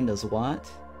caravan does what?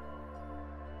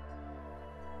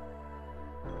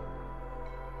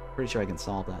 Pretty sure I can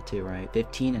solve that too, right?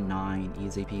 15 and 9,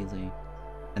 easy peasy.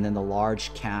 And then the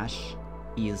large cache,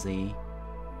 easy.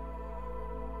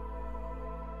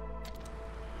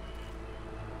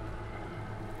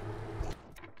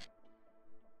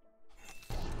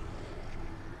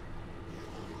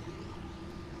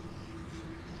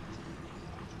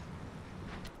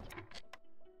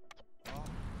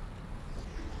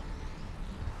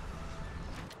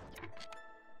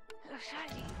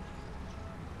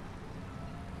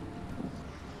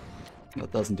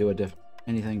 That doesn't do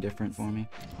anything different for me.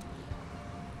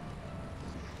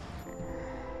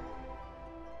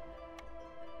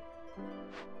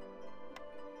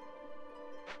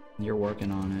 You're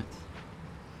working on it.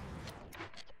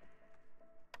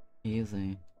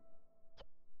 Easy.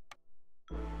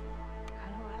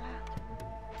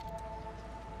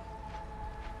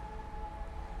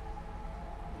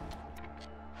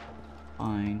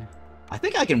 Fine. I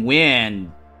think I can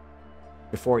win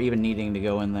before even needing to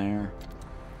go in there.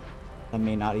 That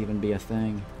may not even be a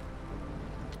thing.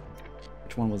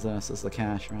 Which one was this? This is the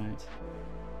cache, right?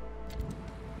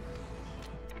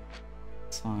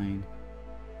 It's fine.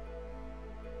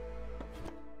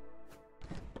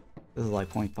 This is like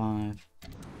 0.5.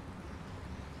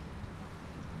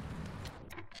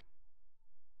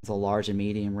 It's a large and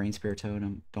medium rain spear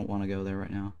totem. Don't want to go there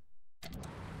right now.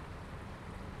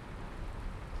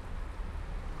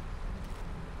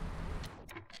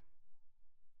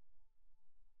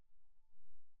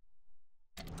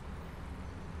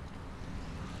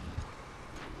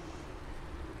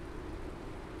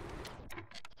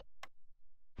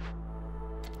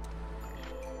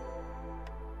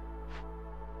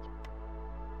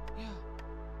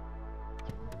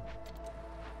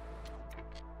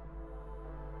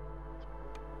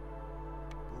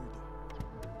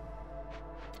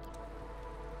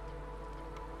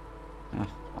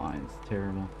 is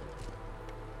terrible.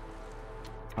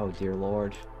 Oh dear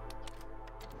lord.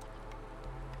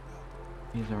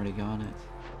 He's already got it.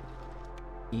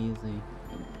 Easy.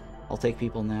 I'll take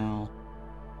people now.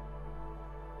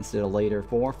 Instead of later.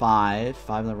 4, 5. 5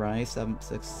 on the right, 7,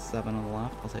 6, 7 on the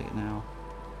left. I'll take it now.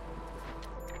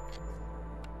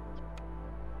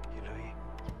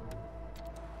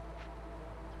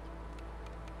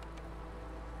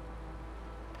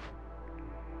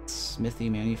 Smithy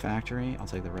Manufactory. I'll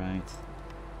take the right.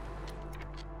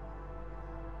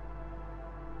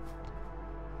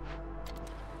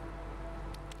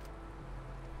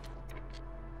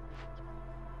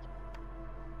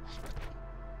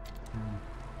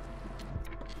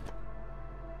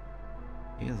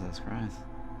 Jesus Christ.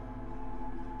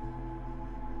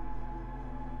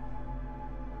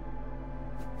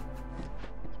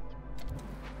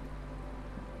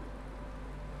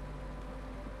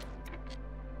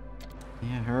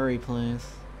 Yeah, hurry, please.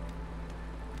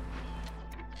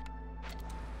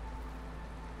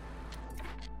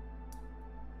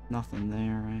 Nothing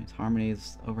there, right?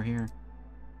 Harmony's over here.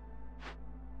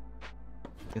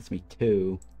 Gets me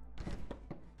 2.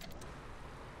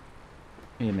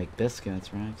 I need to make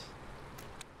biscuits, right?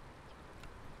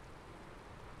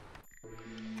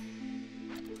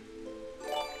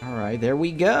 Alright, there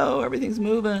we go. Everything's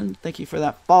moving. Thank you for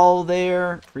that follow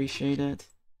there. Appreciate it.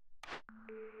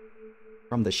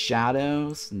 From the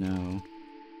shadows? No.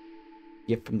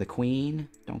 Gift from the queen?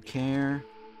 Don't care.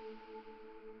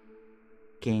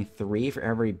 Gain 3 for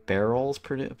every barrels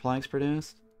plagues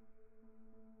produced?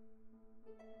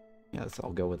 Yeah,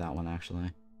 I'll go with that one,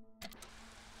 actually.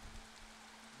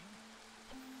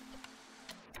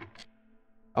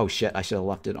 Oh shit, I should have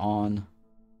left it on.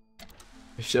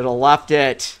 I should have left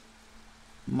it!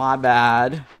 My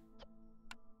bad.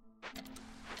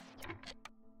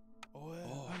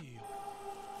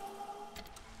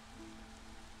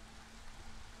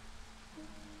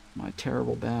 My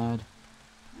terrible bad.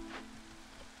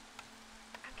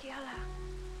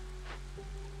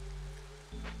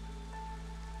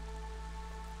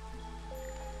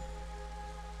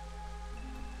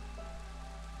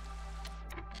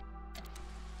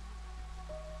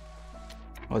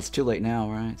 Oh, it's too late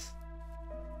now, right?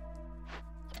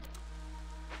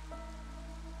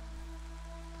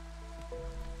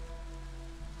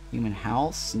 Human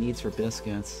house needs for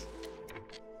biscuits.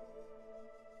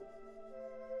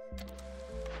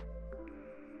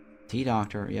 Tea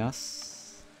doctor,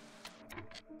 yes.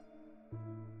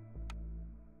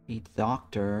 Tea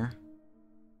doctor.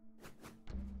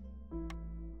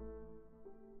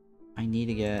 I need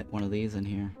to get one of these in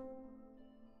here.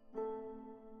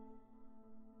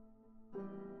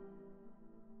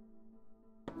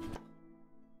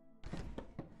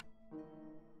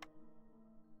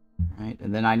 Right,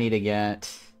 and then I need to get...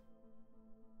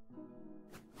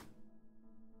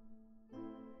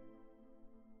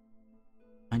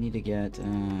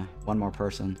 one more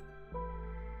person.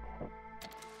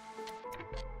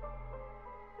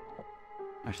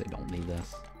 Actually, don't need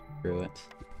this. Screw it.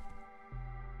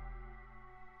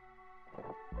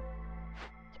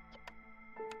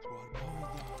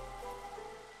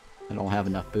 I don't have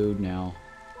enough food now.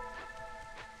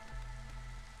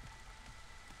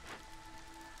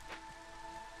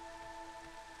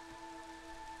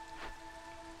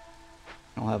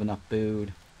 I don't have enough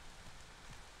food.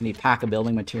 I need pack of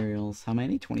building materials. How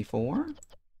many? 24?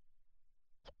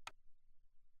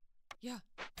 Yeah.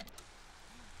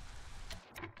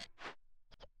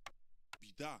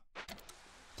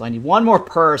 So I need one more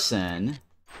person.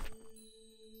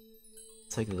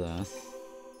 Take this.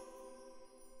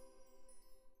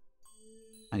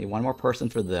 I need one more person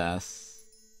for this.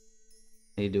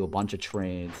 I need to do a bunch of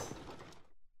trades.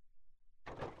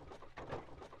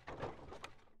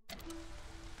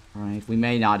 Right, we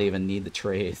may not even need the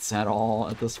trades at all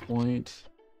at this point.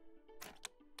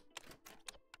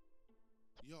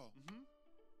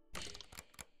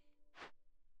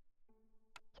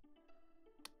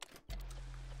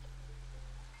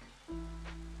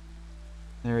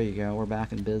 There you go, we're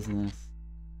back in business.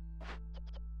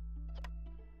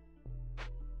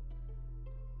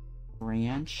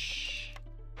 Ranch.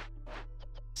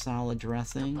 Salad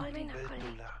dressing.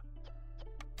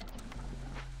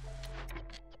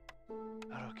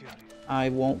 I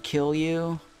won't kill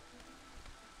you.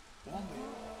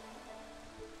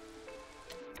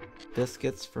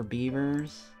 Biscuits for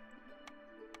beavers.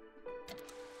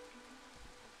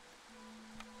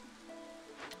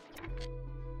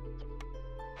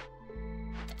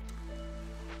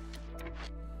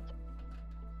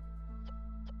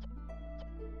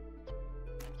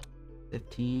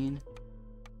 $15.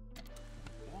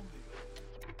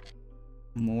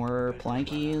 More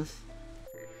plankies.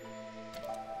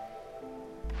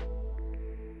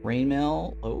 Rain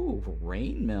mill? Oh,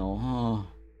 rain mill, huh?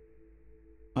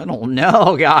 I don't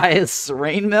know, guys.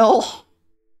 Rain mill?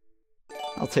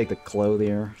 I'll take the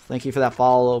clothier. Thank you for that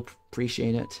follow.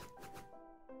 Appreciate it.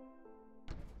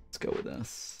 Let's go with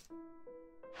this.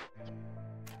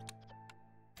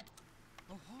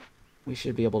 We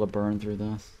should be able to burn through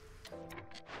this.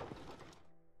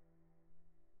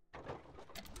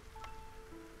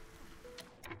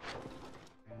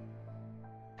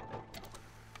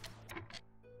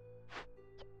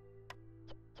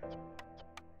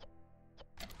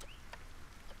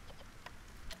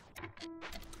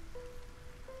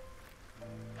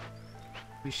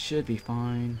 We should be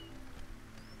fine.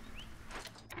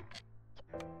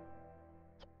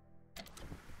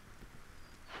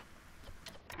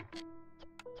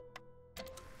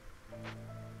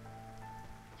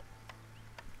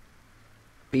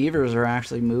 Beavers are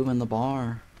actually moving the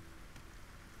bar.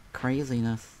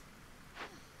 Craziness.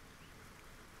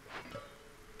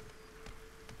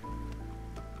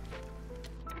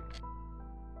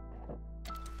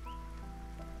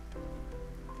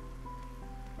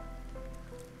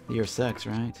 Year 6,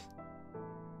 right?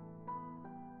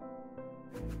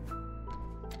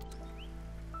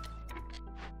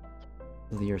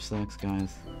 This is year 6,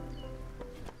 guys.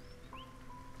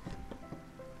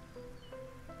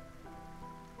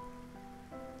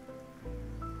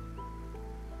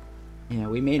 Yeah,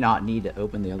 we may not need to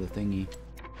open the other thingy.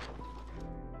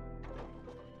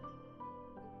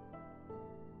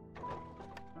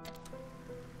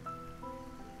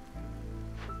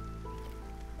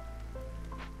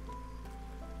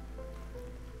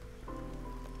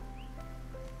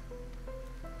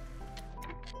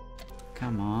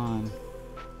 Come on.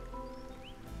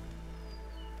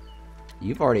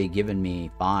 You've already given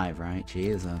me 5, right?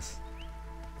 Jesus.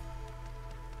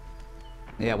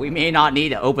 Yeah, we may not need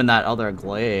to open that other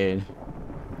glade.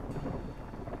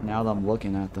 Now that I'm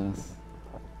looking at this.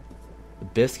 The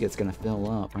biscuit's gonna fill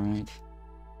up, right?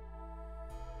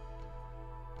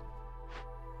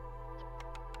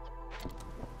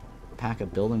 Pack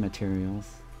of building materials.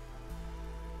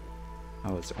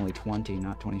 Oh, it's only 20,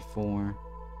 not 24.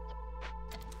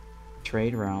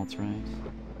 Trade routes, right?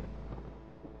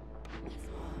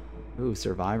 Ooh,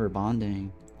 survivor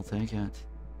bonding. I'll take it.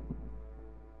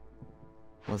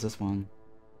 What's this one?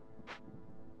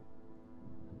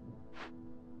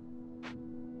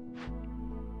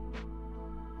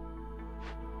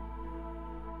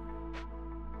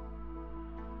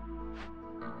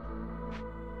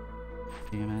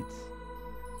 Damn it.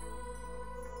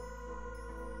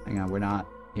 Hang on, we're not...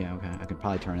 Yeah, okay. I could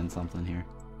probably turn in something here.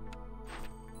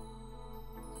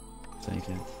 Take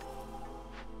it.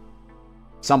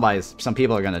 Some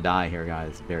people are gonna die here,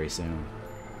 guys, very soon.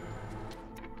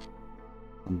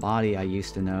 Somebody I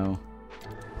used to know.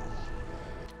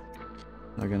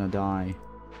 They're gonna die.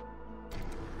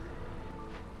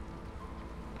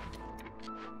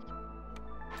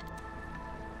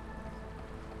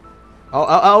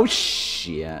 Oh,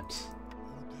 shit.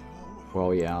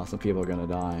 Well, yeah, some people are gonna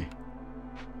die.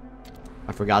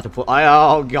 I forgot to put...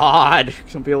 Oh, God!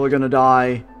 Some people are gonna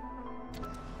die.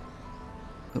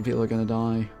 Some people are gonna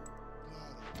die.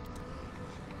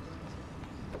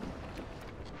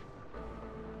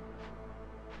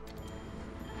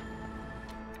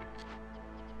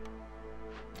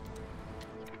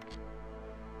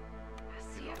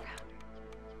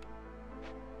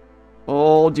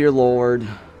 Oh, dear Lord.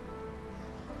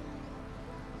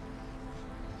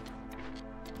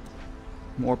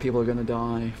 More people are gonna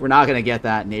die. We're not gonna get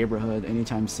that neighborhood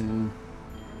anytime soon.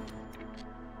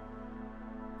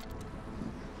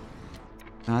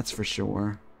 That's for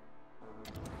sure.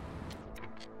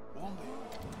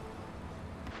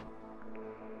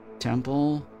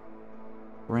 Temple.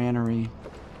 Granary.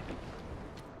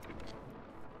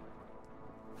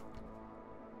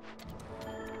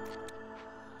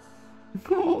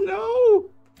 Oh no!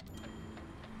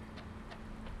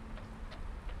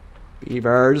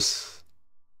 Beavers.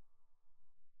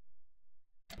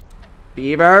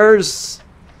 Beavers!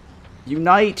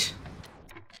 Unite!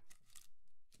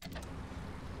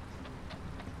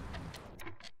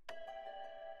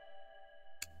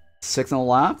 Six on the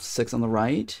left, 6 on the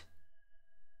right.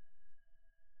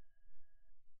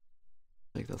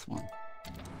 Take this one.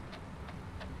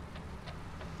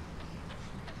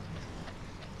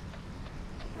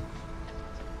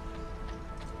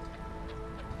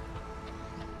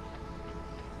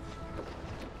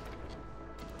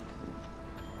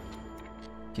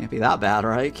 Can't be that bad,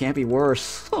 right? Can't be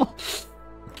worse.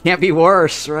 Can't be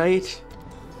worse, right?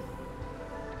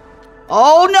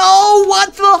 Oh no!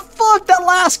 What the fuck? That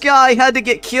last guy had to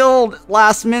get killed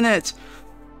last minute.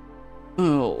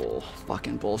 Oh,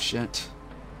 fucking bullshit.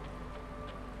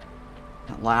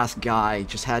 That last guy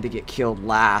just had to get killed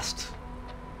last.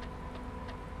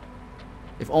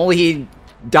 If only he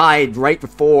died right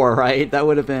before, right? That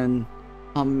would have been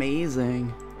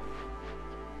amazing.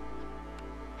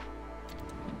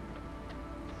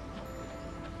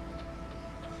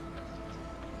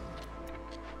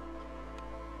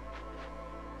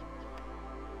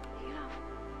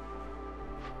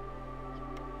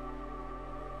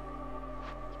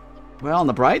 Well, on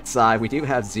the bright side, we do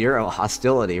have 0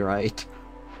 hostility, right?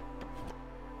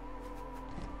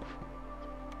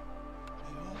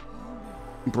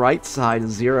 Bright side is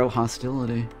 0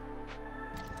 hostility.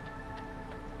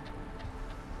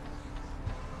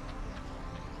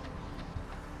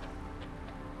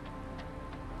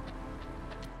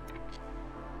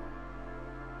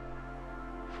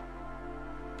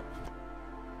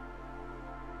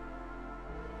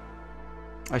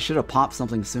 I should have popped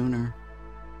something sooner.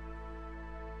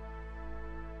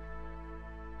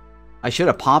 I should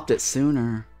have popped it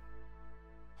sooner.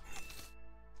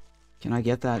 Can I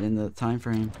get that in the time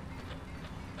frame?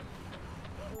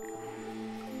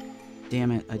 Damn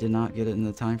it, I did not get it in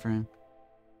the time frame.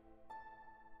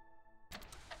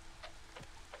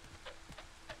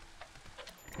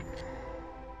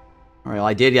 Alright, well,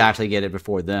 I did actually get it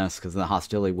before this, because the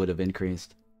hostility would have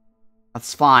increased.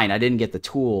 That's fine, I didn't get the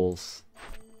tools.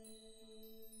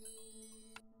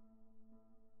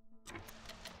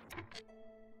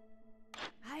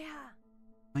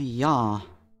 Yeah.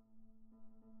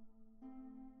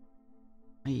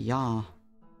 Yeah.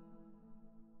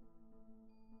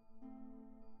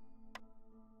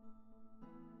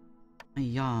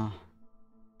 Yeah.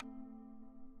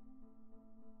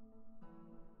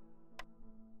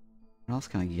 What else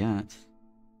can I get?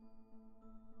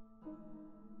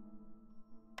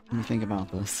 Let me think about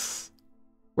this.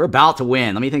 We're about to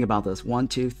win. Let me think about this. 1,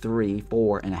 2, 3,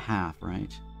 4.5,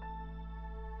 right?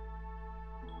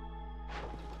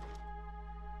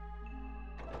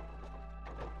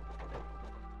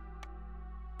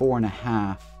 Four and a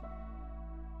half.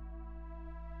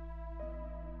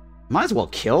 Might as well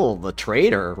kill the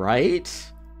traitor,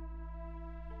 right?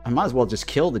 I might as well just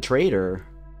kill the traitor.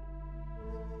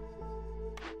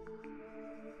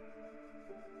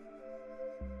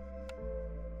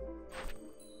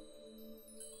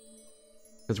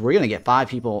 Because we're gonna get 5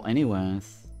 people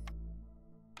anyways.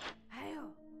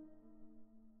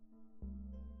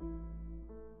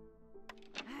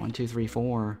 1, 2, 3,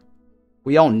 4.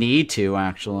 We don't need to,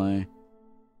 actually.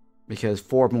 Because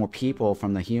 4 more people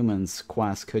from the humans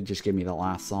quest could just give me the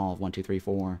last solve. 1, 2, 3,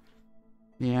 4.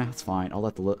 Yeah, it's fine. I'll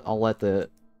let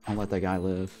that guy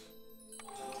live.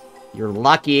 You're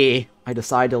lucky. I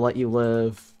decided to let you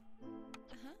live.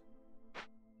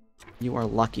 You are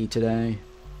lucky today.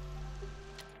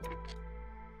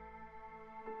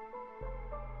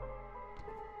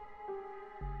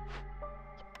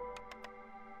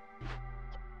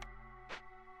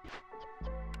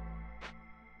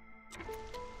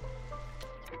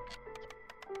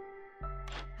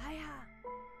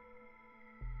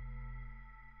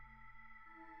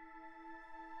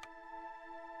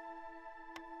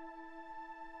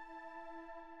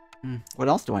 What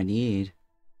else do I need?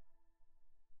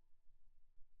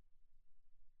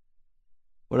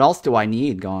 What else do I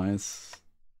need, guys?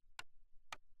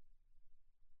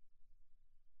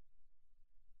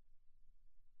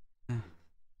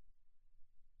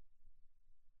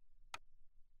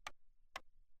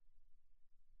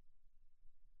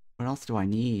 What else do I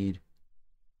need?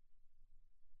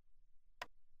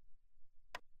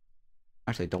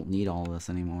 Actually, I don't need all of this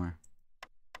anymore.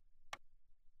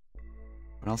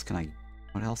 What else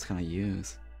can I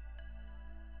use?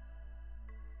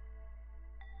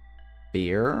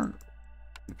 Beer?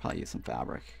 I'll probably use some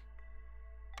fabric.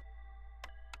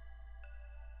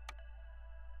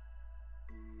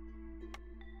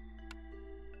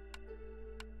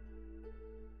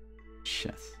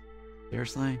 Shit.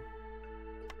 Seriously?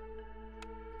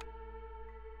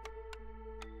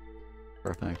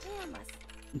 Perfect.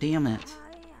 Damn it.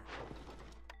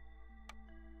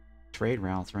 Trade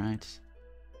routes, right?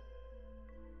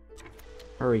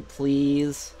 Hurry,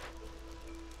 please.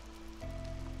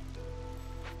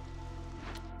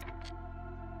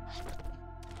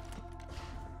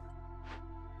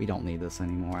 We don't need this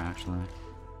anymore, actually.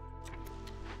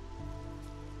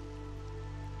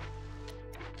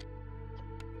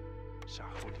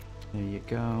 There you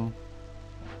go.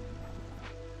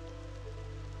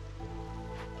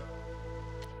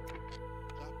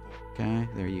 Okay,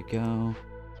 there you go.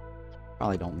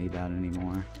 Probably don't need that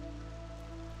anymore.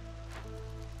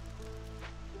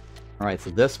 Alright,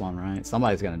 so this one, right?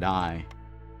 Somebody's gonna die.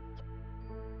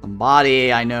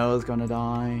 Somebody I know is gonna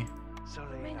die.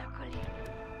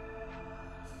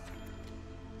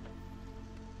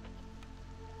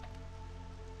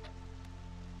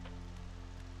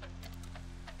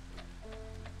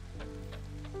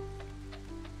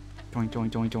 Doink, doink,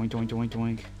 doink, doink, doink, doink,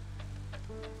 doink.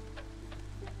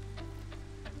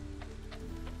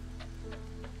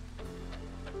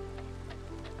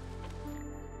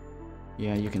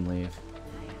 Yeah, you can leave.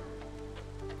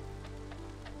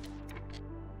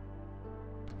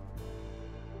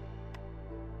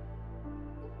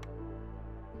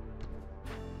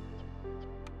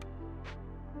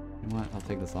 You know what? I'll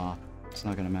take this off. It's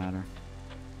not gonna matter.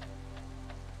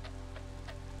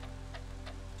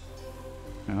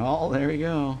 Oh, there we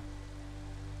go.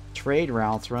 Trade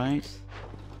routes, right?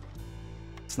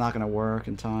 It's not gonna work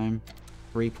in time.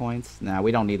 3 points? Nah,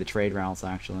 we don't need the trade routes,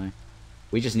 actually.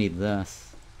 We just need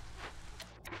this.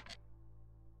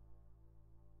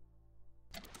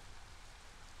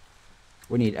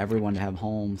 We need everyone to have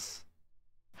homes.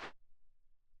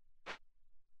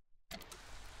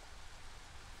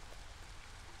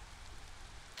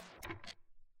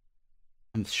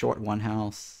 I'm short one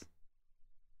house.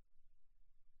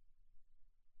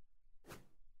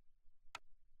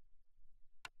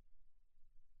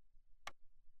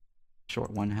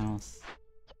 Short one house.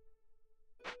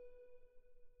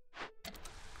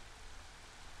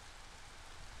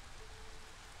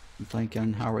 I'm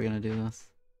thinking, how are we gonna do this?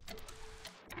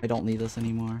 I don't need this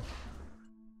anymore.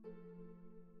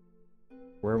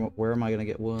 Where am I gonna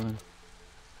get wood?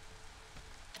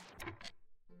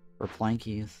 Or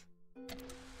plankies?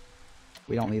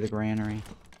 We don't need the granary.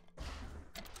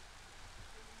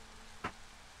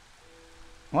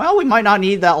 Well, we might not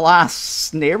need that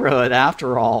last neighborhood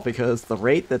after all, because the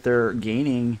rate that they're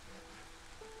gaining,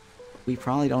 we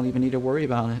probably don't even need to worry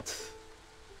about it.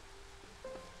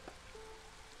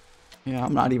 Yeah,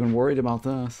 I'm not even worried about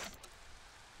this.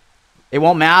 It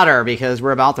won't matter because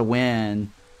we're about to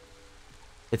win.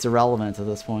 It's irrelevant at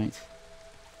this point.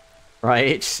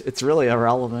 Right? It's really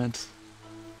irrelevant.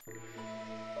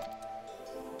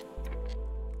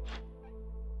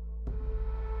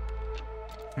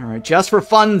 Alright, just for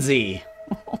funsy.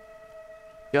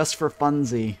 Just for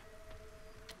funsy.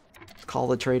 Let's call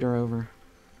the trader over.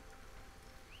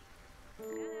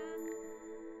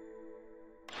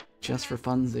 Just for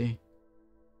funsy.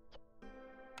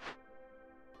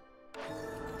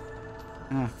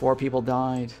 Ah, 4 people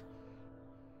died.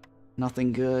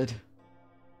 Nothing good.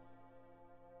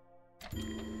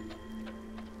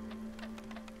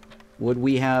 Would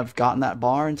we have gotten that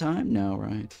bar in time? No,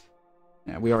 right?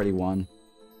 Yeah, we already won.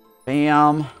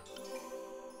 Bam.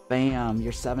 Bam.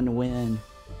 You're 7 to win.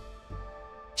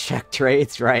 Check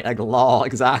trades, right? Like law,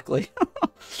 exactly.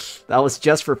 That was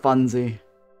just for funsy.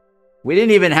 We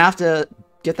didn't even have to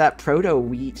get that proto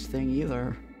wheat thing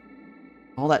either.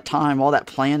 All that time, all that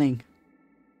planning.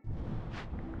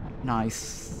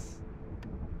 Nice.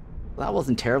 That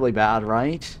wasn't terribly bad,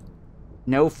 right?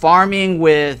 No farming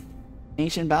with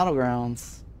ancient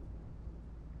battlegrounds.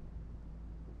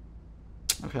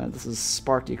 Okay, this is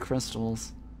sparky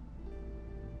crystals.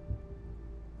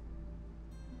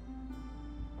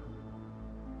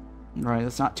 Right,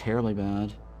 that's not terribly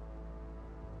bad.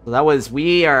 So that was,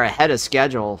 we are ahead of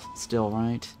schedule still,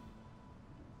 right?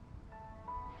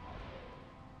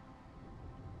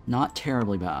 Not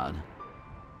terribly bad.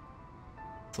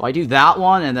 So I do that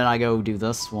one, and then I go do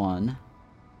this one.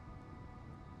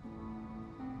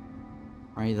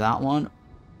 Right, that one,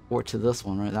 or to this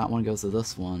one, right? That one goes to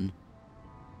this one.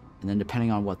 And then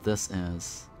depending on what this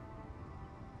is.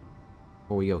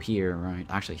 Or we go here, right?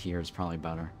 Actually, here is probably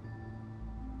better.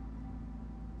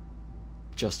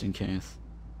 Just in case.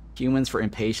 Humans for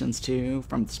impatience too,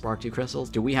 from the Spark 2 crystals.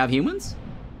 Do we have humans?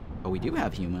 Oh, we do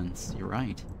have humans. You're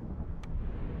right.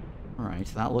 Alright,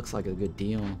 that looks like a good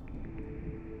deal.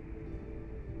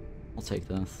 I'll take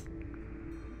this.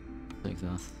 I'll take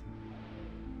this.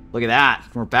 Look at that.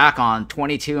 We're back on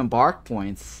 22 Embark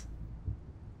points.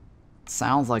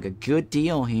 Sounds like a good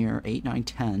deal here. 8, 9,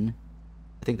 10.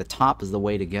 I think the top is the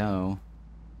way to go.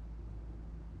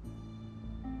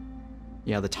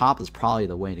 Yeah, the top is probably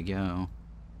the way to go.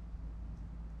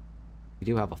 We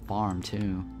do have a farm,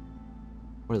 too.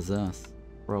 What is this?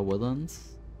 Row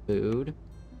woodlands? Food?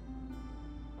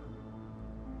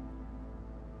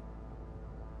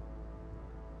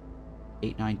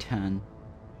 Eight, 9, 10.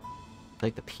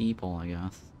 Take the people, I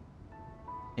guess.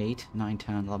 8, 9,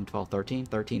 10, 11, 12, 13.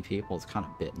 13 people is kind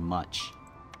of a bit much.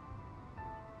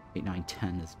 8, 9,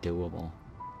 10 is doable.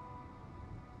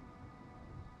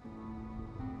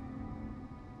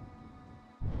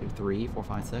 Do 3, 4,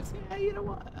 5, 6. Yeah, you know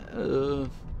what?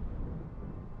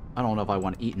 I don't know if I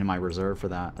want to eat in my reserve for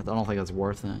that. I don't think that's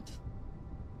worth it.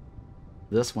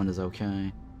 This one is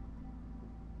okay.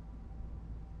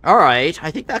 Alright, I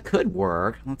think that could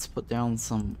work. Let's put down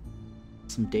some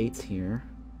dates here.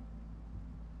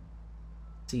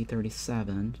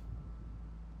 C37.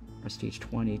 Prestige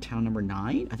 20. Town number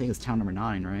 9? I think it's town number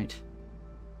 9, right?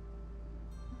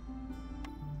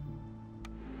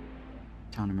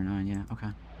 Town number 9, yeah, okay.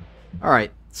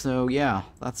 Alright, so yeah,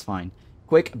 that's fine.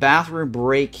 Quick bathroom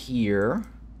break here.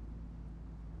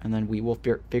 And then we will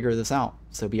figure this out.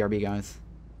 So BRB, guys.